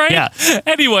fine, right? Yeah.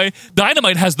 Anyway,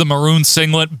 Dynamite has the maroon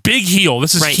singlet, big heel.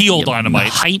 This is heel Dynamite.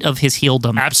 The height of his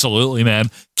heeldom. Absolutely, man.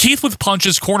 Keith with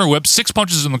punches, corner whip, 6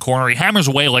 punches in the corner. He hammers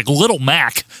away like Little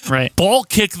Mac. Right. Ball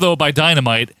kick, though, by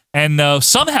Dynamite. And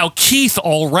somehow Keith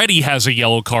already has a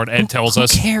yellow card, Ed tells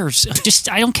us. Who cares?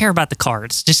 I don't care about the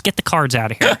cards. Just get the cards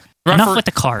out of here. Enough with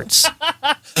the cards.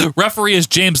 Referee is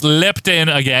James Lipton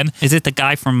again. Is it the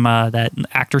guy from that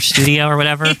actor studio or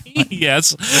whatever?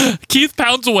 Yes. Keith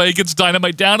pounds away, gets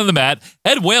Dynamite down on the mat.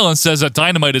 Ed Whalen says that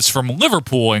Dynamite is from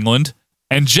Liverpool, England.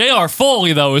 And J.R.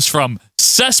 Foley, though, is from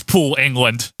Cesspool,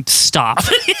 England. Stop.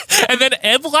 And then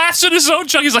Ed laughs at his own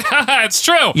joke. He's like, haha, it's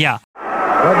true. Yeah.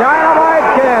 The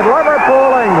Dynamite Kid,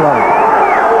 Liverpool, England.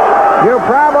 You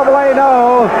probably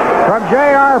know from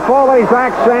J.R. Foley's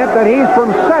accent that he's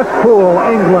from Cesspool,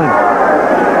 England.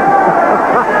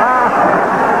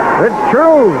 It's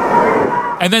true.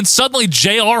 And then suddenly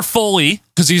J.R. Foley,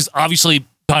 because he's obviously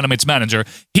Dynamite's manager,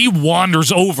 he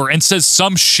wanders over and says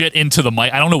some shit into the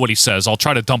mic. I don't know what he says. I'll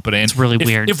try to dump it in. It's really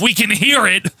weird. If we can hear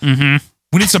it, mm-hmm.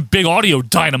 We need some big audio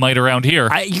Dynamite around here.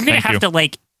 You're going to have to,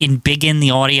 like, embiggen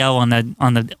the audio on the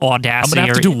Audacity. I'm going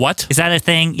to have to do what? Is that a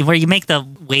thing where you make the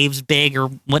waves big, or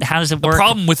what? How does it work? The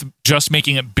problem with just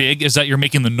making it big is that you're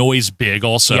making the noise big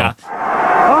also. Yeah.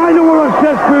 I know what a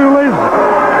cesspool is.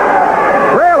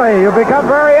 Really? You've become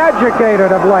very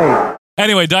educated of late.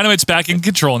 Anyway, Dynamite's back in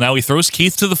control now. He throws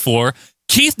Keith to the floor.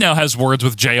 Keith now has words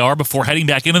with JR before heading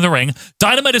back into the ring.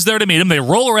 Dynamite is there to meet him. They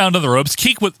roll around on the ropes.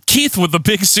 Keith with the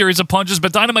big series of punches,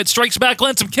 but Dynamite strikes back,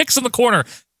 lands some kicks in the corner.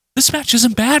 This match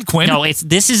isn't bad, Quinn. No,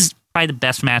 this is probably the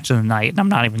best match of the night, and I'm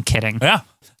not even kidding. Yeah.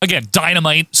 Again,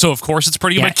 Dynamite, so of course it's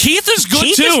pretty good. But Keith is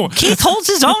good too. Keith holds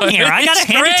his own here. I got to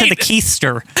hand it to the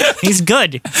Keithster. He's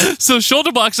good. So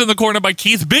shoulder blocks in the corner by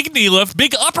Keith. Big knee lift.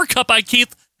 Big uppercut by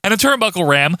Keith. And a turnbuckle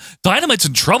ram. Dynamite's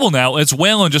in trouble now as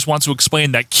Whalen just wants to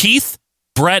explain that Keith,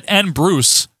 Brett, and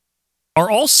Bruce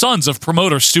are all sons of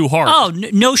promoter Stu Hart. Oh,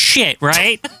 no shit,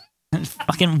 right?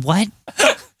 Fucking what?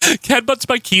 Headbutts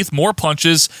by Keith, more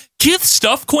punches. Keith's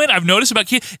stuff, Quinn, I've noticed about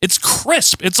Keith, it's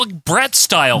crisp. It's like Brett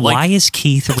style. Why is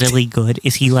Keith really good?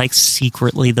 Is he like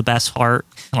secretly the best Hart?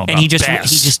 And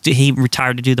he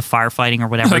retired to do the firefighting or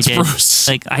whatever That's he did. Bruce.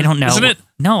 Like, I don't know. Isn't it?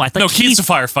 No, I thought Keith's a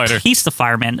firefighter. Keith's the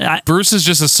fireman. Bruce is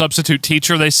just a substitute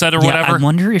teacher, they said, or whatever. I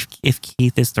wonder if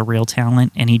Keith is the real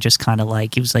talent, and he just kind of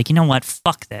like, he was like, you know what,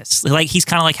 fuck this. Like, he's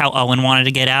kind of like how Owen wanted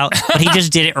to get out, but he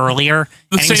just did it earlier.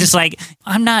 And he was just like,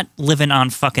 I'm not living on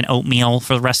fucking oatmeal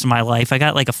for the rest of my life. I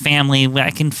got like a family.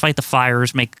 I can fight the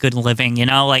fires, make a good living, you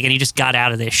know? Like, and he just got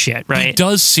out of this shit, right? He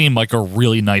does seem like a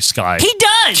really nice guy. He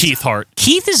does! Keith Hart.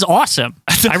 Keith is awesome.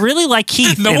 I really like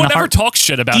Keith. No one ever talks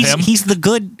shit about him. He's the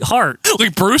good Hart.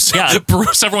 Like Bruce? Yeah.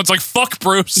 Bruce, everyone's like, fuck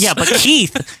Bruce. Yeah, but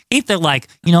Keith, they're like,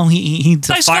 you know, he's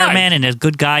a nice fireman guy. and a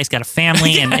good guy. He's got a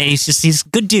family, and he's a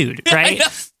good dude, right?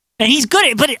 And he's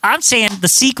good. But I'm saying the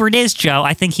secret is, Joe,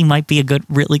 I think he might be a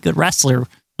really good wrestler.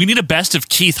 We need a best of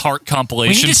Keith Hart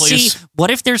compilation, we need to please. See,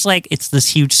 what if there's like, it's this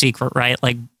huge secret, right?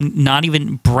 Like, not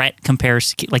even Brett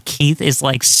compares to Keith. Like, Keith is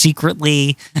like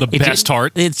secretly the best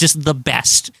Hart. It's just the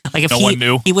best. Like, if no one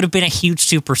knew, he would have been a huge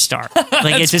superstar.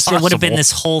 Like, it would have been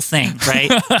this whole thing, right?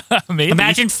 Maybe.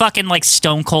 Imagine fucking like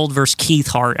Stone Cold versus Keith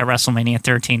Hart at WrestleMania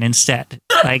 13 instead.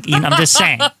 Like, you know, I'm just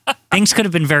saying, things could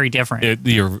have been very different.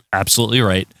 You're absolutely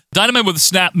right. Dynamite with a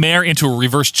snap mare into a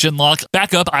reverse chin lock.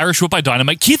 Back up, Irish whip by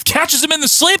Dynamite. Keith catches him in the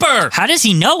sleeper. How does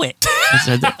he know it?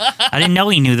 I didn't know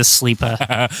he knew the sleeper.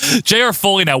 J.R.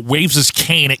 Foley now waves his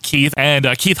cane at Keith, and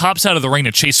Keith hops out of the ring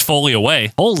to chase Foley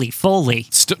away. Holy Foley.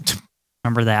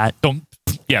 Remember that?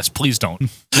 Yes, please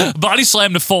don't. Body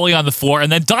slam to Foley on the floor,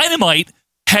 and then Dynamite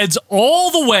heads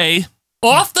all the way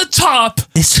off the top.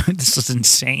 This was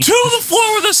insane. To the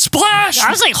floor with a splash. I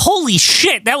was like, holy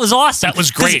shit, that was awesome. That was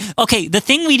great. Okay, the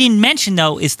thing we didn't mention,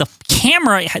 though, is the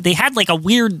camera. They had like a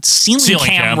weird ceiling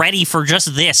cam ready for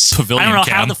just this. Pavilion I don't know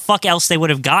cam. how the fuck else they would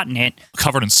have gotten it.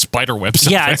 Covered in spider webs.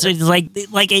 Yeah, it's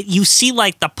like you see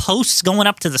like the posts going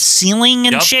up to the ceiling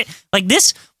and shit. Like,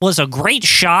 this was a great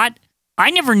shot. I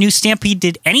never knew Stampede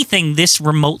did anything this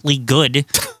remotely good.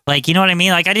 Like, you know what I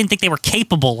mean? Like, I didn't think they were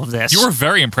capable of this. You were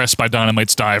very impressed by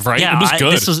Dynamite's dive, right? Yeah, it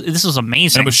was good. This was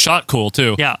amazing. And it was shot cool,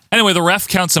 too. Yeah. Anyway, the ref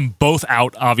counts them both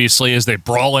out, obviously, as they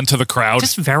brawl into the crowd.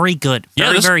 Just very good.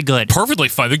 Very good. Perfectly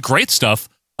fine. Great stuff.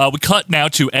 We cut now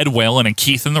to Ed Whalen and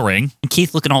Keith in the ring. And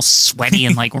Keith looking all sweaty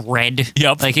and like red.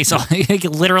 Yep. Like he's all, like,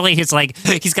 literally, he's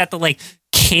got the like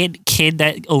kid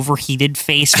that overheated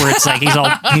face where it's like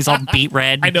he's all beat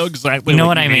red. I know exactly. You know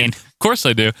what I mean? Of course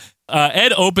I do.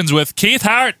 Ed opens with Keith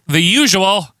Hart, the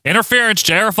usual interference,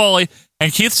 J.R. Foley,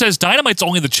 and Keith says Dynamite's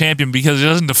only the champion because he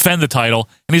doesn't defend the title,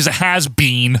 and he's a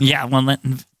has-been. Yeah. Well,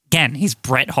 again, he's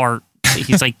Bret Hart.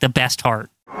 He's like the best Hart.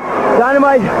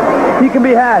 Dynamite, he can be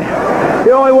had.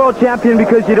 You're only world champion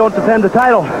because you don't defend the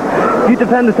title. If you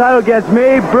defend the title against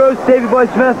me, Bruce, Davey Boy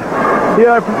Smith,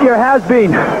 you're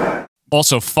has-been.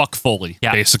 Also, fuck Foley,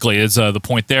 basically, is the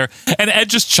point there. And Ed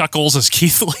just chuckles as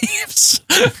Keith leaves.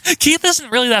 Keith isn't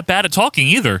really that bad at talking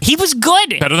either. He was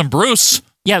good. Better than Bruce.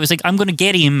 Yeah, it was like, I'm going to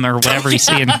get him, or whatever he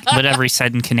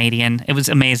said in Canadian. It was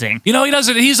amazing. You know,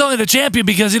 he's only the champion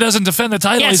because he doesn't defend the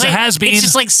title. He's a has-been. It's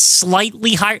just like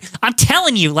slightly higher. I'm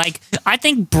telling you, like, I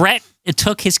think Bret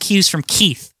took his cues from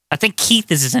Keith. I think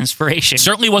Keith is his inspiration.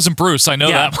 Certainly wasn't Bruce. I know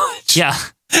that much. Yeah.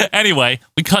 Anyway,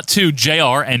 we cut to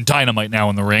JR and Dynamite now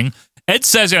in the ring. Ed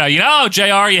says, you know,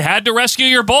 JR, you had to rescue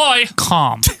your boy.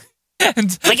 Calm.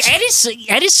 And like Ed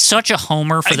is such a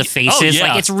homer for the faces.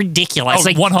 Like it's ridiculous.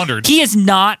 Like 100. He is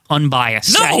not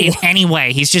unbiased in any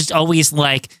way. He's just always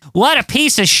like, "What a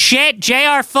piece of shit,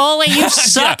 J.R. Foley, you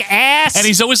suck ass." And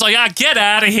he's always like, "Get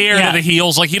out of here!" to the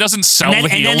heels. Like he doesn't sell the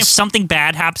heels. And then if something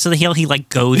bad happens to the heel, he like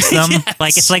goads them.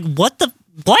 Like it's like what?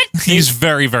 He's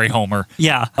very, very homer.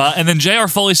 Yeah. And then J.R.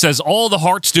 Foley says, "All the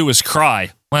Hearts do is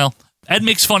cry." Well, Ed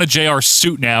makes fun of JR's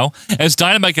suit now as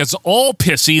Dynamite gets all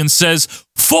pissy and says,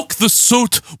 "Fuck the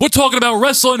suit. We're talking about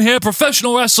wrestling here,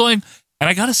 professional wrestling." And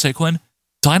I gotta say, Quinn,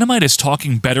 Dynamite is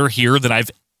talking better here than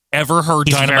I've ever heard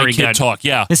Dynamite Kid talk.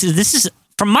 Yeah. This is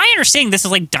from my understanding, this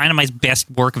is like Dynamite's best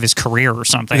work of his career or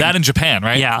something. That in Japan,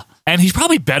 right? Yeah. And he's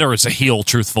probably better as a heel,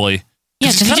 truthfully. Yeah,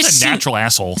 he's kind of a natural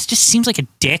asshole. He just seems like a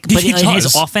dick, but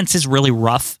his offense is really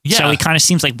rough. Yeah. So he kind of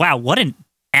seems like, wow, what an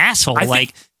asshole.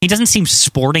 He doesn't seem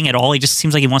sporting at all. He just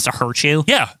seems like he wants to hurt you.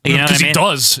 Yeah, you know because he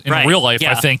does in real life,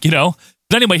 I think, you know.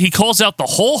 But anyway, he calls out the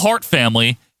whole Hart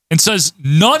family and says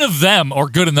none of them are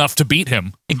good enough to beat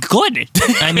him. Good.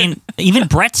 I mean, even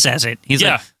Bret says it. He's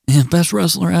like, best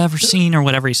wrestler I've ever seen, or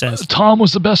whatever he says. Tom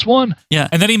was the best one. Yeah.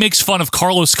 And then he makes fun of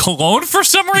Carlos Colon for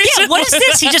some reason. Yeah, what is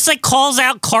this? He just like calls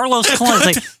out Carlos Colon.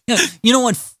 It's like, you know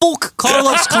what? Fuck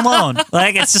Carlos Colon.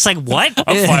 Like, it's just like, what?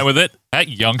 I'm fine with it. That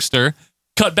youngster.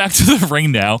 Cut back to the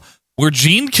ring now, where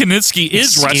Gene Kiniski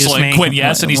is wrestling Quinn,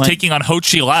 and he's taking on Ho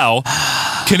Chi Lao.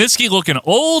 Kiniski looking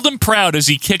old and proud as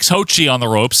he kicks Ho Chi on the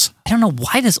ropes. I don't know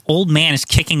why this old man is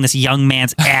kicking this young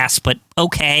man's ass, but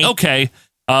okay. Okay.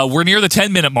 We're near the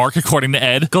 10-minute mark, according to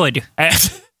Ed. Good.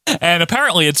 And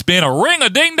apparently it's been a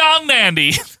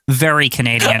ring-a-ding-dong-dandy. Very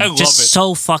Canadian. I love Just it.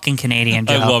 so fucking Canadian,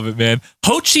 Joe. I love it, man.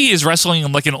 Ho Chi is wrestling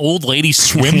in like an old lady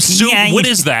swimsuit. What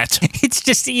is that? It's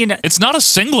just, you know. It's not a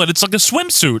singlet. It's like a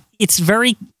swimsuit. It's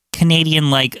very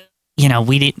Canadian, like, you know,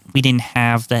 we didn't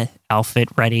have the outfit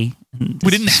ready.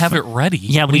 We didn't have it ready.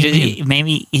 Yeah, we did.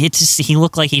 Maybe it's just, he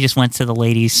looked like he just went to the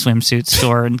ladies' swimsuit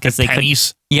store and because they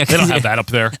pennies. Yeah, they don't have that up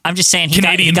there. I'm just saying he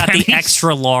got the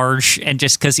extra large, and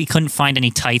just because he couldn't find any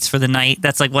tights for the night,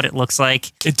 that's like what it looks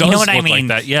like. It does you know what look I mean?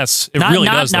 like that. Yes, it really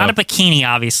does. Not a bikini,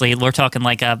 obviously. We're talking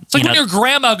like a. It's like when your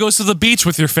grandma goes to the beach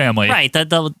with your family, right?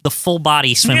 The full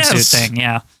body swimsuit thing.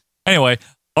 Yeah. Anyway.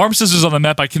 Arm scissors on the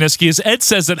mat by Kiniski as Ed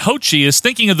says that Ho Chi is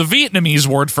thinking of the Vietnamese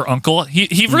word for uncle.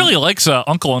 He really likes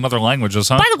uncle in other languages,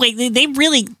 huh? By the way, they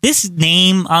really, this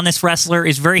name on this wrestler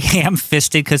is very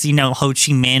ham-fisted because, you know, Ho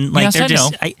Chi Minh. Like, yes, they're I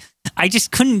just, know. I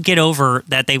just couldn't get over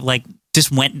that they, like,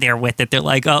 just went there with it. They're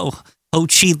like, oh, Ho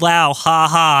Chi Lao, ha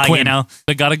ha, Quinn, you know.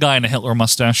 They got a guy in a Hitler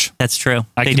mustache. That's true.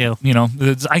 They do. You know,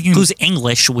 I can. Who's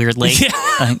English, weirdly.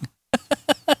 Yeah.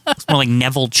 It's more like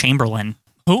Neville Chamberlain.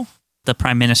 Who? The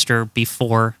prime minister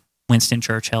before Winston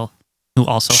Churchill, who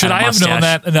also should had a I mustache. have known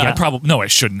that? No, Yeah. I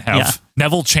shouldn't have. Yeah.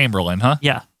 Neville Chamberlain, huh?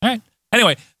 Yeah. All right.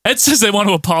 Anyway, Ed says they want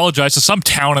to apologize to some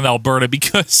town in Alberta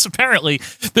because apparently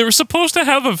they were supposed to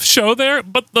have a show there,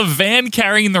 but the van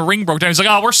carrying the ring broke down. He's like,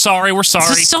 "Oh, we're sorry. We're sorry."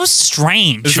 This is so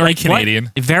strange. It's very Like, Canadian.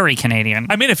 what? Very Canadian.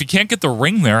 I mean, if you can't get the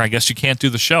ring there, I guess you can't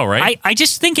do the show, right? I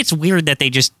just think it's weird that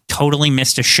they just totally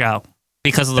missed a show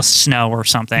because of the snow or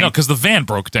something. No, because the van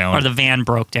broke down. Or the van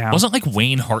broke down. Wasn't like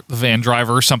Wayne Hart the van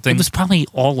driver or something? It was probably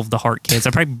all of the Hart kids.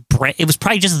 It was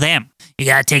probably just them. You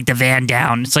gotta take the van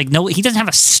down. It's like, no, he doesn't have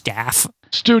a staff.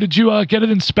 Stu, did you get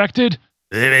it inspected?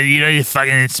 You know, you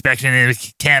fucking inspection in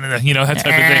Canada, you know, that type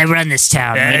of thing. I run this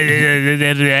town.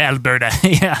 Alberta.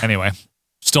 Yeah. Anyway,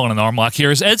 still in an arm lock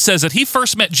here, as Ed says that he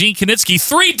first met Gene Knitsky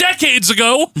 3 decades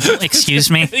ago. Excuse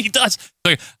me? He does.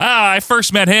 Like, I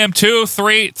first met him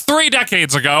 3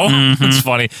 decades ago. Mm-hmm. It's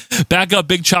funny. Back up,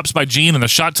 big chops by Gene and a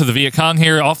shot to the Viet Cong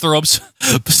here. Off the ropes.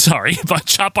 Sorry, but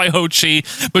chop by Ho Chi.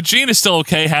 But Gene is still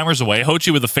okay. Hammers away. Ho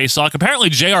Chi with the face lock. Apparently,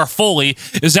 J.R. Foley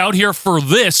is out here for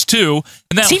this, too.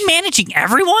 And is he managing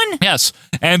everyone? Yes.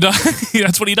 And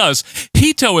that's what he does.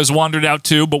 Hito has wandered out,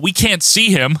 too, but we can't see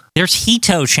him. There's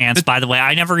Hito chants, by the way.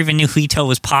 I never even knew Hito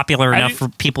was popular enough for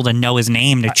people to know his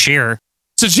name to cheer.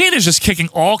 So Gene is just kicking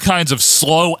all kinds of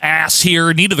slow ass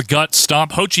here. Knee to the gut,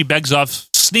 stomp. Ho Chi begs off,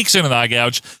 sneaks into the eye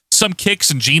gouge. Some kicks,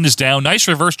 and Gene is down. Nice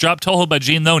reverse drop. Toe hold by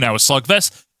Gene, though. Now a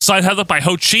slugfest. Side headlock by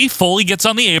Ho Chi. Foley gets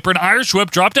on the apron. Irish whip.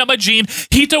 Drop down by Gene.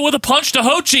 Hito with a punch to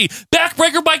Ho Chi.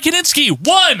 Backbreaker by Knitsky.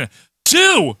 1,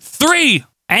 2, 3.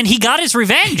 And he got his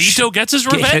revenge. Hito gets his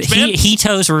revenge, man.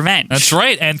 Hito's revenge. That's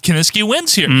right. And Knitsky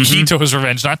wins here. Mm-hmm. Hito's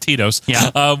revenge, not Tito's.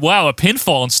 Yeah. Wow, a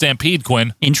pinfall in Stampede,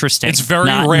 Quinn. Interesting. It's very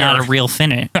rare. Not a real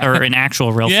finish, or an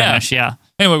actual real finish, yeah.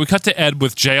 Anyway, we cut to Ed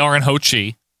with JR and Ho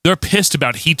Chi. They're pissed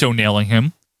about Hito nailing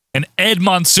him. And Ed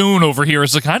Monsoon over here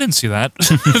is like, I didn't see that.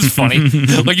 It's funny.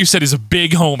 Like you said, he's a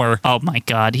big homer. Oh, my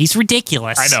God. He's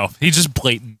ridiculous. I know. He's just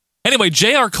blatant. Anyway,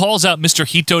 JR calls out Mr.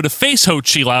 Hito to face Ho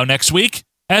Chi Lao next week.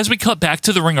 As we cut back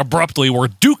to the ring abruptly, where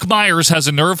Duke Myers has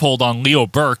a nerve hold on Leo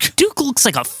Burke. Duke looks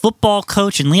like a football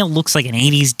coach, and Leo looks like an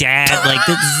 80s dad. Like,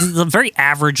 this is very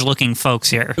average-looking folks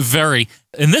here. Very.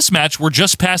 In this match, we're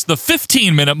just past the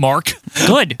 15-minute mark.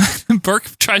 Good.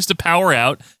 Burke tries to power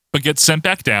out, but gets sent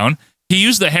back down. He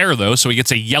used the hair, though, so he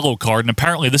gets a yellow card, and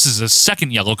apparently this is his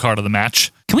second yellow card of the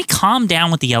match. Can we calm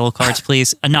down with the yellow cards,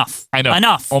 please? Enough. I know.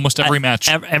 Enough. Almost every match.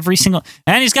 Every single...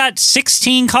 And he's got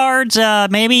 16 cards,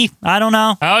 maybe. I don't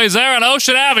know. Oh, he's there on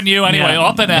Ocean Avenue. Anyway,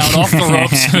 up and out, off the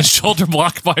ropes, and a shoulder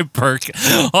block by Burke.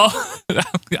 Oh,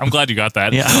 I'm glad you got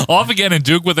that. Yeah. Off again, and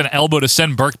Duke with an elbow to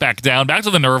send Burke back down. Back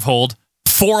to the nerve hold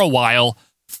for a while.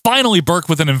 Finally, Burke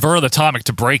with an inverted atomic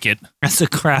to break it. The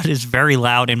crowd is very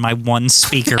loud in my one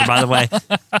speaker, by the way.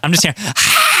 I'm just hearing,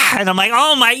 and I'm like,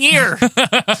 oh, my ear.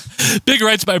 Big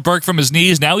rights by Burke from his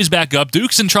knees. Now he's back up.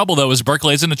 Duke's in trouble, though, as Burke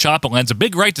lays in the chop and lands a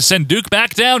big right to send Duke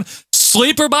back down.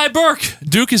 Sleeper by Burke.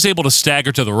 Duke is able to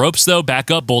stagger to the ropes, though.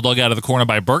 Back up. Bulldog out of the corner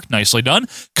by Burke. Nicely done.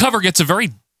 Cover gets a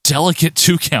very delicate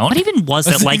 2 count. What even was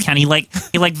that like, Kenny?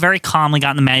 He very calmly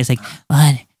got in the mat. He's like,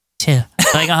 1, 2.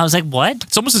 Like, I was like, what?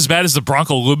 It's almost as bad as the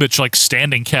Bronco Lubitsch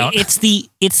standing count. It's the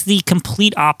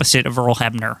complete opposite of Earl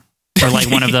Hebner, or like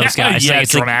one of those guys. Yeah, like,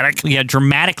 it's dramatic.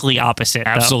 Dramatically opposite.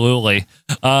 Absolutely.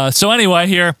 So anyway,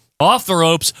 here off the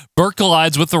ropes, Burke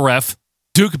collides with the ref.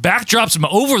 Duke backdrops him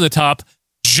over the top.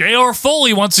 J.R.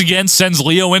 Foley once again sends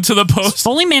Leo into the post. Does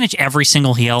Foley manage every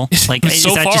single heel? Like, so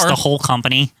is that far, just the whole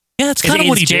company? Yeah, it's kind of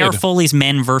what he did. J.R. Foley's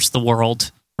men versus the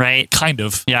world, right? Kind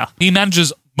of. Yeah. He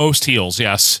manages most heels,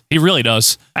 yes. He really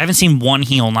does. I haven't seen one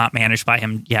heel not managed by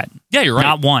him yet. Yeah, you're right.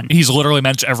 Not one. He's literally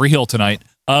managed every heel tonight.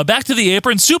 Back to the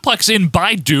apron. Suplex in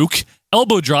by Duke.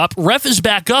 Elbow drop. Ref is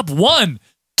back up. 1,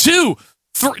 2,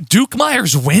 3. Duke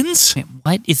Myers wins? Wait,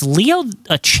 what? Is Leo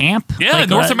a champ? Yeah,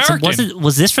 North American.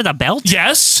 Was this for the belt?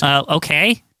 Yes.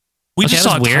 Okay. We just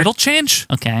saw a weird title change.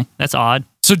 Okay, that's odd.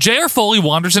 So J.R. Foley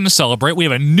wanders in to celebrate. We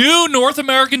have a new North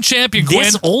American champion, Quinn.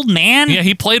 This old man? Yeah,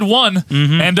 he played one,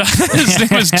 and his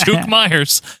name is Duke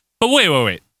Myers. But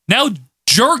wait. Now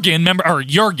Jurgen,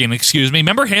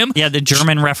 remember him? Yeah, the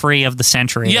German referee of the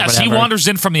century. Yes, he wanders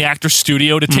in from the actor's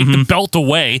studio to take the belt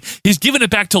away. He's giving it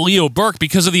back to Leo Burke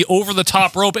because of the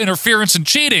over-the-top rope interference and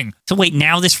cheating. So wait,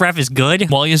 now this ref is good?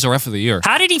 Well, he is the ref of the year.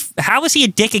 How was he a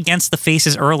dick against the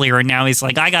faces earlier, and now he's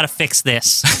like, I gotta fix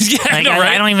this? Yeah,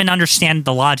 I don't even understand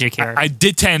the logic here. I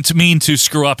did tend to mean to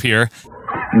screw up here.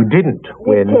 You didn't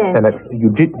win, and you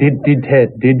didn't,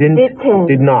 that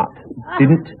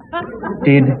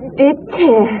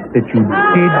you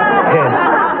did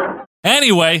 10.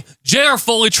 Anyway, J.R.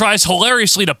 Foley tries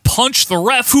hilariously to punch the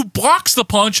ref, who blocks the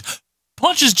punch,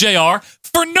 punches J.R.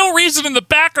 For no reason in the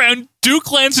background,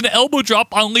 Duke lands an elbow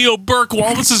drop on Leo Burke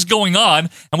while this is going on,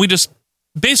 and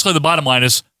basically the bottom line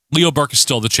is Leo Burke is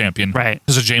still the champion. Right.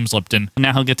 Because of James Lipton. And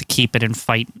now he'll get to keep it and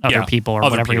fight other people or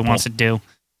whatever he wants to do.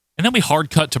 And then we hard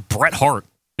cut to Bret Hart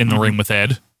in the ring with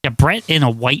Ed. Yeah, Bret in a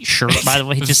white shirt, by the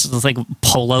way, just like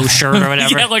polo shirt or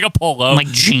whatever. Yeah, like a polo.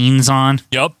 Like jeans on.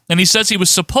 Yep. And he says he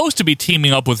was supposed to be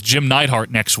teaming up with Jim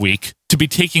Neidhart next week to be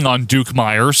taking on Duke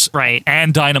Myers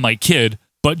and Dynamite Kid,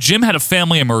 but Jim had a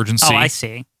family emergency. Oh, I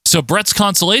see. So Bret's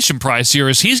consolation prize here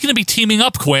is he's going to be teaming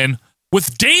up, Quinn,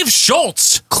 with Dave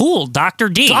Schultz. Cool, Dr.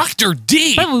 D. Dr.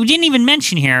 D. But we didn't even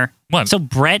mention here. What? So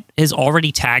Bret is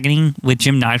already tagging with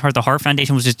Jim Neidhart. The Hart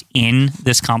Foundation was just in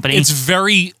this company. It's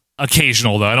very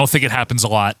occasional, though. I don't think it happens a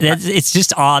lot. It's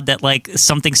just odd that like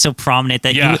something so prominent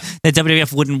that that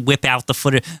WWF wouldn't whip out the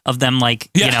footage of them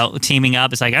teaming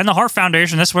up. It's like, and the Hart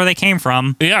Foundation, that's where they came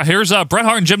from. Yeah, here's Bret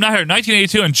Hart and Jim Neidhart in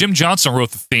 1982, and Jim Johnson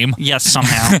wrote the theme. Yes,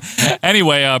 somehow.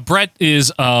 Anyway, Bret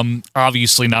is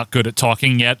obviously not good at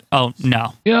talking yet. Oh,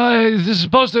 no. This is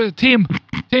supposed to team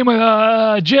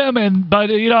with Jim, but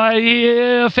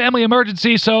a family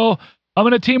emergency, so I'm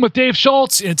going to team with Dave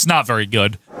Schultz. It's not very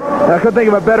good. I couldn't think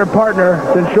of a better partner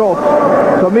than Schultz.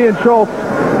 So me and Schultz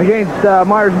against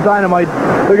Myers and Dynamite,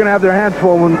 they're going to have their hands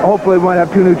full, and hopefully we might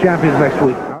have 2 new champions next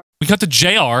week. We cut to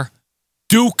JR,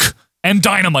 Duke, and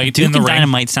Dynamite Duke in the and ring.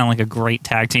 Dynamite sound like a great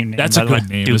tag team name. That's a good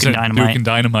name. Duke and Dynamite. Duke and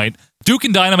Dynamite. Duke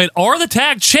and Dynamite are the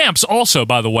tag champs also,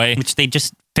 by the way. Which they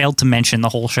just failed to mention the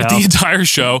whole show. The entire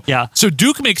show. Yeah. So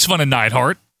Duke makes fun of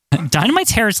Neidhart.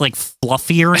 Dynamite's hair is like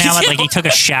fluffier now. Like he took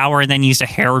a shower and then used a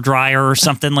hair dryer or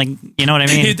something. Like, you know what I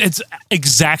mean? It's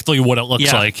exactly what it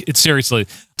looks like. It's seriously.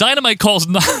 Dynamite calls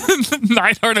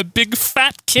Neidhart a big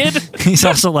fat kid. He's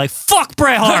also like, fuck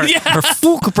Bret Hart. Or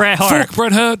fuck Bret Hart. Fuck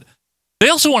Bret Hart. They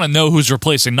also want to know who's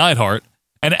replacing Neidhart.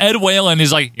 And Ed Whalen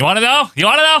is like, you want to know? You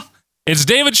want to know? It's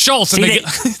David Schultz.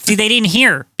 See, they didn't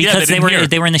hear because they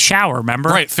were in the shower, remember?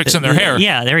 Right, fixing their hair.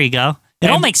 Yeah, there you go. It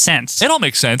all makes sense. It all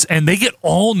makes sense. And they get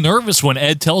all nervous when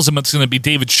Ed tells them it's going to be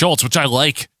David Schultz, which I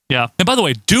like. Yeah. And by the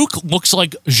way, Duke looks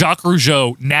like Jacques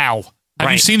Rougeau now.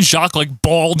 Have you seen Jacques, like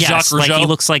bald Jacques Rougeau? Like he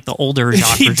looks like the older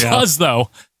Jacques Rougeau. He does,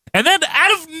 though. And then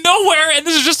out of nowhere, and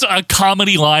this is just a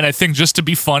comedy line, I think, just to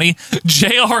be funny,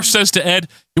 JR says to Ed,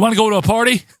 you want to go to a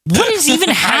party? What is even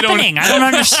happening? I don't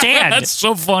understand. That's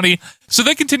so funny. So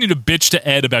they continue to bitch to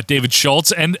Ed about David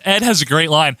Schultz, and Ed has a great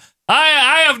line.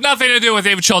 I have nothing to do with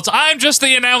David Schultz. I'm just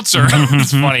the announcer.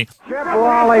 It's funny. Chip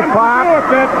Lollipop.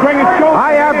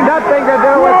 I have nothing to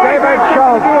do with David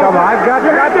Schultz. Come on, I've got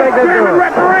nothing to do with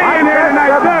it. I'm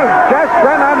just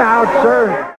an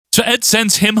announcer. So Ed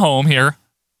sends him home here.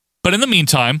 But in the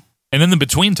meantime, and in the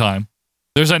between time,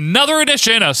 there's another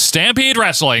edition of Stampede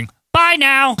Wrestling. Bye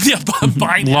now. Yeah,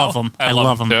 bye now. Love him. I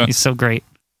love him. Too. He's so great.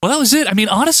 Well, that was it. I mean,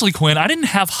 honestly, Quinn, I didn't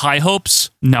have high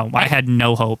hopes. No, I had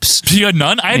no hopes. You had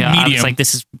none? I had medium. I was like,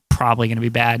 this is probably going to be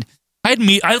bad. I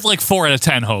had like 4 out of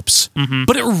 10 hopes. Mm-hmm.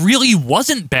 But it really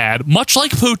wasn't bad. Much like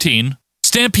Poutine,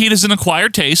 Stampede is an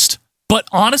acquired taste. But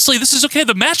honestly, this is okay.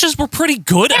 The matches were pretty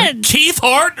good. Yeah, and Keith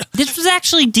Hart. This was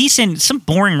actually decent. Some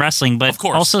boring wrestling, but of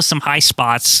course. Also some high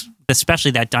spots,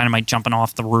 especially that Dynamite jumping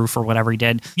off the roof or whatever he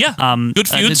did. Yeah. Good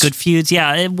feuds. Good feuds.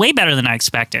 Yeah. Way better than I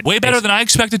expected. Way better than I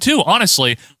expected, too,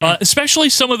 honestly. Especially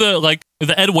some of the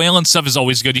Ed Whalen stuff is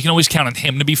always good. You can always count on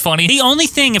him to be funny. The only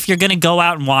thing, if you're going to go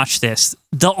out and watch this,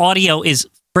 the audio is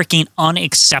freaking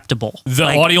unacceptable. The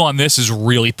audio on this is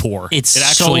really poor. It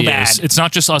actually so bad. It's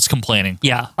not just us complaining.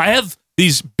 Yeah. I have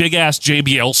these big ass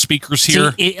JBL speakers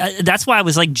here. See, that's why I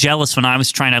was like jealous when I was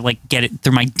trying to like get it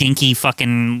through my dinky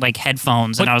fucking like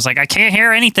headphones, and I was like, I can't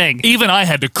hear anything. Even I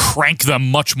had to crank them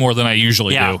much more than I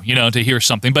usually do, to hear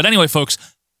something. But anyway, folks,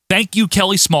 thank you,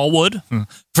 Kelly Smallwood,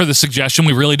 for the suggestion.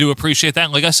 We really do appreciate that.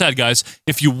 And like I said, guys,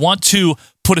 if you want to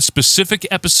put a specific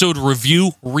episode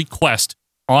review request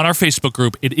on our Facebook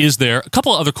group, it is there. A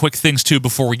couple of other quick things too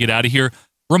before we get out of here.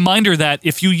 Reminder that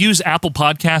if you use Apple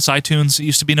Podcasts, iTunes, it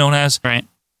used to be known as, right?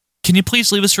 Can you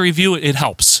please leave us a review? It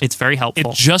helps. It's very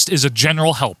helpful. It just is a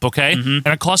general help, okay? Mm-hmm. And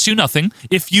it costs you nothing.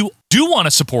 If you do want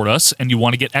to support us and you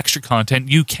want to get extra content,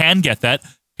 you can get that.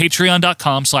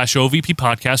 Patreon.com/OVP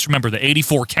podcast. Remember, the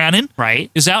 84 Canon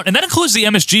is out. And that includes the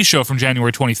MSG show from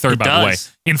January 23rd, by the way,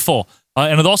 in full.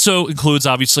 And it also includes,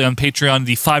 obviously, on Patreon,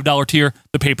 the $5 tier,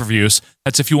 the pay-per-views.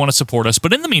 That's if you want to support us.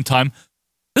 But in the meantime,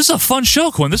 this is a fun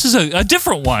show, Quinn. This is a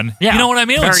different one. Yeah, you know what I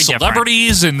mean? Very like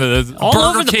celebrities and the all Burger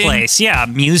over the King. place. Yeah,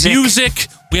 music.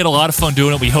 We had a lot of fun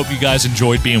doing it. We hope you guys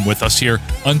enjoyed being with us here.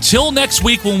 Until next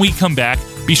week when we come back,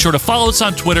 be sure to follow us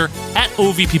on Twitter at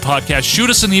OVP Podcast. Shoot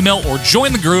us an email or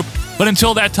join the group. But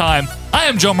until that time, I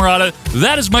am Joe Murata.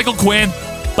 That is Michael Quinn.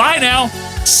 Bye now.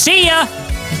 See ya.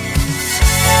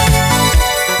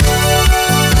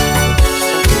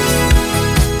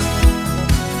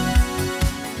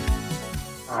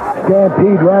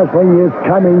 Stampede Wrestling is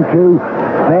coming to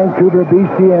Vancouver,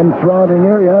 BC and surrounding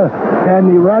area.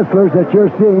 And the wrestlers that you're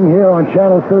seeing here on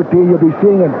Channel 13, you'll be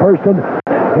seeing in person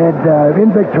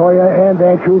in Victoria and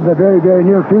Vancouver in the very, very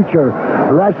near future.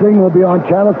 Wrestling will be on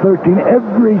Channel 13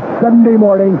 every Sunday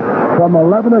morning from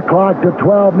 11 o'clock to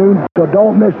 12 noon, so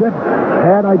don't miss it.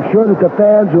 And I'm sure that the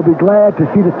fans will be glad to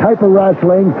see the type of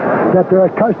wrestling that they're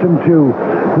accustomed to.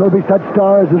 There'll be such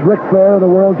stars as Ric Flair, the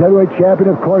world's heavyweight champion,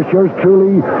 of course, yours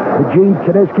truly, Gene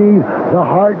Chinisky, the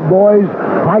Hart Boys.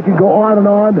 I could go on and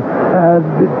on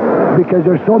because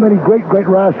there's so many great, great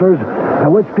wrestlers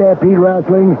with Stampede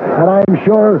Wrestling, and I'm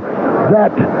sure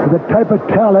that the type of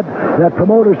talent that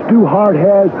promoter Stu Hart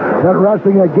has, that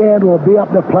wrestling again will be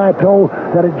up the plateau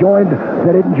that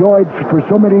it enjoyed for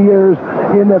so many years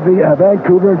in the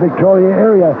Vancouver and Victoria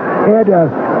area. Ed,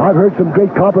 I've heard some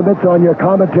great compliments on your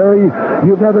commentary.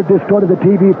 You've never distorted the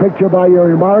TV picture by your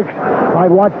remarks. I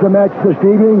watched the match this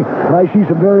evening, and I see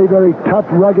some very, very tough,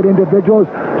 rugged individuals,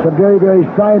 some very, very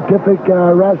scientific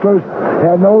wrestlers,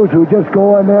 and those who just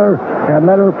go in there and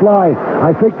let her fly.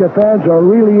 I think the fans are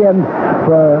really in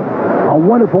for a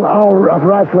wonderful hour of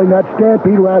wrestling. That's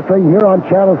Stampede Wrestling here on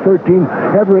Channel 13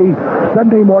 every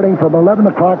Sunday morning from 11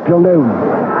 o'clock till noon.